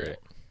 no, they're great.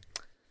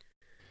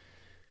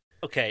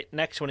 Okay,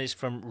 next one is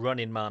from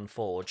Running Man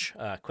Forge.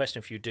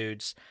 Question for you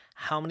dudes.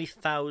 How many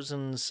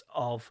thousandths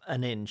of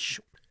an inch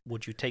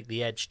would you take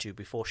the edge to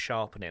before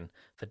sharpening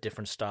for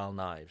different style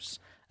knives?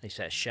 And he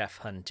says chef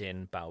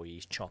hunting,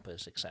 bowies,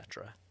 choppers,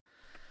 etc.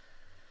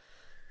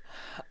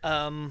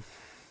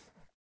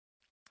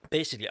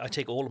 Basically, I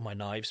take all of my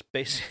knives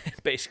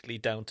basically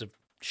down to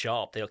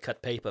sharp. They'll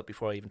cut paper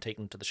before I even take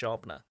them to the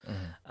sharpener.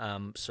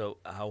 So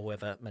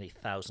however many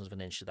thousandths of an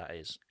inch that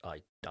is,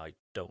 I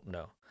don't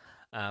know.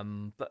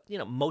 But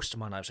most of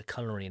my knives are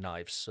culinary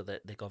knives, so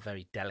that they've got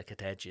very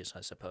delicate edges,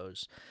 I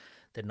suppose.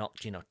 They're not,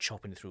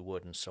 chopping through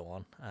wood and so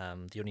on.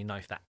 The only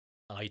knife that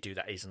I do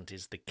that isn't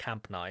is the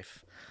camp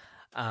knife,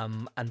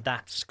 and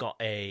that's got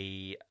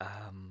a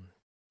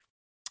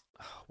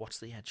what's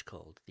the edge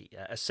called?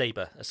 A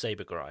saber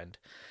grind.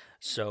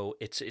 So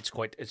it's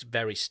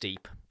very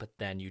steep, but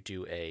then you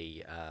do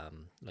a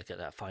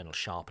final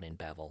sharpening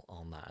bevel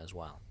on that as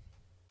well.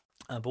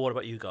 But what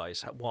about you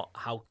guys?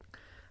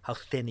 How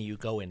thin are you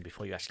going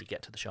before you actually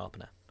get to the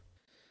sharpener?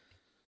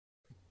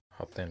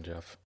 How thin,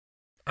 Jeff?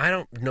 I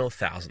don't know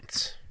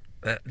thousandths.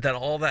 That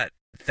all that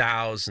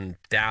thousand.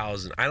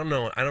 I don't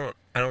know. I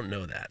don't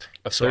know that.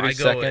 A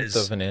 32nd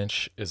of an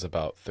inch is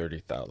about 30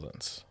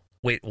 thousandths.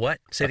 Wait, what?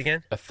 Say it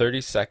again. A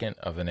 32nd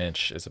of an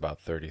inch is about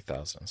 30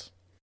 thousandths.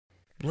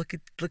 Look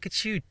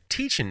at you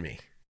teaching me.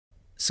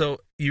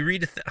 So you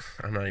read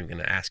I'm not even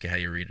going to ask you how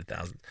you read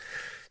 1,000.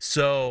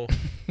 So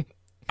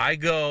I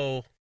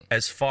go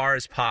as far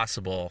as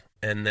possible,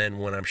 and then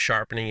when I'm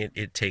sharpening it,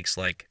 it takes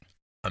like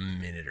a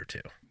minute or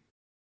two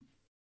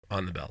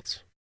on the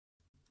belts.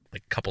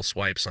 Like a couple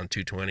swipes on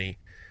 220,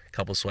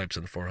 couple swipes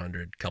on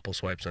 400, couple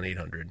swipes on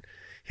 800,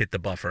 hit the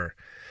buffer,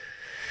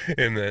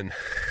 and then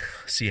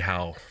see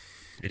how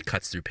it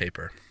cuts through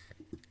paper.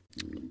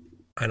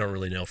 I don't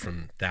really know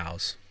from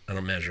thous. I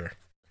don't measure.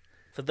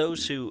 For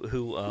those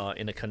who are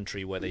in a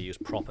country where they use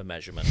proper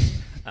measurements,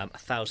 a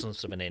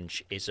thousandth of an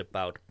inch is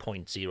about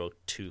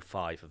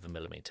 0.025 of a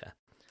millimeter.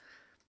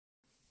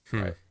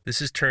 Right. This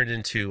has turned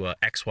into a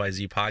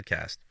XYZ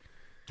podcast.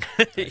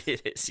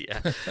 It is,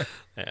 yeah.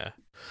 Yeah.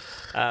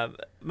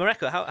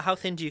 Mareko, how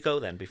thin do you go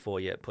then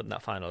before you're putting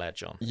that final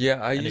edge on?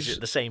 Yeah, is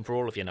it the same for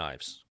all of your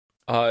knives?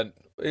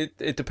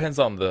 It depends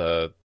on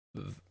I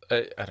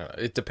don't know.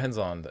 It depends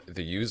on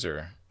the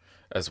user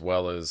as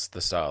well as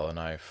the style of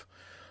knife.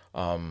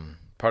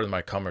 Part of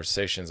my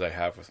conversations I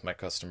have with my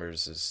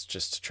customers is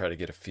just to try to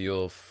get a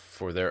feel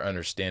for their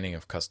understanding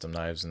of custom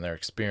knives and their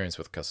experience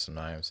with custom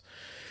knives.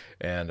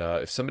 And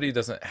if somebody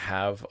doesn't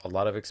have a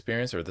lot of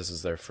experience, or this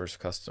is their first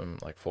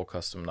full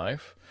custom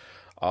knife,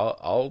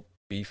 I'll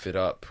beef it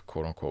up,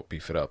 quote unquote,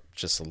 beef it up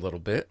just a little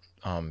bit,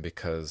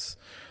 because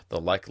the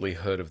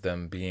likelihood of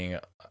them being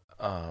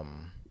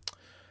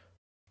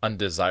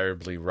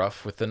undesirably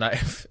rough with the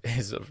knife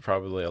is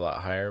probably a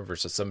lot higher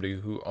versus somebody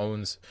who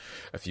owns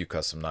a few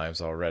custom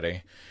knives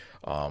already,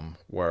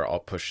 where I'll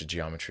push the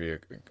geometry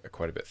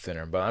quite a bit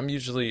thinner. But I'm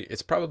usually,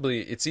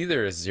 it's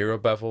either a 0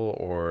 bevel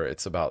or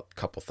it's about a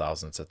couple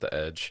thousandths at the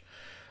edge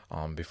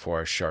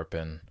before I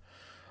sharpen.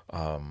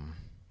 And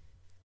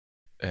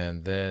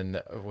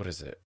then what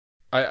is it?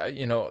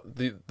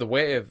 The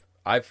way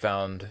I've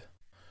found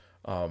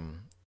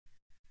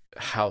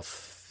how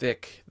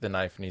thick the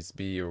knife needs to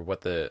be, or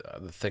what the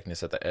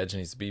thickness at the edge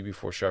needs to be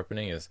before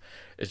sharpening is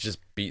just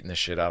beating the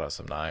shit out of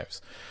some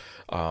knives.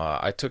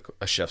 I took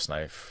a chef's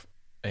knife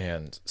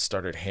and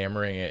started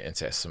hammering it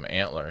into some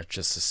antler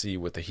just to see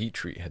what the heat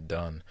treat had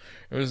done.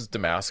 It was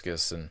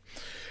Damascus, and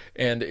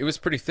it was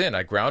pretty thin.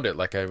 I ground it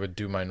like I would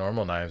do my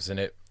normal knives, and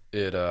it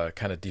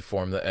kind of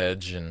deformed the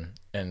edge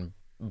and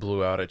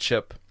blew out a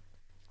chip.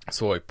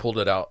 So I pulled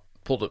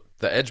the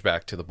edge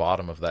back to the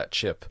bottom of that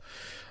chip,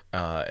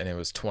 and it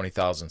was 20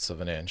 thousandths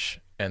of an inch.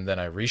 And then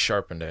I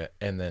resharpened it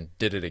and then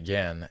did it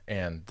again,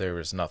 and there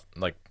was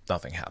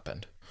nothing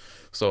happened.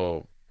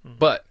 So,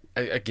 but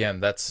again,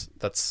 that's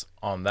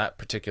on that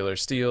particular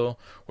steel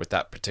with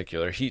that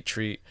particular heat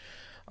treat,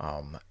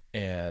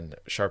 and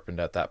sharpened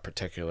at that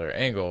particular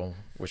angle,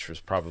 which was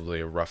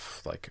probably a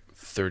rough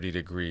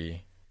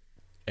 30-degree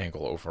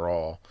angle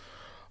overall.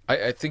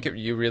 I think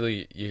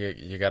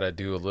you got to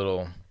do a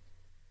little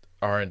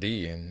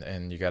R&D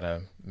and you got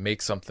to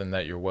make something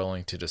that you're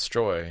willing to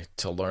destroy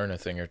to learn a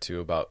thing or two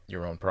about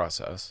your own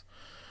process.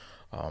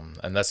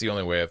 And that's the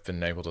only way I've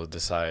been able to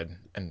decide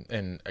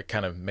and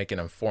kind of make an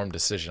informed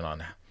decision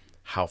on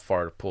how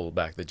far to pull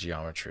back the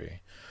geometry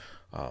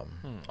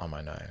on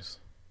my knives.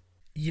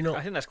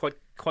 I think that's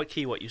quite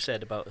key what you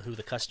said about who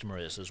the customer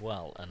is as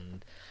well.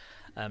 And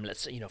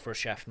let's say, for a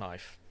chef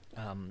knife,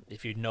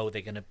 if they're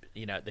going to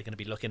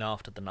be looking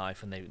after the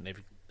knife, and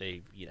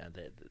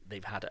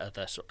they've had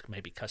other sort of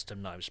maybe custom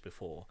knives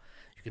before,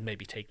 you can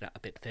maybe take that a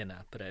bit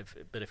thinner. But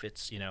if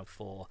it's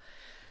for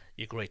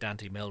your great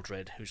auntie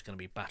Mildred, who's going to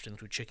be battering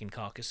through chicken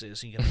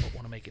carcasses, you're going to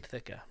want to make it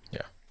thicker.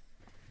 Yeah,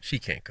 she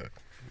can't cook.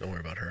 Don't worry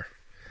about her.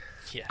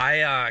 Yeah. I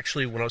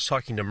actually, when I was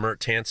talking to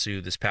Mert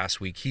Tansu this past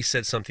week, he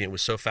said something that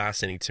was so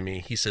fascinating to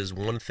me. He says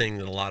one thing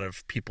that a lot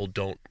of people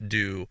don't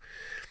do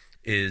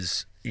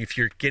is, if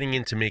you're getting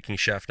into making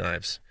chef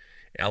knives,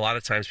 a lot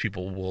of times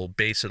people will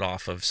base it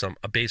off of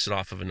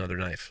another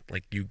knife.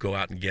 Like, you go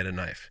out and get a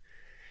knife.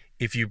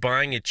 If you're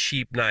buying a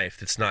cheap knife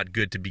that's not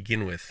good to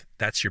begin with,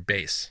 that's your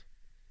base.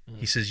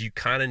 He says you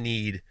kind of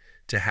need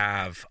to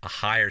have a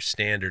higher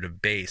standard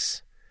of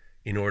base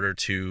in order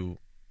to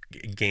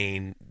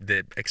gain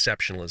the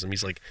exceptionalism.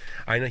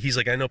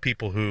 I know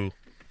people who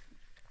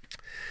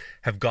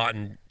have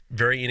gotten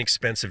very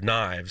inexpensive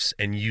knives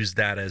and used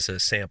that as a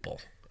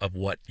sample of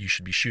what you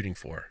should be shooting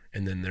for,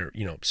 and then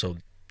so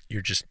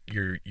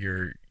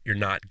you're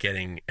not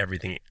getting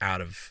everything out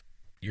of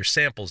your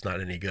sample's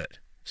not any good.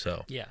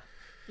 So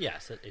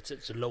so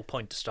it's a low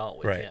point to start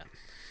with. Right. Yeah,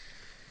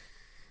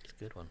 it's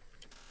a good one.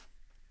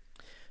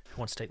 Who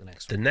wants to take the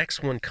next one? The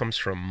next one comes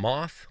from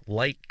Moth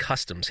Light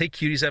Customs. Hey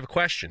cuties, I have a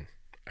question.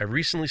 I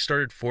recently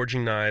started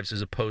forging knives as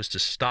opposed to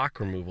stock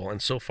removal,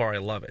 and so far I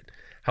love it.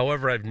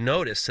 However, I've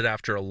noticed that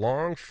after a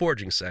long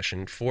forging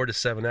session, 4 to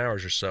 7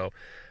 hours or so,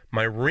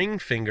 my ring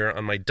finger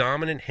on my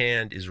dominant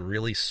hand is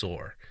really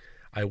sore.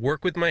 I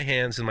work with my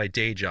hands in my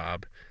day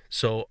job,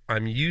 so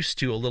I'm used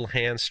to a little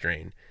hand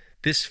strain.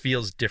 This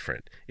feels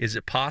different. Is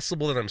it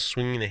possible that I'm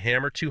swinging the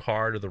hammer too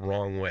hard or the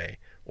wrong way?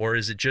 Or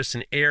is it just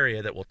an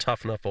area that will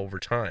toughen up over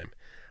time?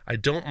 I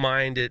don't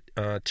mind it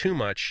too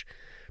much,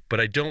 but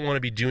I don't want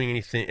to be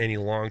doing any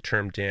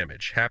long-term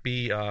damage.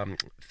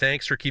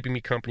 Thanks for keeping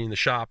me company in the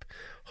shop.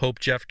 Hope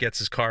Jeff gets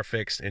his car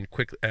fixed and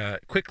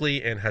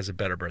quickly and has a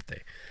better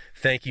birthday.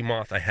 Thank you,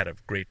 Moth. I had a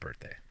great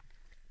birthday.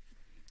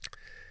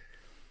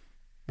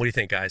 What do you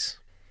think, guys?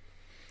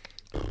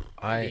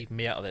 Leave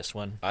me out of this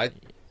one. I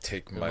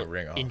take my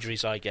ring off.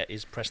 Injuries I get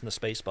is pressing the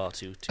space bar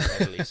too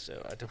heavily,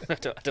 so I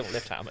don't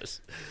lift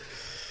hammers.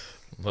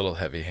 A little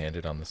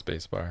heavy-handed on the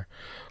space bar.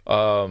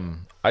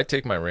 I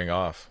take my ring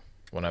off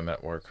when I'm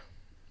at work.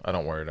 I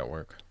don't wear it at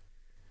work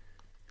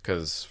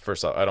because,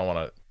 first off, I don't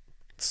want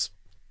to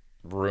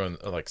ruin,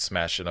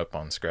 scratch it up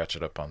on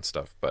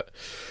stuff. But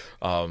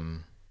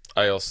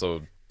I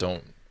also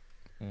don't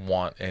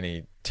want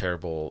any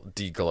terrible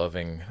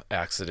degloving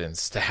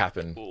accidents to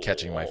happen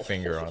catching my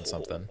finger on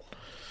something.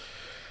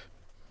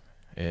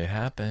 It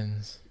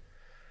happens.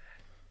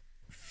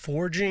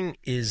 Forging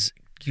is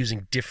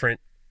using different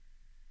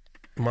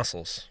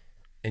muscles,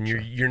 and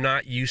you're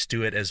not used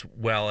to it as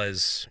well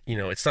as,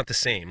 it's not the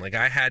same. Like,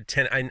 I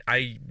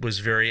was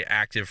very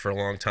active for a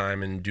long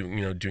time and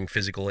doing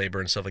physical labor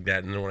and stuff like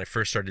that. And then when I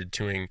first started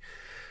doing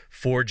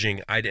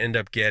forging, I'd end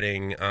up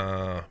getting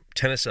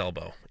tennis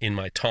elbow in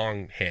my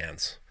tong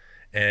hands.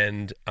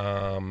 And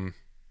you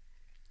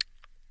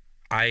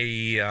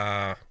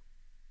got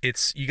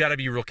to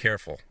be real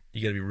careful.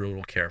 You got to be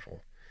real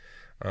careful.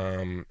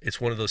 It's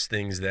one of those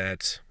things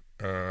that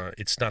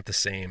it's not the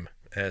same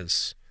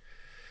as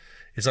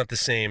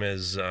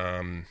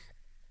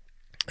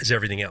as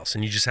everything else,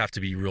 and you just have to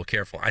be real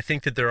careful. I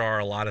think that there are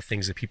a lot of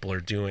things that people are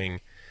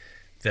doing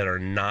that are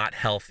not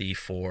healthy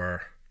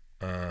for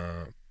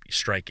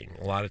striking.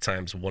 A lot of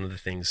times, one of the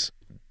things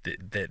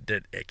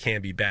that it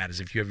can be bad is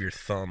if you have your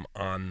thumb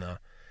on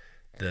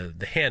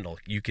the handle,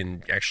 you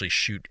can actually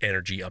shoot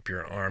energy up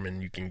your arm,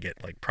 and you can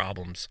get like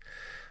problems.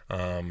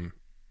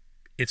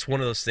 It's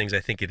one of those things. I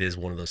think it is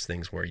one of those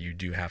things where you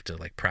do have to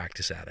like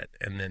practice at it.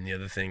 And then the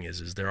other thing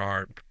is there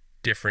are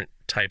different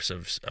types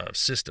of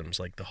systems,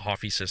 like the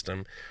Hoffy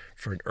system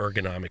for an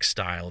ergonomic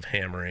style of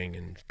hammering,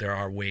 and there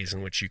are ways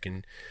in which you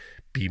can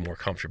be more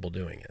comfortable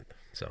doing it.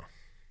 So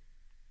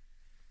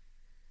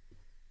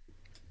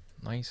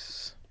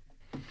Nice.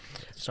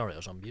 Sorry, I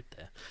was on mute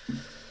there.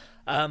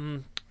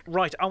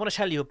 Right, I want to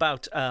tell you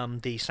about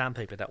the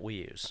sandpaper that we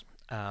use.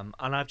 And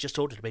I've just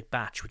ordered a big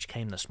batch, which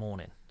came this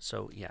morning.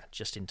 So, yeah,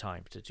 just in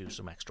time to do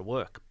some extra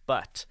work.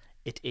 But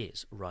it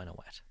is Rhino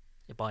Wet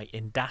by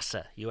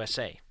Indasa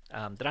USA.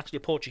 They're actually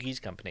a Portuguese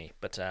company,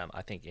 but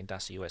I think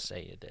Indasa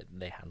USA,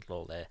 they handle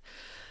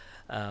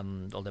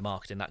all their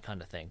marketing, that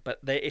kind of thing. But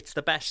it's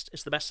the best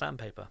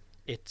sandpaper.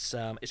 It's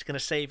going to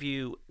save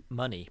you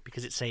money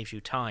because it saves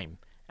you time.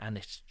 And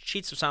it's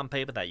sheets of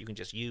sandpaper that you can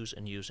just use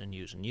and use and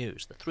use and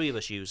use. The three of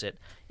us use it.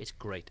 It's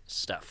great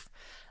stuff.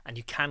 And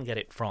you can get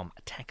it from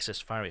Texas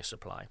Farrier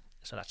Supply.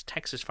 So that's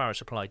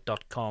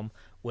texasfarriersupply.com,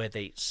 where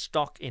they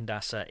stock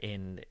Indasa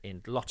in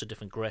lots of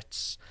different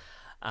grits.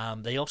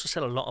 They also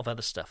sell a lot of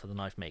other stuff for the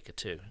knife maker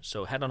too.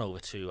 So head on over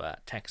to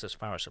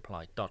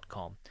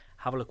texasfarriersupply.com.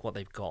 Have a look what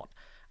they've got.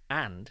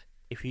 And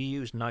if you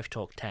use Knife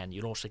Talk 10,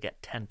 you'll also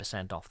get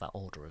 10% off that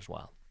order as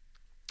well.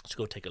 So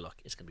go take a look.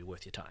 It's going to be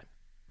worth your time.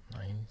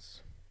 Nice.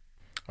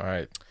 All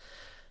right.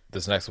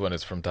 This next one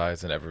is from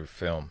Dyes in Every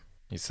Film.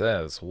 He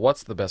says,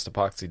 what's the best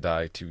epoxy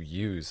dye to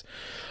use?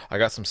 I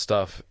got some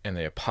stuff and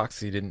the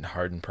epoxy didn't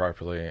harden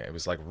properly. It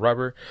was like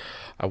rubber.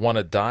 I want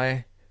a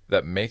dye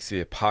that makes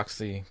the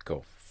epoxy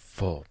go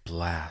full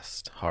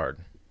blast hard.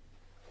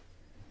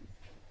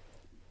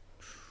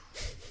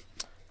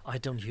 I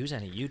don't use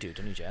any. You do,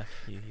 don't you, Jeff?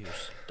 You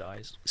use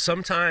dyes.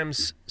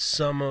 Sometimes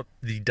some of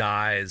the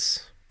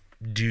dyes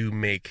do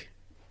make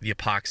the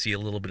epoxy a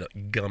little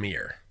bit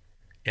gummier.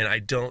 And I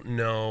don't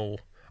know,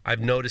 I've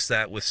noticed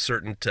that with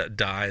certain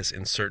dyes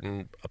and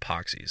certain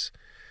epoxies.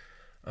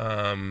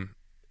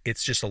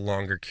 It's just a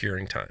longer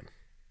curing time.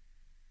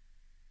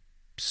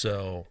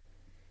 So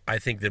I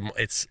think that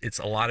it's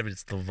a lot of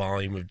it's the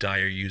volume of dye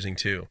you're using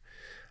too.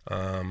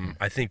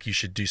 I think you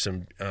should do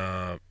some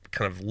kind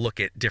of look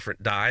at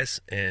different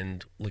dyes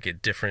and look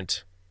at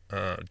different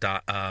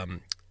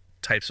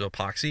types of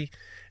epoxy,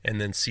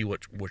 and then see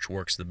which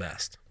works the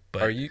best.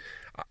 But Are you?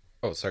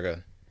 Oh, sorry. Go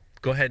ahead.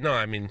 Go ahead. No,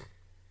 I mean,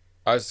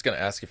 I was just gonna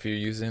ask if you're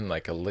using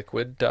like a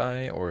liquid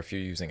dye or if you're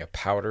using a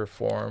powder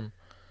form,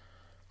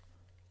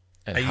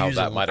 and how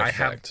that might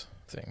affect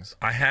things.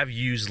 I have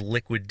used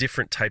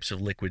different types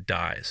of liquid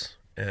dyes,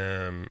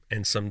 and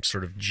some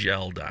sort of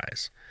gel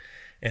dyes,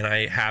 and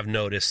I have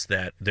noticed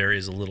that there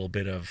is a little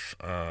bit of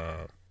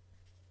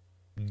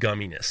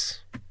gumminess,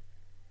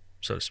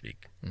 so to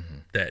speak. Mm-hmm.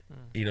 That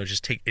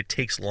it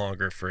takes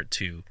longer for it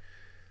to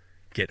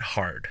get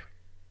hard.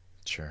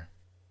 Sure.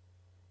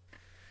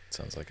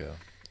 Sounds like a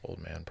old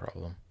man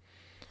problem.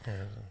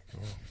 Well,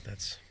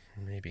 that's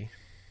maybe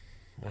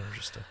more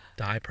just a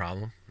dye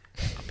problem,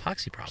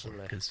 epoxy problem,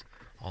 because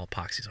all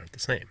epoxies aren't the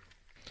same.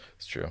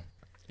 It's true.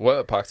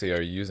 What epoxy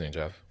are you using,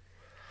 Jeff?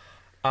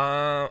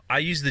 I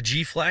use the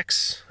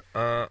G-Flex.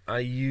 I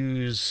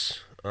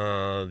use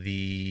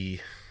the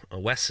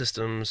West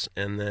Systems,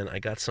 and then I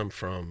got some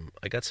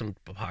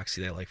epoxy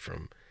that I like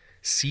from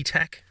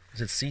C-Tech.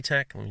 Is it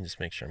C-Tech? Let me just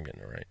make sure I'm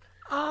getting it right.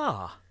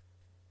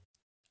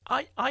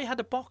 I had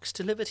a box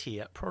delivered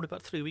here probably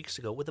about 3 weeks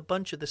ago with a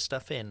bunch of this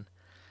stuff in,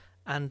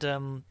 and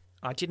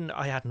I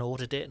hadn't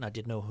ordered it, and I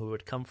didn't know who it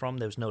would come from.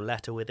 There was no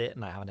letter with it,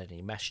 and I haven't had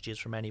any messages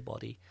from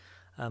anybody.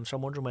 So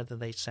I'm wondering whether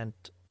they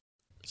sent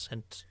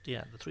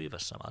the three of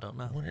us some. I don't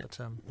know.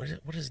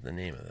 What is the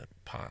name of that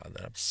pot?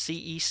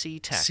 CEC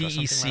Tech.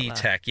 CEC like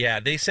Tech. Yeah,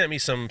 they sent me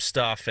some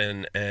stuff,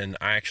 and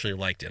I actually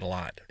liked it a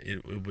lot.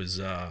 It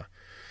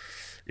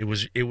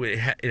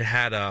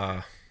had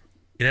a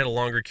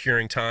longer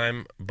curing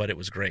time, but it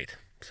was great.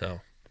 So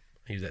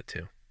I use that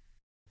too.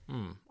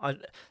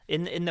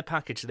 In the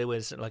package there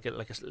was like a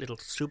little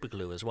super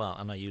glue as well,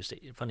 and I used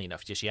it, funny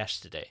enough, just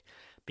yesterday,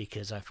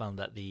 because I found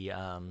that the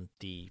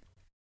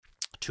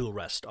tool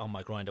rest on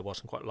my grinder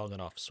wasn't quite long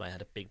enough, so I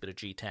had a big bit of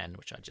G10,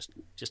 which I just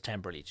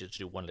temporarily just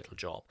do one little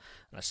job,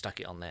 and I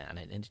stuck it on there, and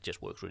it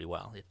just worked really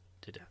well. It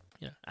did,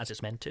 as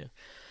it's meant to.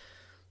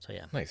 So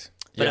yeah, nice.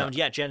 But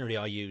generally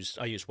I use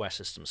West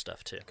Systems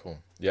stuff too. Cool.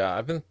 Yeah,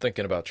 I've been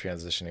thinking about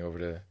transitioning over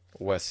to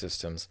West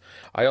Systems.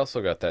 I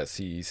also got that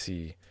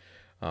CEC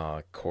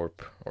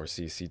Corp or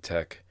CEC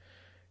Tech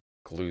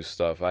glue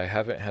stuff. I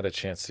haven't had a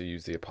chance to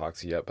use the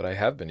epoxy yet, but I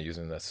have been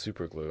using that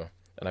super glue,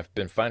 and I've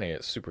been finding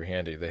it super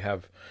handy. They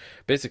have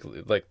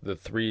basically like the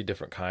three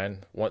different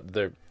kind.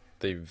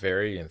 They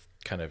vary in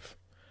kind of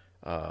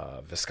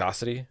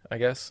viscosity, I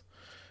guess,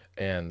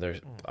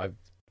 and I've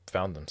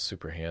found them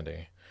super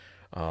handy.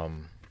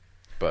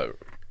 But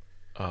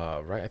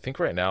I think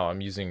right now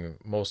I'm using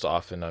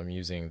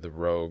the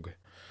Rogue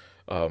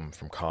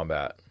from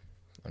Combat.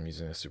 I'm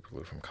using a super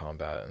glue from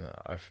Combat, and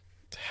I've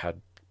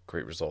had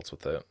great results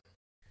with it.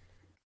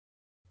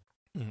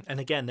 And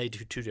again, they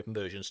do two different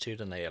versions too,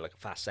 don't they? Like a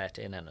fast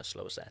set-in and a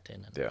slow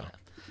set-in. And, Yeah.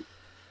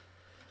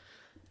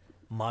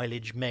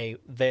 Mileage may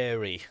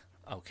vary.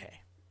 Okay.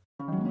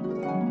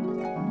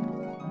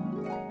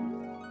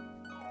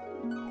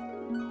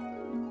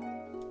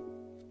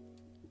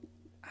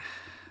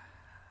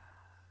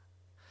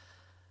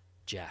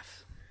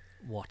 Jeff,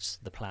 what's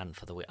the plan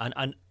for the week?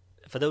 And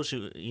for those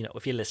who,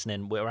 if you're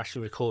listening, we're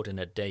actually recording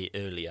a day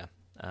earlier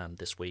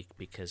this week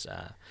because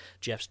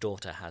Jeff's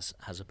daughter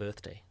has a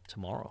birthday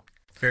tomorrow.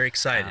 Very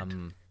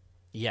excited.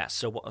 Yeah,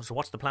 so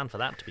what's the plan for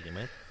that to begin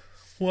with?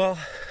 Well,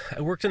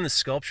 I worked on the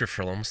sculpture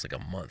for almost like a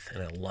month,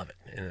 and I love it.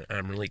 And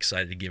I'm really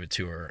excited to give it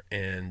to her.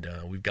 And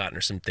we've gotten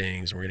her some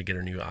things, and we're going to get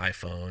her a new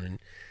iPhone. And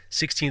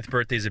 16th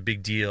birthday is a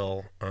big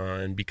deal.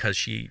 And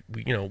because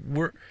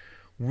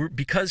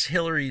because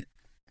Hillary,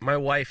 my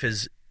wife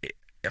is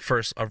at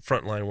first a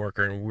frontline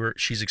worker, and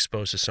she's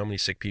exposed to so many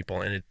sick people,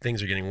 and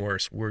things are getting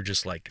worse. We're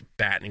just like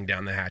battening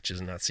down the hatches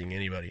and not seeing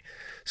anybody.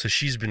 So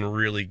she's been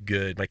really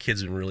good. My kids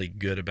have been really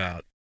good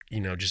about,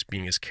 just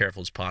being as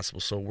careful as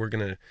possible. So we're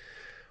going to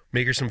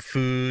make her some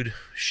food.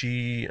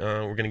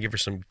 We're going to give her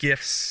some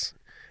gifts,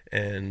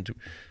 and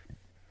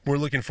we're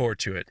looking forward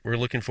to it. We're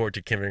looking forward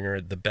to giving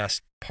her the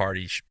best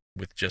party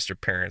with just her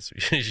parents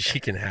she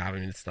can have. I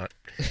mean, it's not,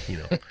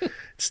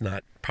 it's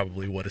not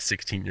probably what a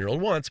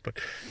 16-year-old wants, but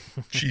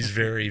she's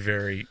very,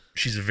 very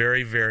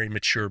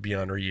mature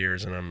beyond her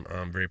years, and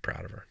I'm very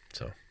proud of her.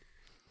 So,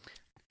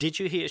 did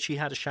you hear she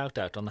had a shout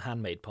out on the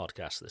Handmade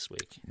podcast this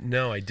week?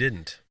 No, I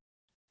didn't.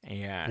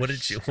 Yeah. What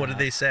did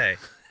they say?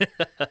 I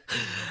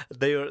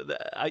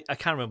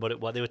can't remember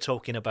what they were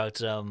talking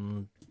about.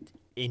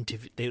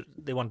 They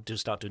wanted to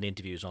start doing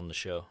interviews on the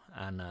show,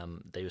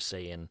 and they were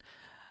saying,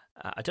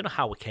 I don't know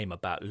how it came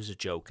about. It was a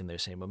joke, and they were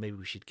saying, well, maybe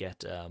we should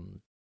get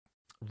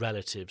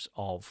relatives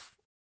of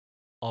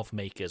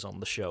makers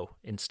on the show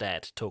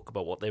instead to talk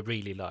about what they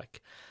really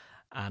like.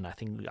 And I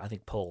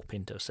think Paul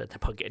Pinto said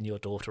about getting your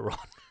daughter on.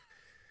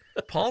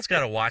 Paul's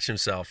got to watch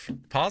himself.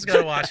 I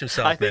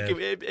think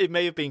it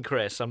may have been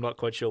Chris. I'm not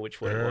quite sure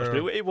which one it was, but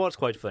it was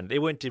quite funny. They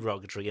weren't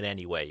derogatory in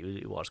any way.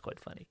 It was quite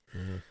funny.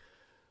 Mm-hmm.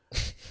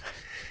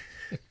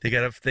 They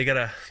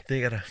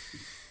gotta.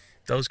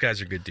 Those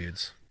guys are good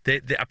dudes.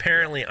 They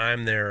apparently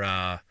I'm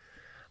their.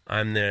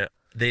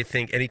 They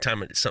think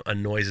anytime a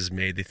noise is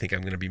made, they think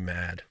I'm going to be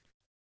mad.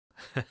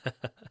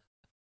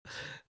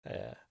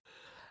 Yeah.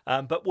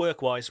 But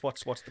work-wise,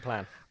 what's the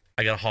plan?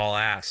 I got to haul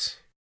ass.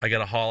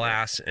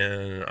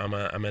 And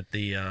I'm at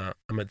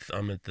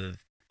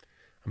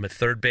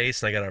third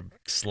base, and I gotta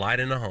slide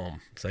into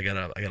home. So I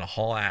gotta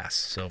haul ass.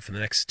 So for the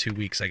next 2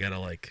 weeks, I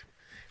gotta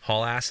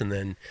haul ass, and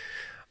then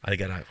I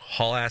gotta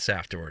haul ass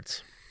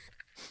afterwards.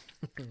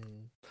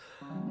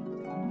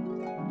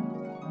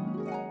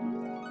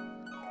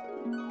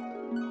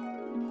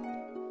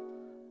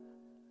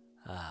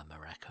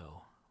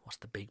 Morocco. What's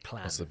the big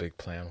plan? What's the big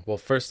plan? Well,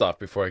 first off,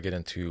 before I get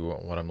into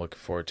what I'm looking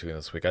forward to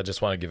this week, I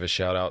just want to give a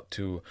shout out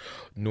to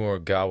Noor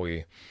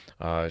Gawi.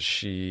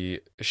 She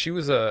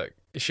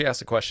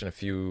asked a question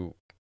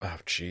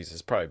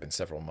it's probably been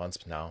several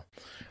months now.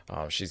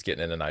 She's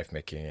getting into knife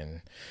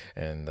making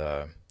and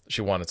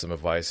she wanted some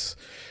advice,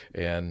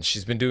 and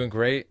she's been doing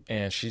great,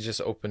 and she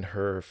just opened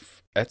her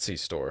Etsy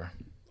store.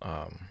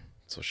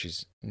 So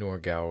she's Noor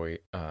Gawi,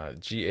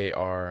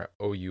 Garoui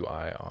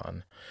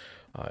on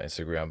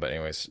Instagram. But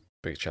anyways,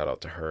 big shout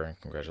out to her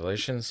and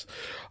congratulations.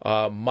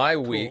 My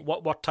week.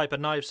 What type of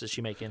knives is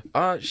she making?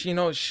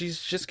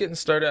 She's just getting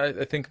started.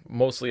 I think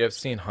mostly I've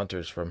seen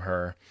hunters from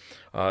her.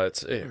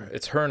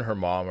 It's her and her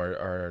mom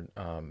are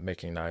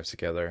making knives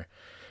together,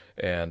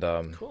 and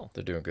cool.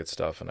 They're doing good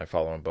stuff. And I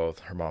follow them both.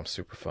 Her mom's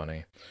super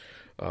funny.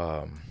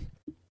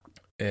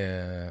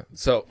 And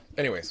so,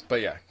 anyways,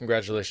 but yeah,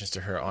 congratulations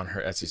to her on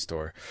her Etsy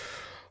store.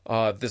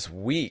 This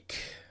week.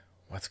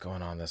 What's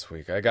going on this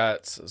week? I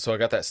got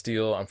that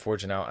steel. I'm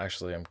forging out.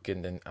 Actually, I'm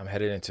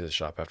headed into the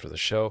shop after the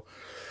show.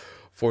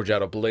 Forge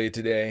out a blade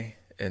today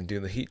and do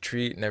the heat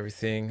treat and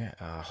everything.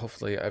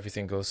 Hopefully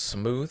everything goes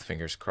smooth.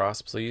 Fingers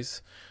crossed,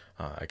 please.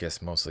 I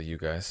guess mostly you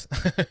guys.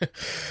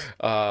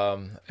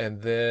 And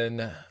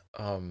then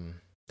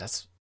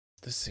let's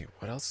see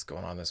what else is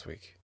going on this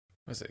week.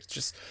 What is it?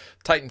 Just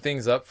tighten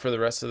things up for the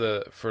rest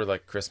of for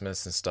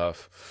Christmas and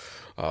stuff.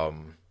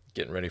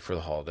 Getting ready for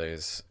the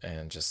holidays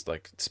and just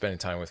spending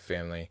time with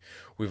family.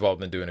 We've all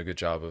been doing a good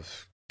job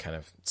of kind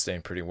of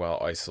staying pretty well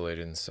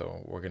isolated, and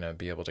so we're gonna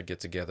be able to get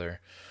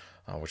together,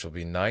 which will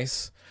be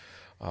nice.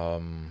 I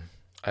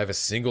have a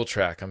single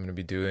track I'm gonna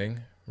be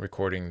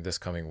recording this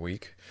coming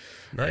week.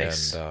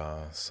 Nice.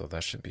 And so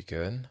that should be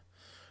good,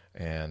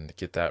 and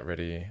get that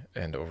ready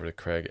and over to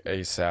Craig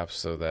ASAP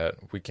so that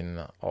we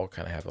can all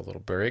kind of have a little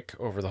break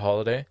over the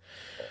holiday.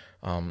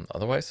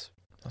 Otherwise,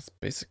 that's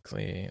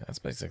basically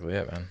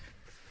it, man.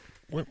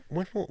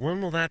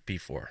 When will that be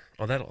for?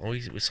 Oh,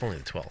 it's only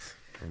the 12th.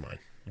 Never mind.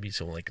 It'll be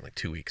so like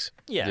 2 weeks.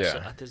 Yeah, Yeah. so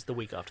that is the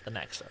week after the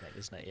next, I think,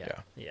 isn't it?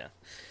 Yeah.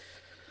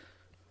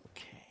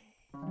 Okay.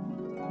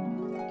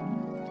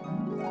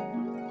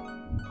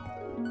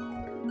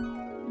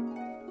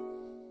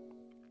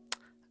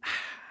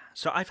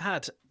 So I've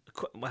had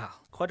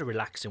quite a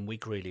relaxing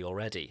week really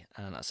already,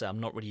 and I say I'm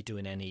not really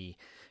doing any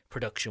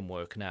production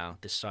work now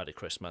this side of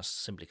Christmas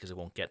simply because it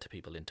won't get to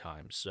people in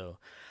time. So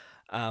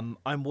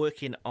I'm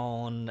working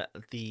on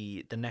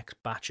the next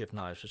batch of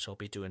knives, which I'll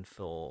be doing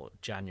for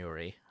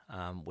January,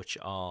 which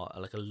are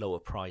like a lower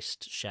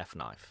priced chef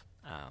knife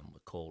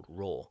called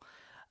Raw.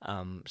 So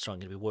I'm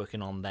going to be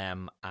working on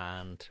them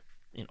and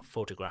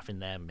photographing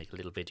them, make a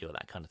little video,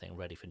 that kind of thing,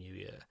 ready for New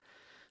Year.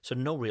 So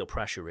no real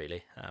pressure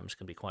really. It's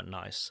going to be quite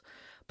nice.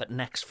 But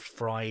next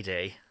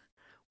Friday,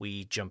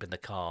 we jump in the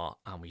car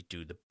and we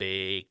do the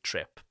big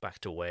trip back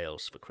to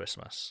Wales for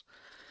Christmas.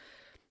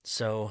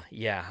 So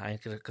yeah, I'm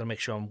gonna make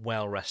sure I'm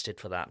well rested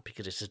for that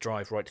because it's a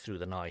drive right through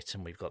the night,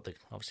 and we've got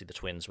obviously the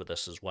twins with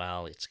us as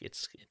well. It's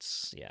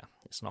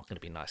not going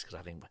to be nice because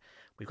I think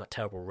we've got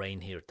terrible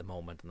rain here at the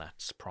moment, and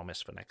that's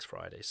promised for next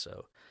Friday.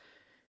 So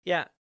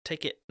yeah,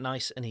 take it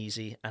nice and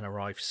easy and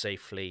arrive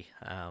safely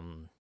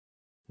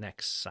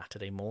next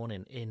Saturday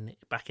morning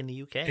back in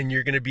the UK. And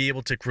you're going to be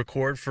able to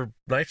record for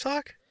Knife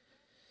Talk?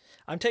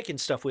 I'm taking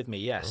stuff with me.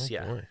 Yes,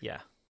 boy.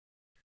 yeah.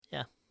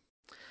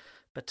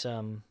 But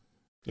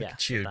Look yeah,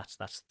 at you. so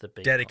that's the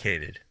big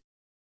Dedicated.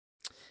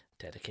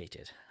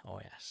 Dedicated.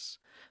 Oh yes.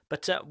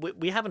 But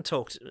we haven't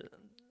talked.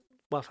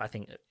 Well, I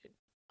think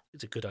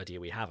it's a good idea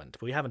we haven't.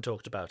 But we haven't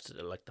talked about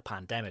like the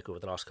pandemic over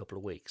the last couple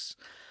of weeks.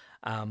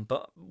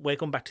 But we're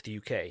going back to the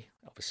UK,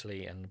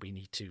 obviously, and we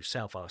need to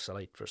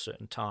self-isolate for a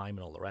certain time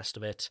and all the rest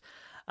of it.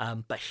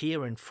 But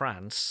here in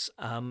France,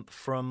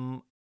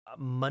 from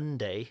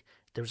Monday,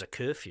 there's a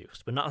curfew.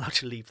 So we're not allowed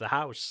to leave the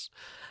house.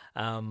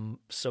 So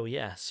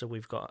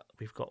we've got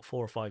 4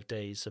 or 5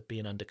 days of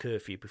being under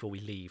curfew before we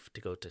leave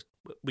to go to.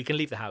 We can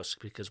leave the house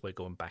because we're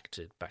going back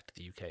to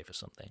the UK for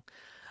something.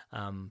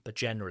 But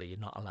generally, you're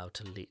not allowed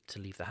to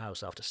leave the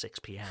house after 6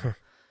 p.m.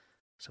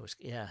 So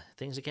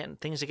things are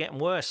getting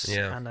worse.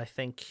 Yeah. And I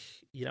think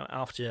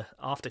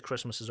after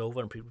Christmas is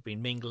over and people have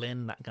been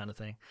mingling, that kind of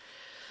thing,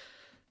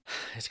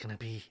 it's going to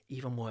be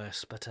even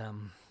worse. But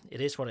it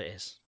is what it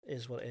is. It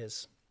is what it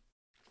is.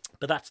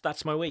 But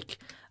that's my week,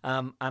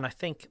 and I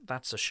think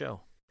that's a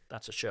show.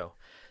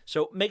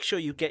 So make sure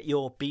you get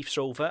your beefs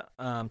over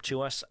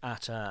to us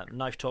at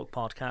Knife Talk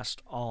Podcast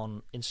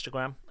on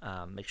Instagram.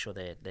 Make sure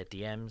they're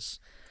DMs.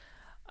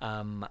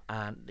 And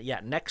yeah,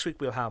 next week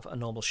we'll have a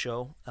normal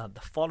show.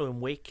 The following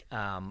week,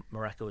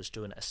 Mareko is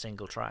doing a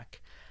single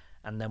track,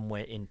 and then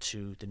we're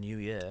into the new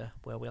year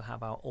where we'll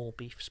have our all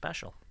beef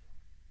special.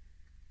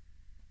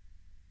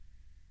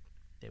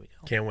 There we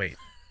go. Can't wait.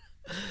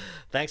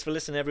 Thanks for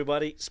listening,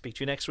 everybody. Speak to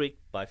you next week.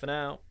 Bye for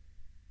now.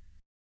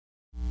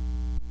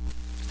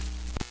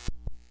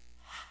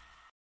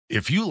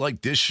 If you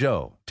like this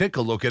show, take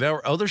a look at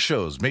our other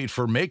shows made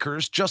for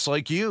makers just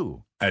like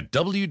you at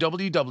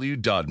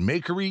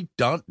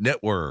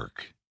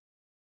www.makery.network.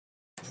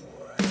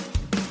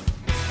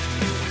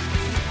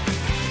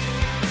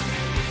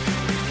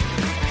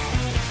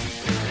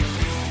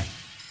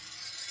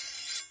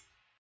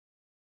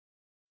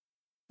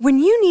 When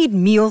you need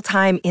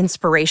mealtime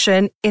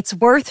inspiration, it's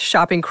worth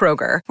shopping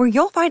Kroger, where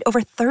you'll find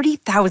over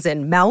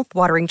 30,000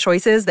 mouth-watering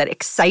choices that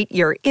excite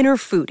your inner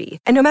foodie.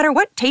 And no matter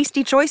what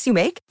tasty choice you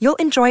make, you'll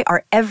enjoy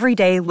our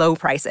everyday low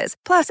prices,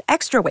 plus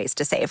extra ways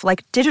to save,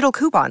 like digital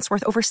coupons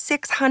worth over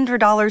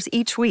 $600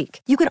 each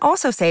week. You can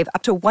also save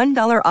up to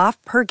 $1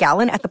 off per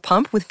gallon at the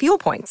pump with fuel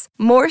points.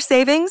 More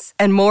savings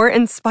and more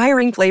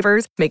inspiring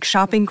flavors make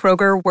shopping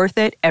Kroger worth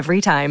it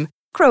every time.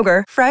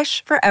 Kroger,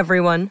 fresh for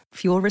everyone.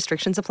 Fuel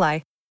restrictions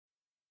apply.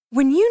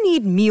 When you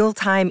need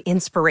mealtime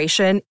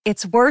inspiration,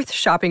 it's worth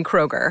shopping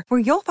Kroger, where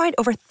you'll find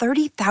over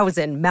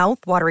 30,000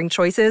 mouth-watering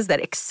choices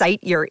that excite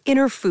your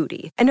inner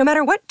foodie. And no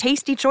matter what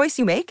tasty choice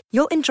you make,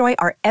 you'll enjoy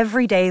our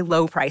everyday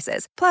low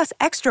prices, plus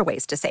extra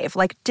ways to save,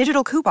 like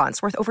digital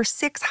coupons worth over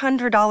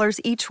 $600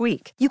 each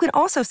week. You can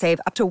also save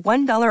up to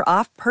 $1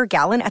 off per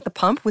gallon at the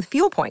pump with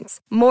fuel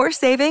points. More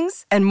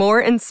savings and more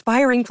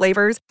inspiring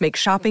flavors make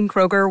shopping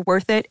Kroger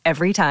worth it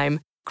every time.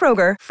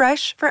 Kroger,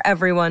 fresh for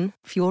everyone.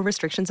 Fuel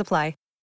restrictions apply.